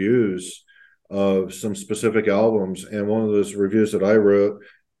wrote reviews of some specific albums. And one of those reviews that I wrote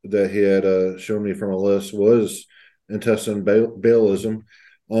that he had shown me from a list was Intestine Baalism.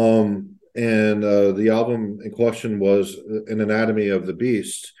 And the album in question was An Anatomy of the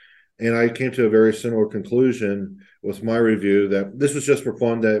Beast. And I came to a very similar conclusion with my review that this was just for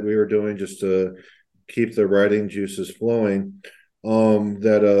fun that we were doing just to keep the writing juices flowing.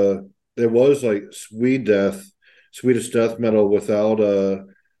 That it was like Swedish death metal without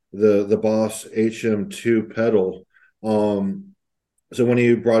the Boss HM2 pedal. So when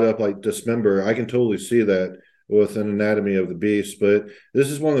you brought up like Dismember, I can totally see that with An Anatomy of the Beast. But this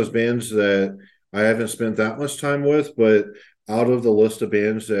is one of those bands that I haven't spent that much time with, but out of the list of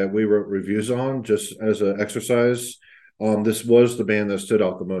bands that we wrote reviews on, just as an exercise, this was the band that stood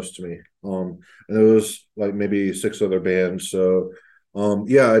out the most to me. And it was like maybe 6 other bands. So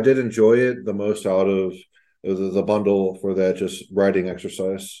yeah, I did enjoy it the most out of the bundle for that just writing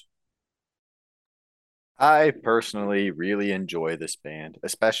exercise. I personally really enjoy this band,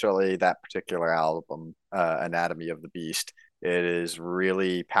 especially that particular album, Anatomy of the Beast. It is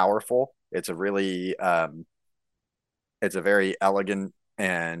really powerful. It's a very elegant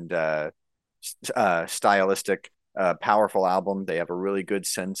and stylistic, powerful album. They have a really good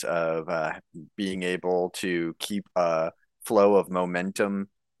sense of being able to keep a flow of momentum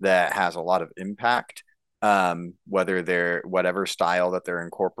that has a lot of impact. Whatever style that they're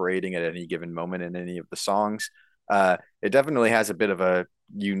incorporating at any given moment in any of the songs. It definitely has a bit of a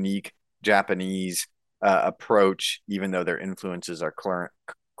unique Japanese approach, even though their influences are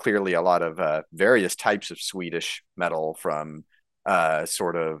clearly a lot of various types of Swedish metal from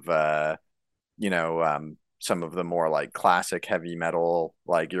sort of, some of the more like classic heavy metal,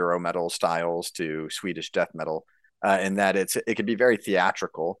 like Euro metal styles to Swedish death metal, in that it can be very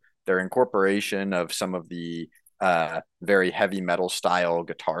theatrical. Their incorporation of some of the very heavy metal style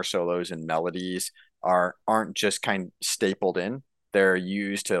guitar solos and melodies aren't just kind of stapled in. They're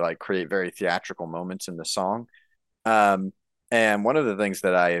used to like create very theatrical moments in the song. Um, and one of the things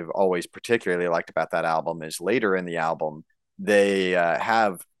that I've always particularly liked about that album is later in the album, they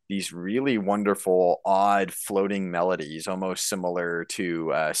have these really wonderful, odd floating melodies, almost similar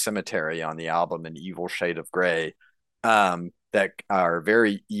to Cemetery on the album An Evil Shade of Grey, that are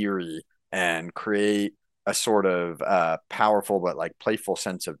very eerie and create a sort of powerful but like playful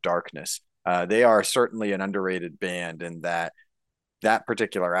sense of darkness. They are certainly an underrated band in that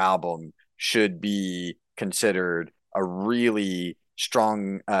particular album should be considered a really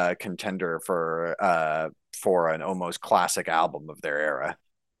strong contender for an almost classic album of their era.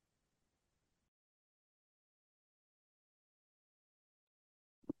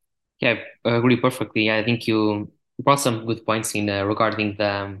 Yeah, I agree perfectly. I think you brought some good points in regarding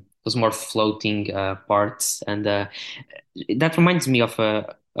those more floating parts, and that reminds me of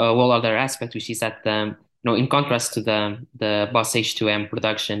a whole other aspect, which is that in contrast to the Boss H2M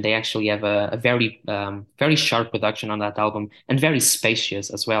production, they actually have a very very sharp production on that album and very spacious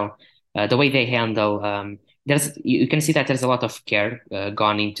as well. The way they handle there's you can see that there's a lot of care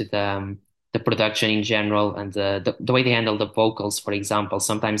gone into the production in general and the way they handle the vocals, for example,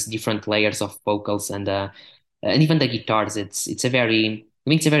 sometimes different layers of vocals and even the guitars. I mean,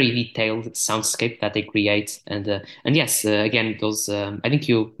 it's a very detailed soundscape that they create, and yes, again, those I think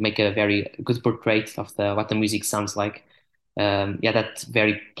you make a very good portrait of the what the music sounds like. Yeah, that's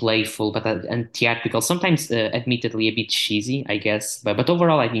very playful, but and theatrical. Sometimes, admittedly, a bit cheesy, I guess. But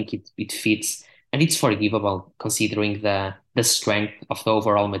overall, I think it fits and it's forgivable considering the strength of the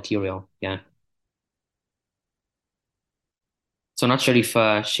overall material. Yeah. So not sure if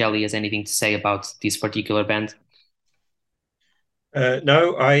Shelley has anything to say about this particular band.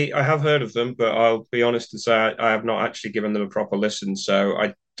 No, I have heard of them, but I'll be honest and say I have not actually given them a proper listen, so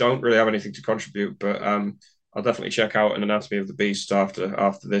I don't really have anything to contribute. But I'll definitely check out an Anatomy of the Beast after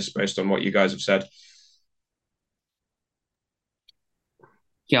this, based on what you guys have said.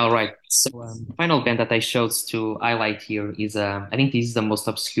 Yeah, all right. So, final band that I chose to highlight here is, I think this is the most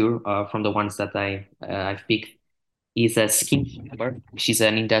obscure from the ones that I've picked. Is a Skin Chamber, which is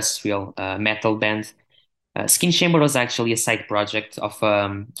an industrial metal band. Skin Chamber was actually a side project of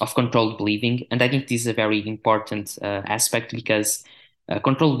Controlled Bleeding, and I think this is a very important aspect because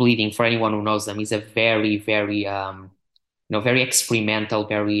Controlled Bleeding, for anyone who knows them, is a very very experimental,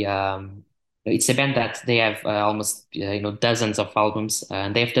 very it's a band that they have almost dozens of albums,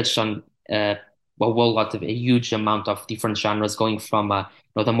 and they've touched on a whole lot of a huge amount of different genres, going from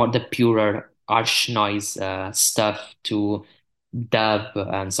the purer harsh noise stuff to dub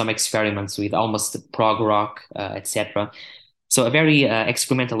and some experiments with almost prog rock, etc. So a very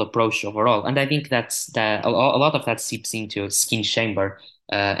experimental approach overall, and I think a lot of that seeps into Skin Chamber,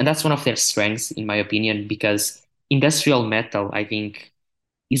 and that's one of their strengths, in my opinion, because industrial metal, I think,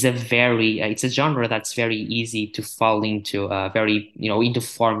 is a very it's a genre that's very easy to fall into, very into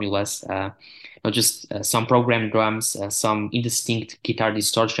formulas, just some programmed drums, some indistinct guitar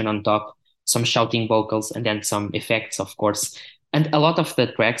distortion on top, some shouting vocals, and then some effects, of course. And a lot of the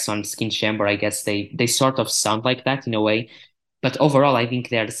tracks on Skin Chamber, I guess they sort of sound like that in a way. But overall, I think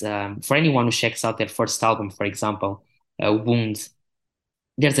there's for anyone who checks out their first album, for example, Wound,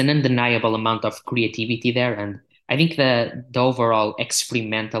 there's an undeniable amount of creativity there, and I think the overall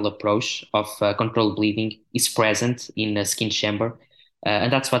experimental approach of Controlled Bleeding is present in Skin Chamber,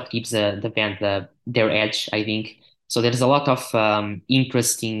 and that's what gives the band their edge, I think. So there's a lot of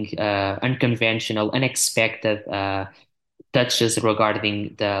interesting, unconventional, unexpected touches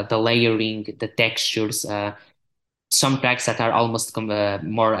regarding the layering, the textures. Some tracks that are almost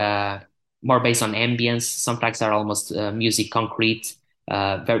more based on ambience. Some tracks are almost music concrete,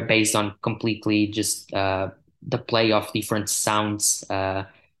 very based on completely just the play of different sounds.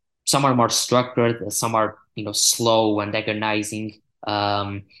 Some are more structured, some are slow and agonizing.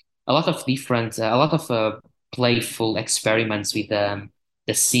 A lot of playful experiments with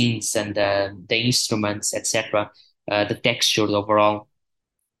the scenes and the instruments, etc. The texture overall.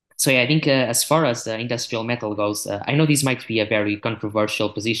 So yeah, I think as far as industrial metal goes, I know this might be a very controversial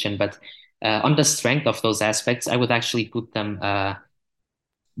position, but on the strength of those aspects, I would actually put them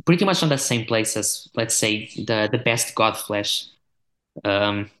pretty much on the same place as, let's say, the best Godflesh.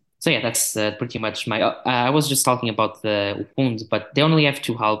 Um, so yeah, that's pretty much my. I was just talking about the Wound, but they only have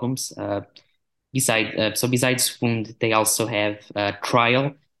two albums. Besides Wound, they also have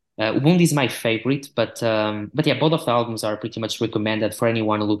Trial. Wound is my favorite, but yeah, both of the albums are pretty much recommended for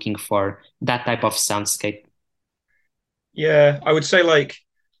anyone looking for that type of soundscape. Yeah, I would say like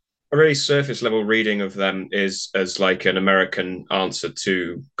a really surface level reading of them is as like an American answer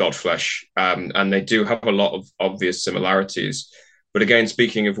to Godflesh, and they do have a lot of obvious similarities. But again,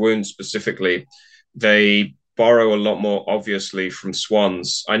 speaking of Wounds specifically, they borrow a lot more obviously from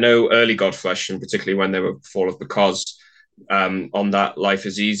Swans. I know early Godflesh, and particularly when they were Fall of the Cause, on that Life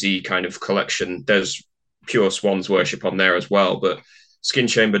is Easy kind of collection, there's pure Swans worship on there as well. But Skin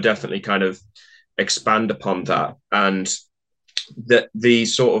Chamber definitely kind of expand upon that, and the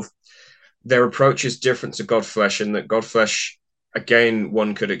sort of their approach is different to Godflesh, in that Godflesh, again,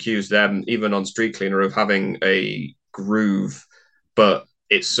 one could accuse them, even on Street Cleaner, of having a groove, but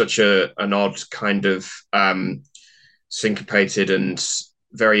it's such an odd kind of syncopated and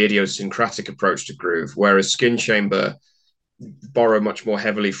very idiosyncratic approach to groove, whereas Skin Chamber borrow much more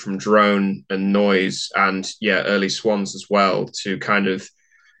heavily from drone and noise and yeah, early Swans as well, to kind of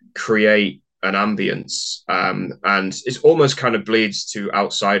create an ambience, and it almost kind of bleeds to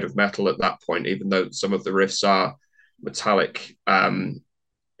outside of metal at that point, even though some of the riffs are metallic,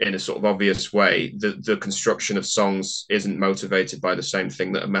 in a sort of obvious way. The construction of songs isn't motivated by the same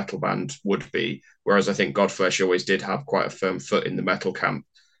thing that a metal band would be, whereas I think Godflesh always did have quite a firm foot in the metal camp,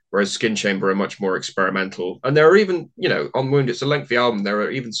 whereas Skin Chamber are much more experimental. And there are even, on Wound, it's a lengthy album, there are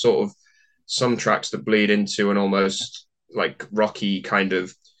even sort of some tracks that bleed into an almost like rocky kind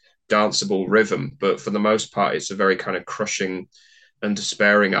of danceable rhythm, but for the most part, it's a very kind of crushing and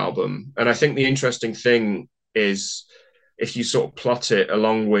despairing album. And I think the interesting thing is, if you sort of plot it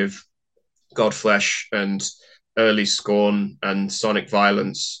along with Godflesh and early Scorn and Sonic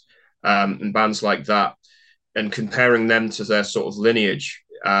Violence, and bands like that, and comparing them to their sort of lineage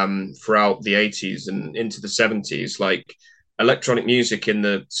throughout the 80s and into the 70s, like electronic music in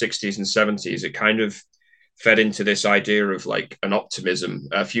the 60s and 70s, it kind of fed into this idea of like an optimism,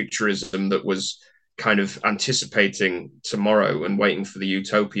 a futurism that was kind of anticipating tomorrow and waiting for the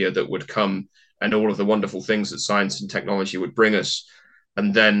utopia that would come and all of the wonderful things that science and technology would bring us.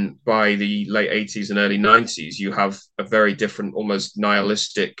 And then by the late 80s and early 90s, you have a very different, almost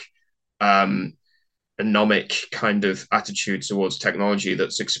nihilistic, anomic kind of attitude towards technology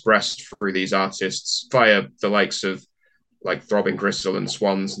that's expressed through these artists via the likes of like Throbbing Gristle and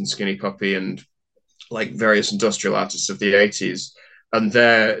Swans and Skinny Puppy and like various industrial artists of the 80s. And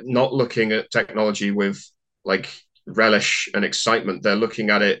they're not looking at technology with like relish and excitement. They're looking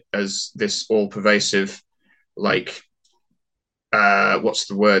at it as this all pervasive, like, what's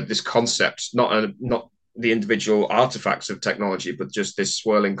the word? This concept, not the individual artifacts of technology, but just this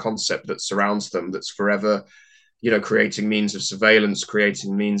swirling concept that surrounds them, that's forever, creating means of surveillance,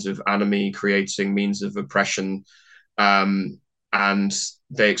 creating means of enemy, creating means of oppression. And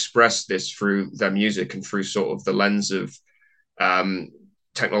they express this through their music and through sort of the lens of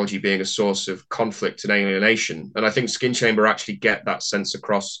technology being a source of conflict and alienation. And I think Skin Chamber actually get that sense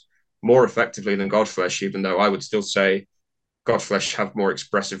across more effectively than Godflesh, even though I would still say Godflesh have more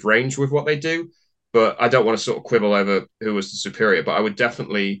expressive range with what they do. But I don't want to sort of quibble over who was the superior, but I would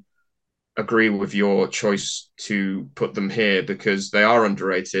definitely agree with your choice to put them here because they are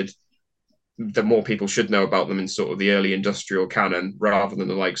underrated. The more people should know about them in sort of the early industrial canon rather than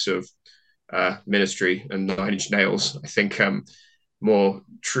the likes of Ministry and Nine Inch Nails. I think more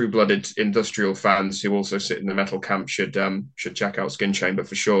true-blooded industrial fans who also sit in the metal camp should check out Skin Chamber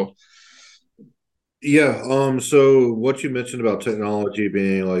for sure. Yeah, so what you mentioned about technology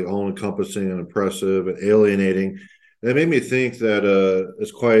being like all-encompassing and oppressive and alienating, that made me think that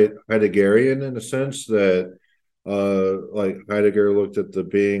it's quite Heideggerian in a sense that like Heidegger looked at the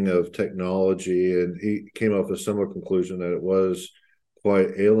being of technology and he came up with a similar conclusion that it was quite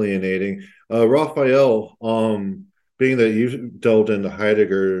alienating. Raphael, being that you delved into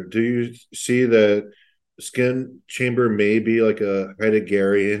Heidegger, do you see that Skin Chamber may be like a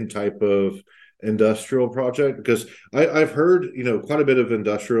Heideggerian type of industrial project? Because I've heard quite a bit of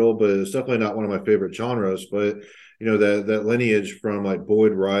industrial, but it's definitely not one of my favorite genres. But that lineage from like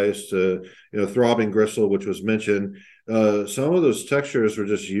Boyd Rice to Throbbing Gristle, which was mentioned, some of those textures were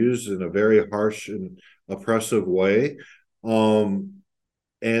just used in a very harsh and oppressive way.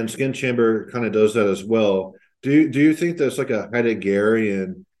 And Skin Chamber kind of does that as well. Do you think that's like a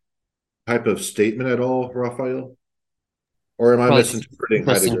Heideggerian type of statement at all, Raphael? Or am I misinterpreting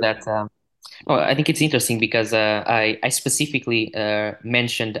Heidegger? Well, I think it's interesting because I specifically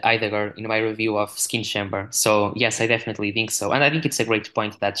mentioned Heidegger in my review of Skin Chamber. So yes, I definitely think so. And I think it's a great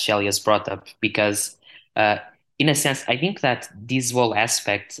point that Shelley has brought up because in a sense, I think that this whole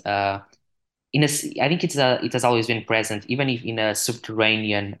aspect, I think it has always been present, even if in a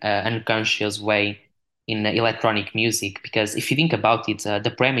subterranean, unconscious way in electronic music. Because if you think about it,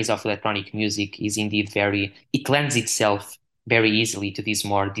 the premise of electronic music is indeed it lends itself very easily to this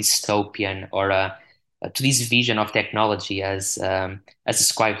more dystopian or to this vision of technology as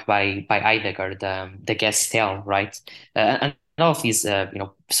described by Heidegger, the Gestell, right? And all of these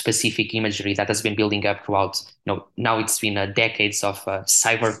specific imagery that has been building up throughout. Now it's been decades of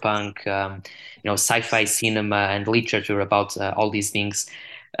cyberpunk, sci-fi cinema and literature about all these things.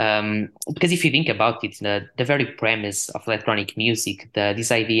 Because if you think about it, the very premise of electronic music,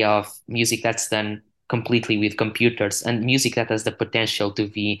 this idea of music that's done completely with computers and music that has the potential to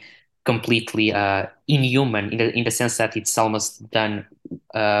be completely inhuman in the sense that it's almost done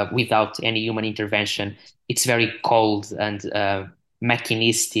without any human intervention. It's very cold and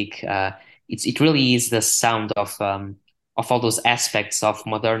mechanistic. It really is the sound of all those aspects of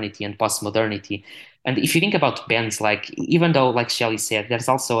modernity and postmodernity. And if you think about bands, like even though, like Shelley said, there's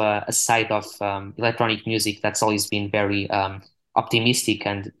also a side of electronic music that's always been very optimistic,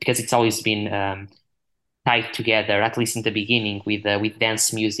 and because it's always been tied together, at least in the beginning, with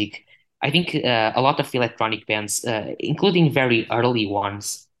dance music. I think a lot of electronic bands, including very early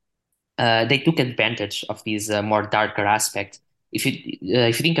ones, they took advantage of these more darker aspect. If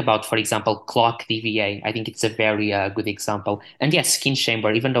you think about, for example, Clock DVA, I think it's a very good example. And yes, Skin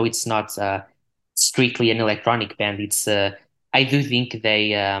Chamber, even though it's not strictly an electronic band, it's I do think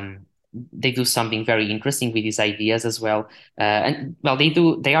they do something very interesting with these ideas as well. And well,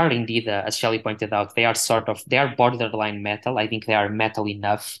 they are indeed, as Shelley pointed out, they are borderline metal. I think they are metal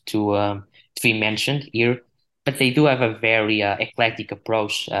enough to be mentioned here, but they do have a very eclectic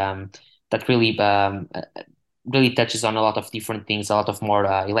approach that really touches on a lot of different things, a lot of more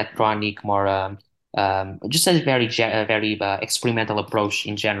electronic, more just a very experimental approach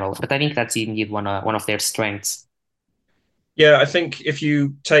in general. But I think that's indeed one of their strengths. Yeah, I think if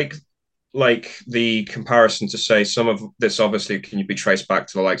you take like the comparison to say some of this obviously can be traced back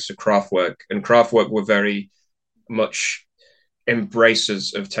to the likes of Kraftwerk, and Kraftwerk were very much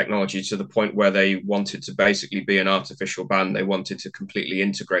embracers of technology to the point where they wanted to basically be an artificial band. They wanted to completely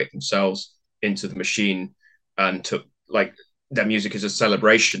integrate themselves into the machine and took like their music is a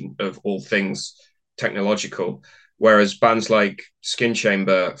celebration of all things technological. Whereas bands like Skin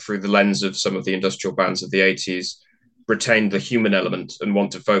Chamber, through the lens of some of the industrial bands of the 80s, retained the human element and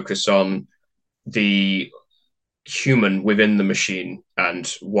want to focus on the human within the machine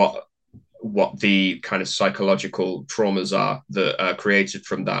and what the kind of psychological traumas are that are created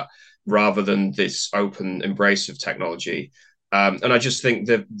from that, rather than this open embrace of technology. And I just think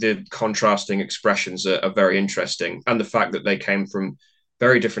the contrasting expressions are very interesting, and the fact that they came from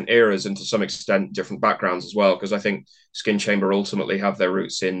very different eras and to some extent different backgrounds as well. Because I think Skin Chamber ultimately have their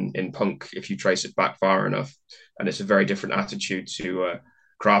roots in punk if you trace it back far enough, and it's a very different attitude to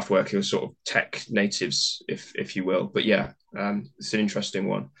Kraftwerk, who are sort of tech natives, if you will. But yeah, it's an interesting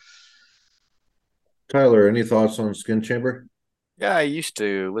one. Tyler, any thoughts on Skin Chamber? Yeah, I used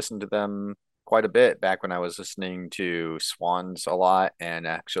to listen to them quite a bit back when I was listening to Swans a lot and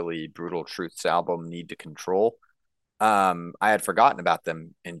actually Brutal Truth's album Need to Control. I had forgotten about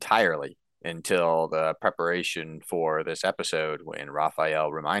them entirely until the preparation for this episode when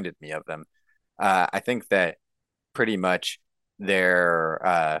Raphael reminded me of them. I think that pretty much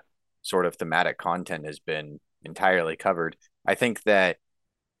their sort of thematic content has been entirely covered. I think that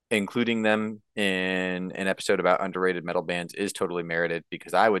including them in an episode about underrated metal bands is totally merited,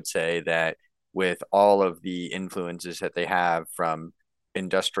 because I would say that with all of the influences that they have from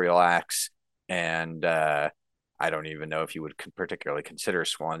industrial acts and I don't even know if you would particularly consider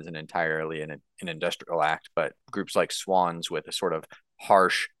Swans an industrial act, but groups like Swans with a sort of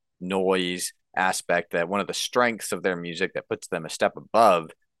harsh noise aspect, that one of the strengths of their music that puts them a step above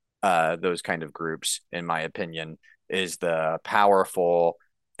those kind of groups, in my opinion, is the powerful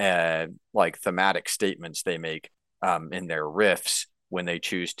like thematic statements they make in their riffs when they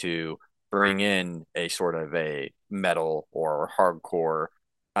choose to bring in a sort of a metal or hardcore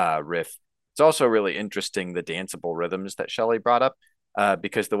riff. It's also really interesting the danceable rhythms that Shelley brought up,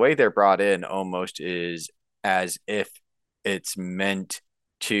 because the way they're brought in almost is as if it's meant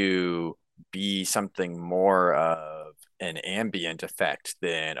to be something more of an ambient effect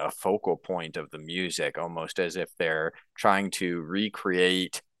than a focal point of the music, almost as if they're trying to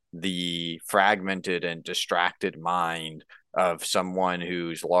recreate the fragmented and distracted mind of someone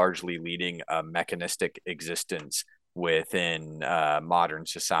who's largely leading a mechanistic existence within modern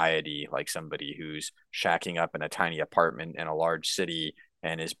society, like somebody who's shacking up in a tiny apartment in a large city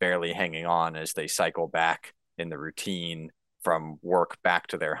and is barely hanging on as they cycle back in the routine from work back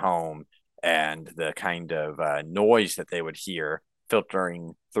to their home, and the kind of noise that they would hear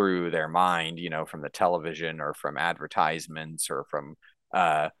filtering through their mind, you know, from the television or from advertisements or from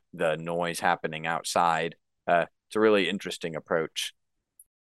the noise happening outside. It's a really interesting approach.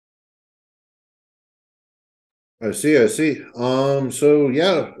 I see, I see. So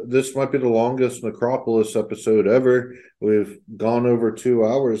yeah, this might be the longest Necropolis episode ever. We've gone over 2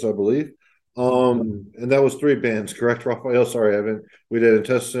 hours, I believe. And that was 3 bands, correct, Raphael? Sorry, Evan. We did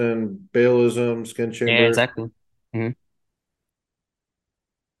Intestine, Baalism, Skin Chamber. Yeah, exactly. Mm-hmm.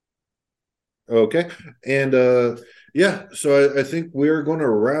 Okay. And yeah, so I think we're going to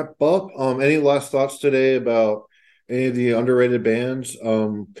wrap up. Any last thoughts today about any of the underrated bands?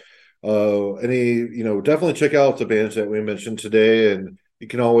 Definitely check out the bands that we mentioned today, and you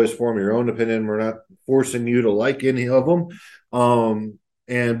can always form your own opinion. We're not forcing you to like any of them.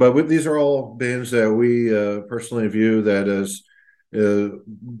 These are all bands that we personally view that has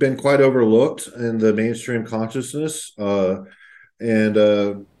been quite overlooked in the mainstream consciousness.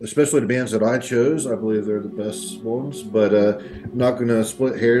 Especially the bands that I chose, I believe they're the best ones. But I'm not going to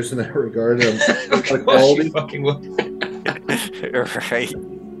split hairs in that regard. Of course you fucking will. Right.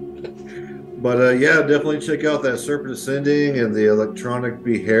 But yeah, definitely check out that Serpent Ascending and the electronic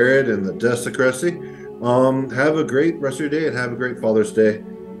Beherit and the Desecresy. Have a great rest of your day and have a great Father's Day.